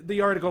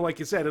the article, like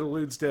you said, it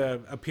alludes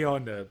to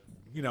appealing to,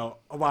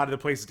 a lot of the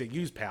places that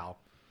use PAL.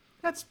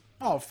 That's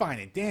all fine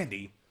and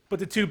dandy. But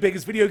the two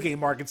biggest video game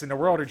markets in the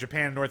world are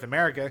Japan and North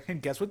America,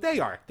 and guess what they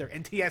are? They're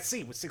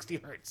NTSC with 60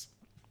 hertz.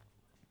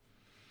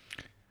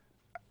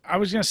 I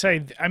was going to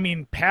say, I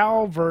mean,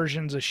 PAL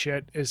versions of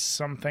shit is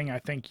something I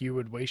think you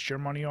would waste your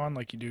money on,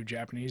 like you do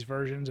Japanese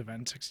versions of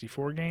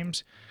N64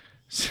 games.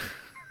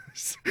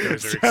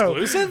 Those are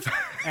exclusive,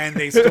 and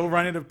they still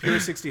run it at pure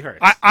 60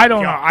 hertz. I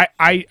don't know.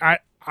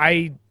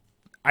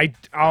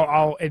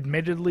 I'll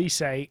admittedly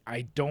say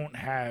I don't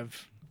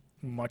have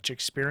much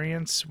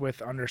experience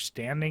with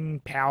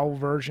understanding PAL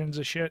versions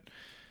of shit.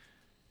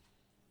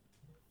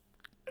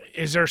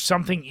 Is there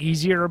something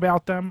easier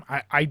about them?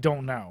 I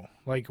don't know.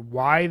 Like,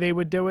 why they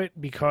would do it,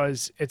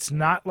 because it's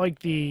not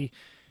like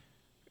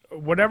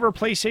whatever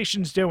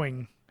PlayStation's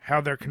doing, how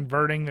they're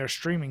converting their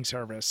streaming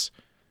service,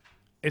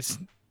 it's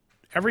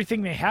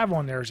everything they have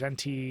on there is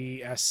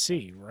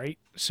NTSC, right?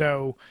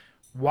 So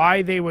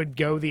why they would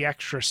go the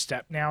extra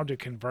step now to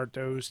convert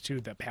those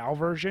to the PAL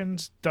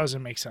versions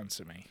doesn't make sense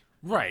to me.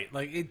 Right.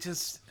 Like, it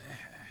just...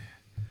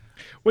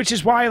 Which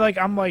is why, like,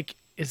 I'm like,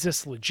 is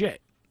this legit?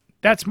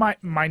 That's my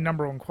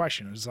number one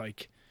question, is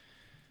like,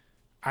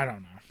 I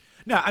don't know.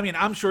 No, I mean,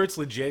 I'm sure it's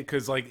legit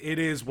because, like, it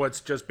is what's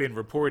just been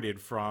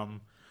reported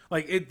from,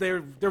 like,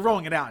 they're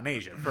rolling it out in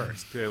Asia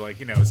first to, like,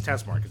 as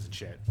test markets and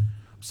shit.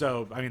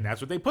 So, I mean,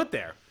 that's what they put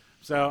there.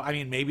 So, I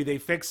mean, maybe they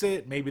fix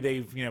it. Maybe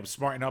they've,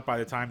 smartened up by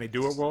the time they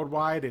do it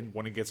worldwide and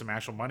want to get some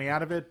actual money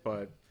out of it.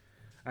 But,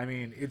 I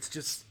mean,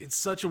 it's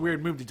such a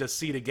weird move to just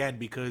see it again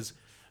because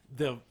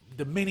the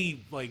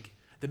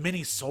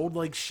Mini sold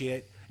like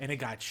shit and it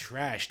got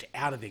trashed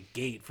out of the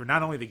gate for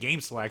not only the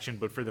game selection,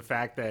 but for the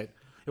fact that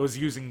it was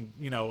using,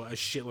 a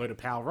shitload of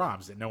PAL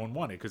ROMs that no one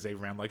wanted because they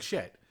ran like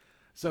shit.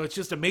 So it's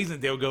just amazing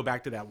that they'll go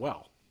back to that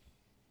well.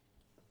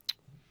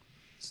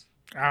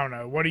 I don't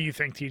know. What do you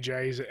think,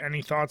 TJ?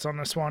 Any thoughts on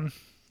this one?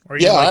 Or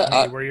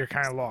where you're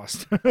kind of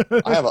lost?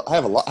 I have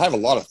a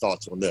lot of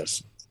thoughts on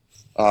this.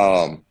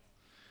 Well,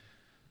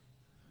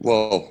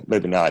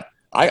 maybe not.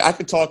 I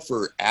could talk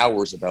for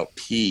hours about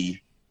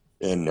P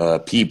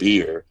and P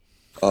beer,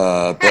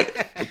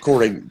 but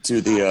according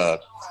to the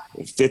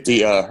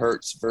 50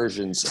 hertz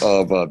versions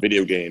of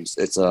video games,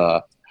 it's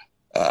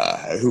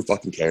who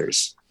fucking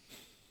cares?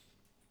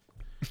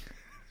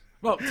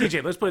 Well,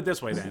 TJ, let's put it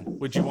this way then.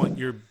 Would you want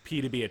your P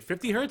to be at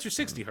 50 hertz or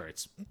 60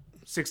 hertz?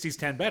 60's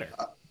 10 better.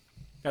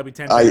 That'd be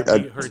 10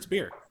 hertz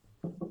beer.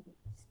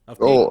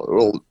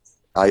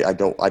 I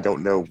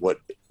don't know what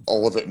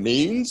all of it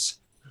means,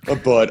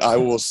 but I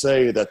will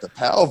say that the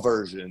PAL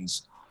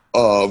versions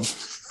of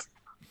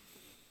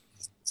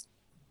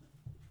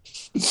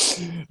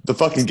the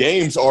fucking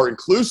games are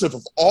inclusive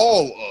of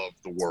all of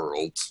the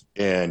world,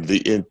 and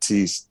the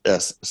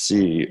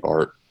NTSC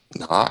are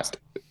not.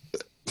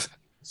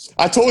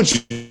 I told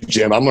you,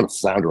 Jim, I'm going to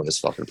flounder on this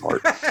fucking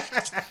part. Well,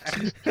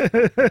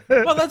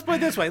 let's put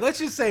it this way. Let's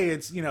just say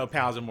it's,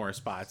 PALs in more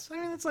spots.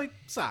 I mean, it's like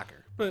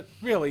soccer. But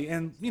really,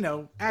 in,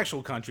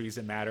 actual countries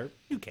that matter,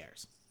 who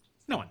cares?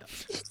 No one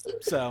does.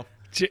 So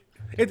Jim,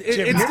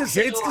 it's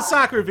the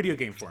soccer video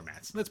game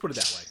formats. Let's put it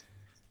that way.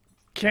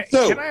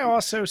 Can I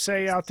also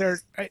say out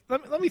there?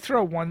 Let me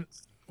throw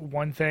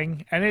one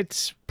thing, and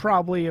it's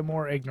probably a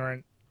more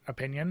ignorant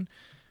opinion.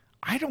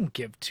 I don't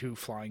give two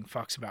flying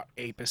fucks about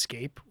Ape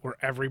Escape or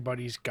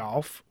Everybody's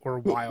Golf or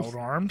Wild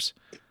Arms.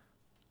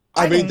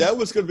 I mean, that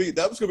was gonna be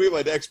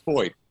my next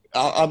point.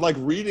 I'm like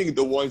reading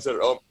the ones that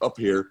are up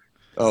here.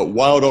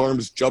 Wild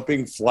Arms,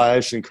 Jumping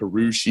Flash, and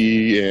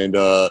Karushi, and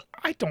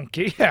I don't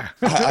care. Yeah.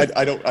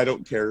 I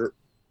don't care.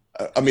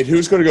 I mean,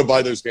 who's going to go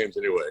buy those games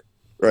anyway,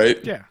 right?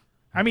 Yeah.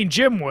 I mean,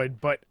 Jim would,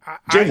 but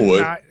Jim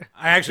would. I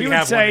actually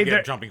have wanted to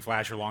get Jumping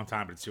Flash for a long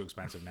time, but it's too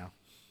expensive now.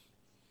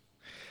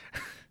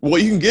 Well,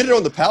 you can get it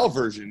on the PAL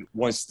version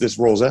once this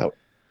rolls out.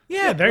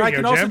 Yeah, there you I go,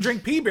 can also Jim.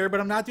 drink pea beer,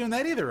 but I'm not doing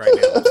that either right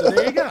now. So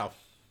there you go.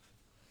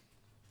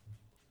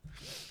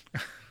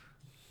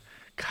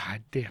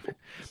 God damn it.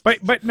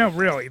 But no,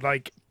 really,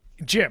 like,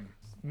 Jim,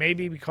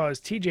 maybe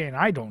because TJ and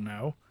I don't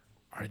know,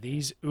 are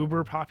these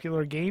uber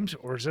popular games,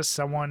 or is this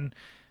someone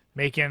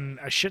making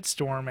a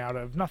shitstorm out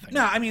of nothing?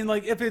 No, I mean,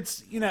 like,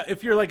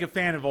 if you're like a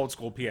fan of old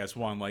school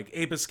PS1, like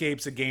Ape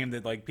Escape's a game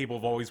that like people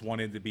have always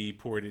wanted to be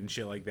ported and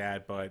shit like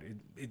that, but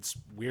it's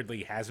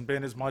weirdly hasn't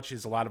been as much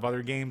as a lot of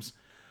other games.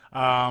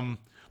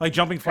 Like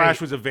Jumping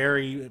Flash was a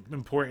very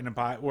important,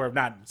 or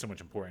not so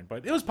much important,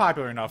 but it was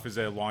popular enough as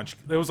a launch.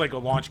 It was like a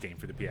launch game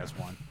for the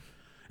PS1.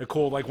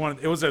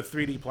 It was a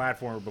 3D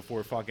platformer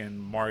before fucking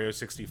Mario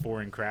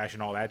 64 and Crash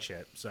and all that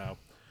shit. So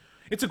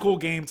it's a cool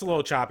game. It's a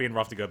little choppy and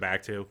rough to go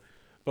back to,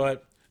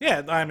 but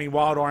yeah, I mean,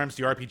 Wild Arms,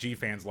 the RPG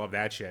fans love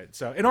that shit.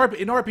 So in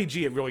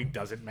RPG, it really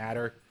doesn't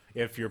matter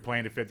if you're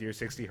playing at 50 or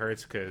 60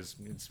 hertz because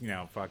it's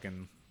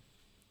fucking.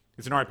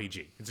 It's an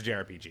RPG. It's a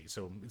JRPG,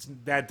 so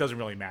that doesn't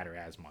really matter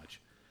as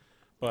much.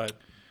 But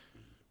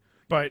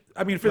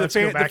I mean, for the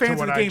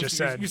fans of the games,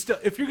 you still,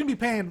 if you're gonna be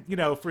paying,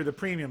 for the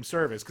premium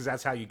service, because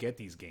that's how you get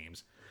these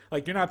games.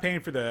 Like, you're not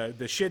paying for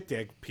the shit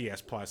dick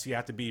PS Plus. You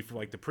have to be for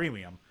like the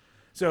premium.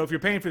 So if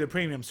you're paying for the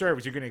premium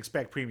service, you're gonna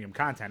expect premium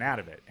content out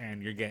of it,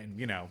 and you're getting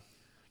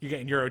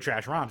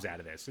Eurotrash ROMs out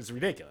of this. It's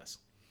ridiculous.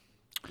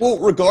 Well,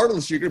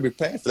 regardless, you're gonna be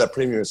paying for that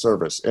premium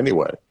service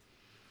anyway.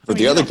 For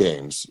the other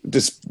games,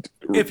 just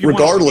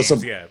regardless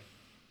of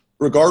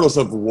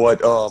what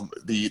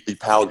the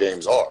PAL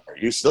games are,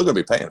 you're still going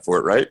to be paying for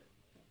it, right?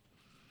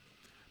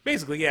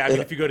 Basically, yeah. I mean,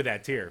 if you go to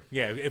that tier,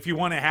 yeah. If you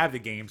want to have the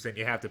games, then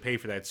you have to pay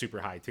for that super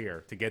high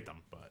tier to get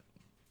them.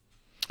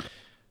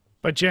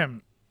 But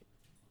Jim,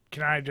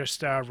 can I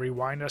just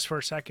rewind us for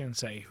a second and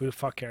say, who the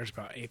fuck cares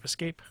about Ape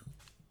Escape?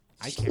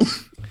 I can't.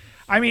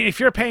 I mean, if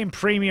you're paying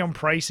premium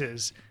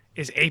prices,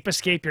 is Ape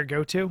Escape your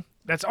go-to?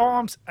 That's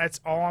all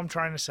I'm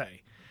trying to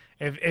say.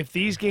 If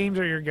these games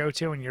are your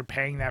go-to and you're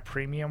paying that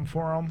premium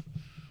for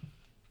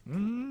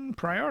them,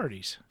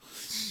 priorities.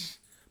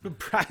 But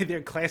probably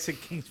they're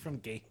classic games from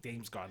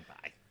games gone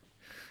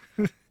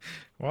by.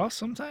 Well,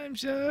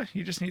 sometimes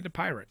you just need a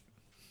pirate.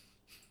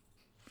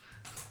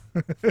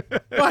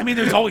 Well, I mean,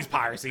 there's always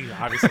piracy,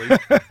 obviously.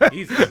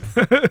 Easy.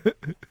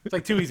 It's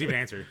like too easy of an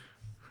answer.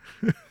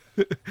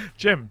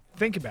 Jim,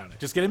 think about it.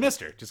 Just get a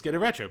Mister. Just get a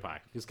RetroPie.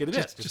 Just get a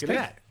this. Just get a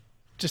that.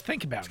 Just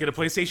think about it. Just get a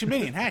PlayStation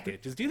Mini and hack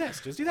it. Just do this.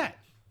 Just do that.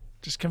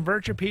 Just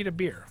convert your pee to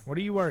beer. What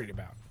are you worried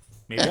about?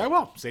 Maybe I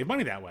will. Save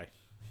money that way.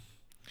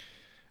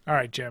 All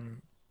right,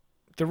 Jim.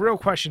 The real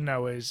question,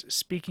 though, is,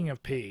 speaking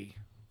of pee,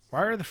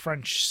 why are the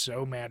French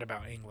so mad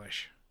about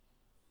English?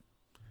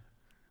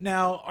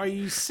 Now, are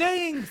you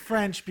saying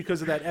French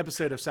because of that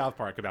episode of South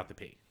Park about the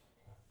pee?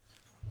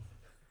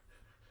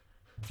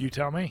 You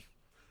tell me.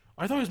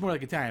 I thought it was more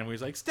like Italian, where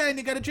he's like, Stan,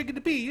 you gotta drink it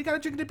to pee. You gotta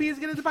drink it to pee to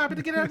get it to pop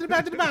to get it out to the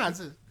back to the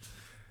box.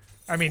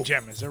 I mean,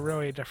 Jim, is there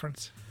really a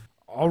difference?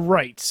 All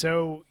right,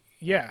 so,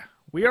 yeah,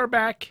 we are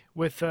back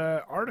with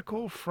an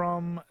article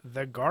from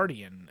The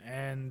Guardian.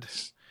 And,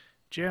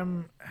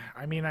 Jim,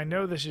 I mean, I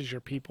know this is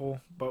your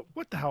people, but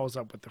what the hell is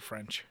up with the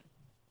French?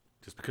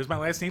 Just because my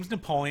last name's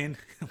Napoleon.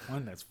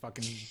 One, that's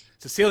fucking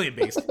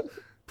Sicilian-based.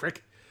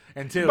 Prick.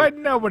 And two... But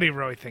nobody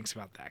really thinks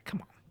about that.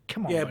 Come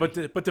on, yeah,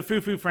 buddy. but the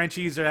foo-foo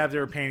Frenchies have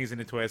their panties in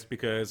a twist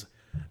because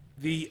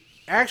the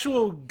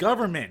actual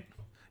government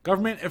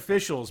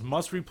officials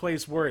must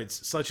replace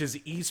words such as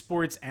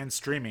esports and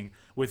streaming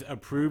with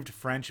approved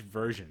French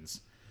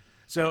versions.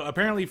 So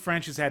apparently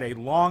French has had a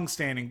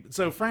long-standing...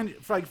 So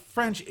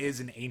French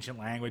is an ancient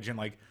language, and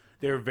like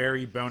they're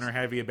very boner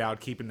heavy about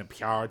keeping the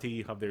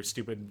purity of their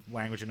stupid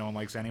language that no one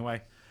likes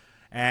anyway.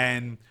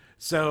 And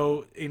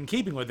so in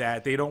keeping with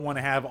that, they don't want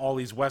to have all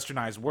these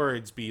westernized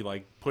words be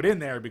like put in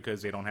there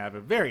because they don't have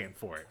a variant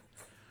for it.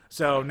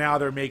 So now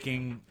they're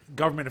making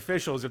government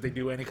officials, if they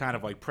do any kind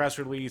of like press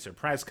release or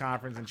press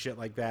conference and shit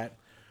like that,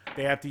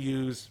 they have to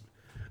use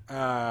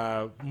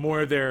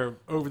more of their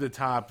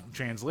over-the-top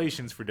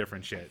translations for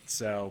different shit.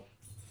 So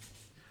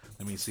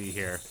let me see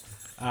here.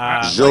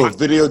 Jeux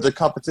vidéo de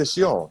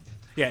compétition.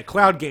 Yeah,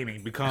 cloud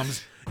gaming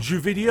becomes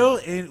jeux vidéo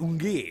et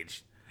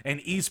engage. And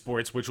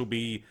esports, which will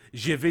be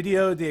jeux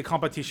vidéo de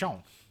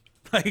compétition.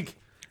 Like,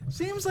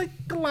 seems like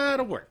a lot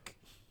of work.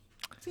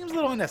 Seems a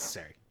little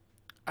unnecessary.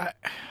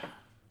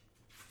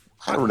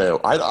 I don't know.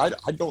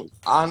 I don't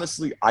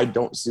honestly. I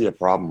don't see a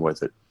problem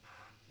with it.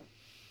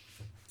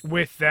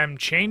 With them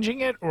changing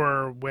it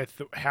or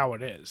with how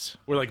it is?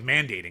 We're like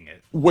mandating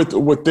it.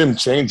 With them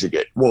changing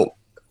it. Well,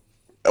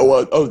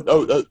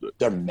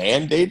 they're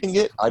mandating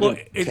it. Well,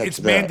 it's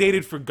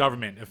mandated for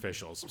government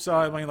officials. So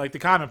I mean, like the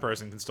common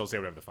person can still say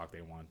whatever the fuck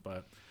they want,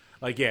 but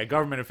like yeah,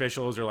 government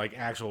officials or like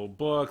actual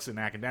books and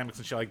academics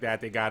and shit like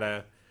that, they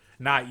gotta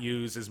not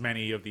use as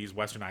many of these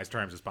westernized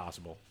terms as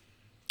possible.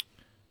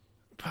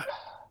 But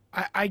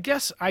I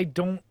guess I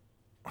don't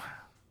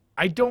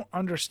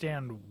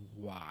understand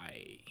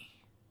why.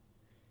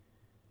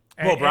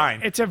 Well,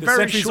 Brian, it's a the very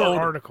centuries short old-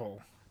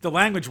 article. The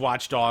language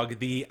watchdog,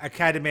 the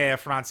Académie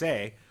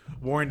Française,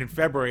 warned in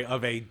February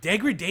of a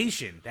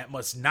degradation that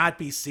must not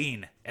be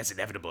seen as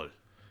inevitable.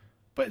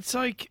 But it's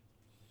like,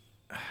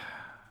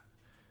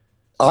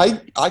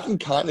 I can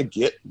kind of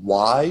get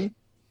why,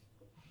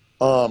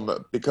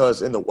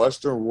 because in the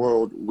Western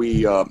world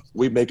we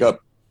make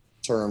up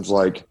terms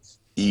like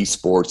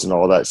esports and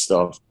all that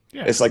stuff.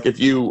 yeah, It's like if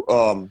you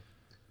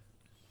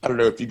I don't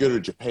know, if you go to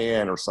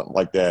Japan or something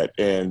like that,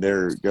 and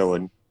they're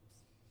going,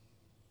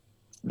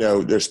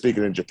 they're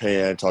speaking in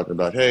Japan, talking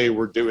about, hey,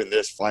 we're doing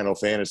this Final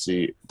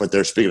Fantasy, but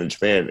they're speaking in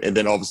Japan, and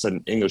then all of a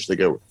sudden English they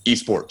go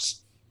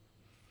esports.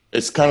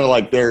 It's kind of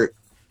like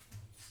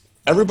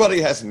everybody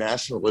has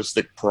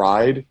nationalistic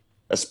pride,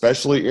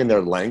 especially in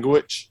their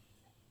language,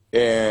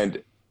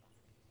 and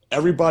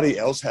everybody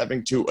else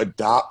having to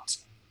adopt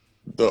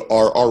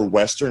our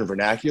Western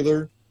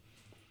vernacular.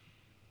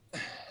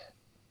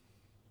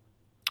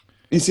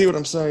 You see what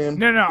I'm saying?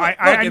 no,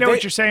 I Look, know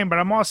what you're saying, but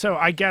I'm also,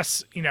 I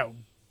guess,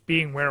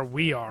 being where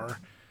we are,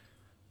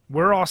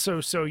 we're also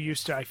so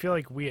used to, I feel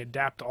like we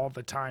adapt all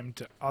the time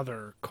to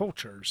other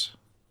cultures,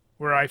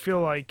 where I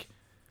feel like,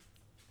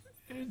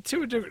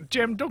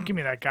 Jim, don't give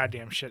me that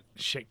goddamn shit.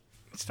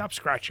 Stop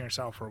scratching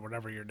yourself or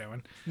whatever you're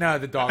doing. No,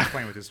 the dog's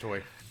playing with his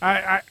toy.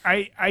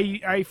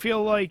 I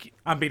feel like,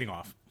 I'm beating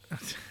off.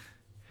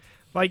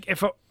 like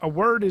if a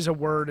word is a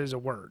word is a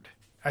word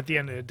at the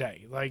end of the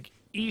day. Like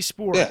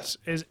esports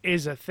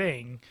is a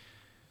thing.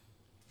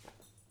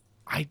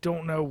 I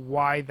don't know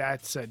why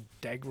that's a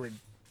degradation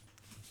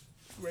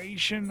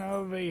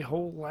of a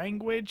whole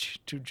language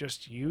to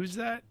just use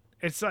that.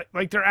 It's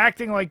like they're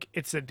acting like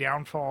it's the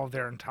downfall of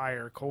their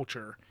entire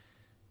culture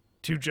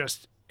to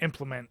just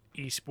implement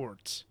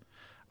esports.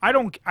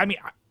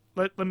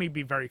 Let me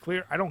be very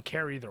clear. I don't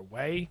care either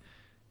way.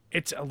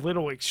 It's a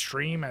little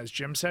extreme, as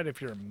Jim said,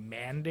 if you're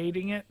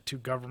mandating it to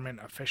government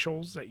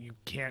officials that you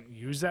can't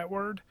use that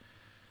word.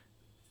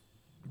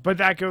 But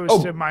that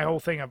goes to my whole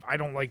thing of I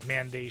don't like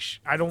mandation.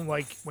 I don't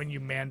like when you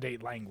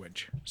mandate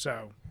language.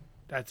 So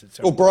that's it.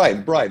 So, Well,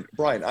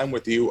 Brian, I'm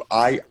with you.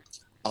 I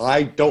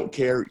don't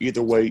care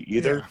either way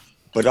either,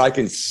 but I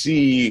can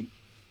see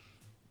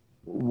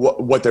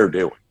what they're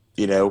doing.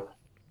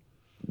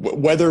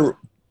 Whether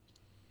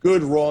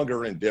good, wrong,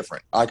 or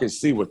indifferent, I can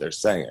see what they're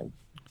saying.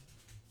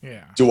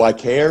 yeah. Do I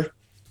care?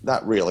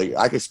 Not really.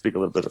 I can speak a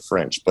little bit of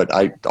French, but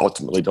I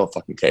ultimately don't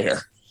fucking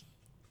care.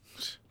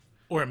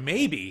 Or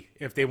maybe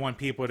if they want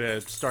people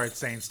to start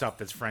saying stuff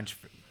that's French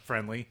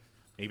friendly,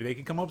 maybe they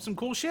can come up with some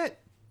cool shit.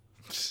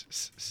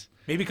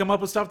 Maybe come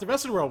up with stuff the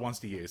rest of the world wants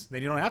to use.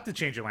 Then you don't have to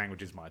change your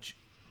language as much.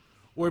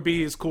 Or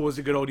be as cool as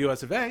the good old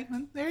US of A,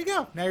 and there you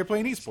go. Now you're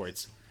playing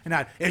esports. And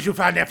not, "Et je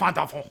fais des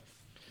fantômes."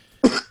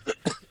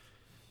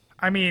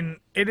 I mean,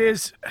 it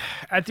is,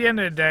 at the end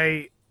of the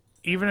day,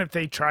 even if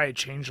they try to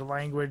change the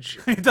language,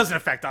 It doesn't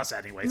affect us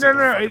anyway. No, It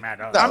I'm it's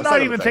not not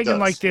gonna even affect thinking us.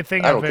 like the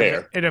thing I of don't it,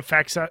 care. it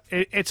affects us.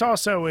 It's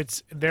also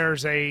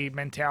there's a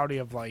mentality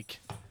of like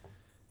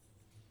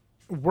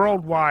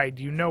worldwide.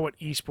 You know what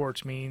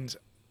esports means,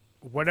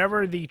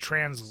 whatever the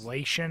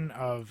translation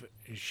of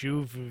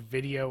jeux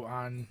vidéo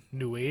en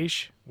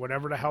nuage,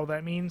 whatever the hell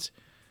that means.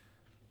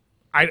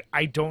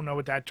 I don't know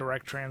what that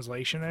direct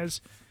translation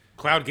is.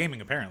 Cloud gaming,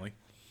 apparently.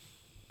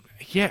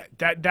 Yeah,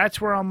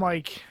 that's where I'm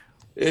like.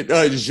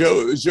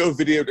 Jeux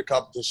video de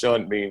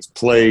competition means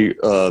play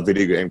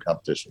video game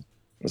competition.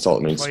 That's all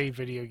it means. Play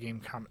video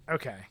game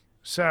Okay,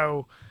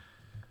 so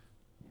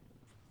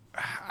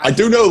I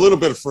do know a little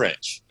bit of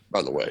French,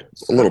 by the way.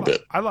 A little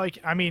bit.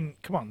 I mean,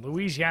 come on,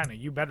 Louisiana,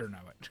 you better know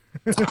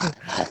it. I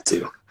have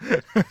to.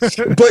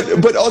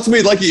 but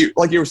ultimately, like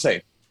you were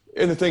saying,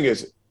 and the thing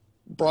is,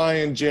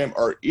 Brian, Jim,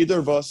 are either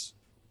of us,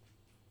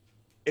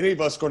 any of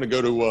us, going to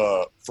go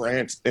to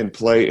France and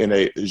play in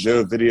a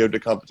jeux video de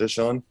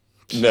competition?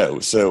 No.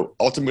 So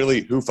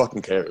ultimately, who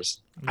fucking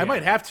cares? I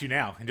might have to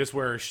now and just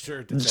wear a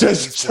shirt that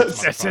says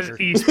esports, That says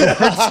motherfucker,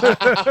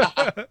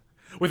 esports.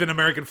 with an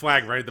American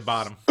flag right at the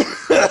bottom.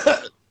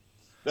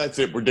 That's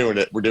it. We're doing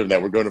it. We're doing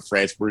that. We're going to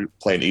France. We're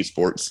playing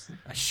esports.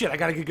 Shit, I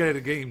gotta get good at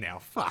the game now.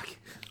 Fuck.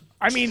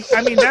 I mean,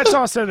 that's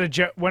also the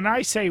joke. When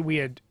I say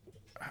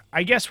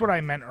I guess what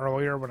I meant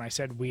earlier when I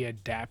said we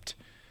adapt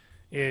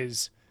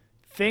is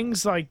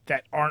things like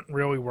that aren't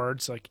really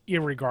words, like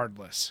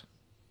irregardless.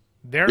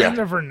 They're in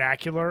the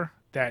vernacular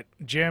that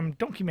Jim,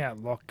 don't give me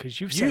that look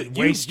because you've You, said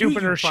way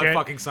stupider you shit.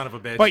 fucking son of a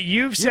bitch. But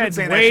you've been said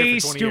saying that shit way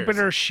for 20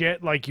 stupider years.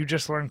 shit like you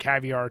just learned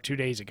caviar 2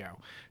 days ago.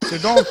 So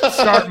don't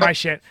start my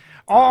shit.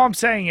 All I'm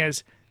saying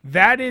is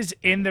that is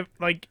in the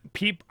like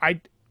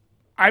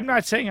I'm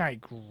not saying I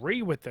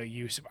agree with the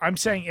use. I'm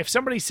saying if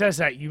somebody says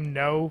that, you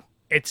know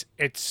it's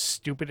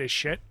stupid as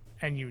shit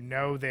and you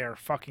know they're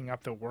fucking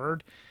up the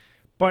word.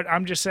 But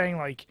I'm just saying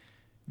like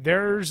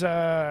there's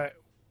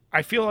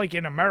I feel like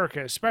in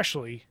America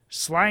especially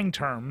slang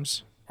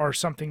terms are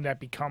something that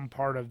become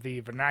part of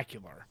the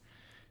vernacular.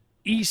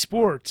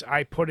 Esports,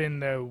 I put in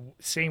the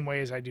same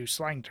way as I do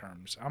slang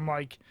terms. I'm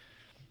like,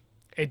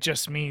 it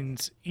just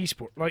means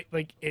esport.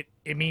 Like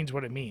it means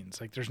what it means.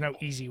 Like there's no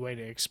easy way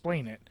to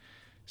explain it.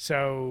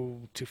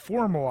 So to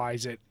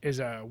formalize it is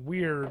a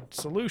weird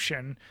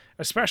solution,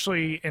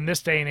 especially in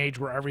this day and age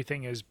where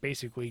everything is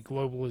basically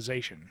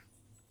globalization.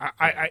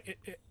 I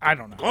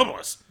don't know.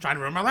 Globalists trying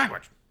to ruin my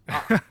language.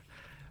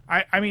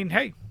 I mean,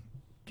 hey,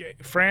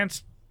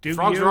 France.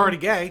 Frogs are already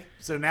gay,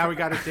 so now we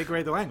got to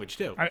degrade the language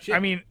too. I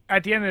mean,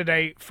 at the end of the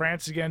day,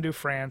 France is going to do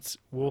France.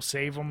 We'll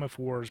save them if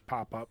wars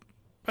pop up.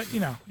 But,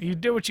 you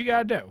do what you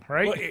got to do,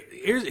 right? Well,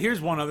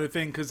 here's one other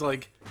thing, because,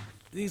 like,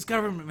 these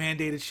government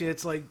mandated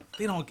shits, like,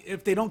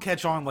 if they don't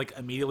catch on, like,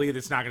 immediately,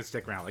 it's not going to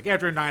stick around. Like,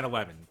 after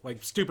 9/11,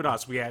 like, stupid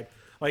us, we had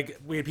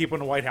people in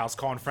the White House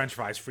calling French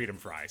fries freedom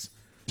fries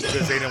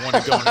because they didn't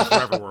want to go into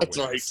forever war with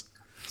us.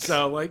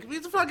 So, like,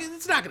 it's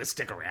not going to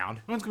stick around.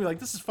 Everyone's going to be like,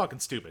 this is fucking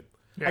stupid.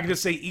 Yeah. I can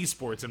just say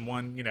esports in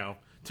one,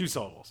 2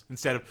 syllables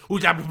instead of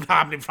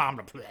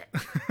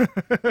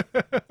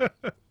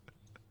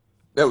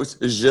That was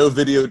Jeux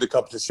Video de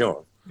Competition.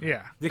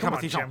 Yeah. Come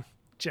on, Jim.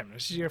 Jim,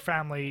 this is your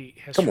family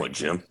history. Come on,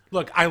 Jim.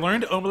 Look, I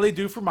learned omelette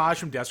du fromage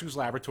from Desker's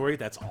Laboratory.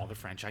 That's all the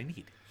French I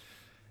need.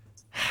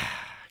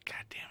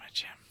 God damn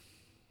it,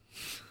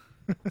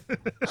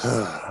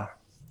 Jim.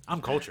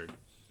 I'm cultured.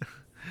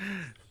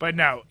 But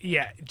no,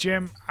 yeah,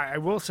 Jim, I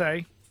will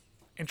say,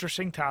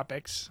 interesting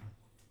topics.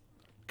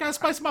 Gotta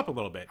spice them up a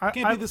little bit.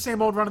 Can't be the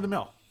same old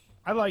run-of-the-mill.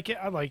 I like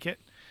it.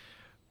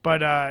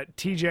 But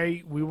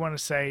TJ, we want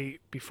to say,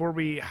 before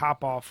we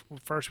hop off,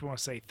 first we want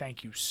to say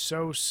thank you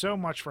so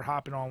much for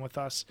hopping on with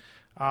us.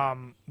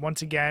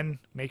 Once again,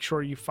 make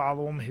sure you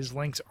follow him. His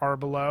links are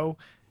below.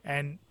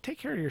 And take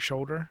care of your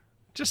shoulder.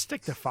 Just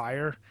stick to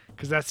fire,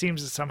 because that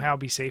seems to somehow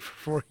be safer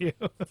for you.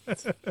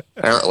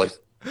 Apparently.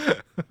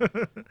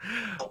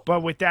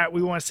 But with that,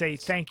 we want to say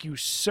thank you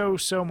so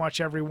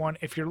much, everyone.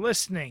 If you're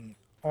listening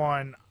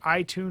on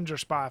iTunes or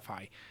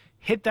Spotify,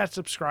 hit that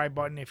subscribe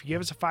button. If you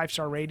give us a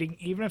 5-star rating,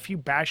 even if you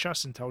bash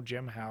us and tell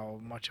Jim how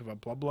much of a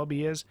blub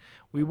he is,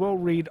 we will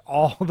read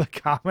all the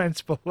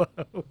comments below.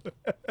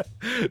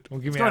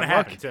 Don't give me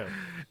that look. Too.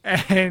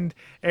 And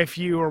if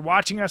you are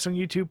watching us on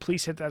YouTube,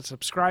 please hit that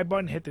subscribe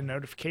button, hit the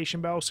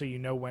notification bell so you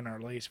know when our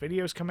latest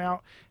videos come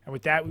out. And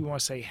with that, we want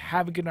to say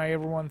have a good night,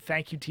 everyone.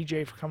 Thank you,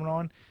 TJ, for coming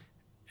on.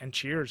 And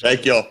cheers.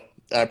 Thank y'all.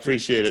 I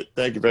appreciate it.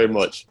 Thank you very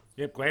much.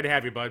 Yep, glad to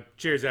have you, bud.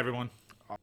 Cheers, everyone.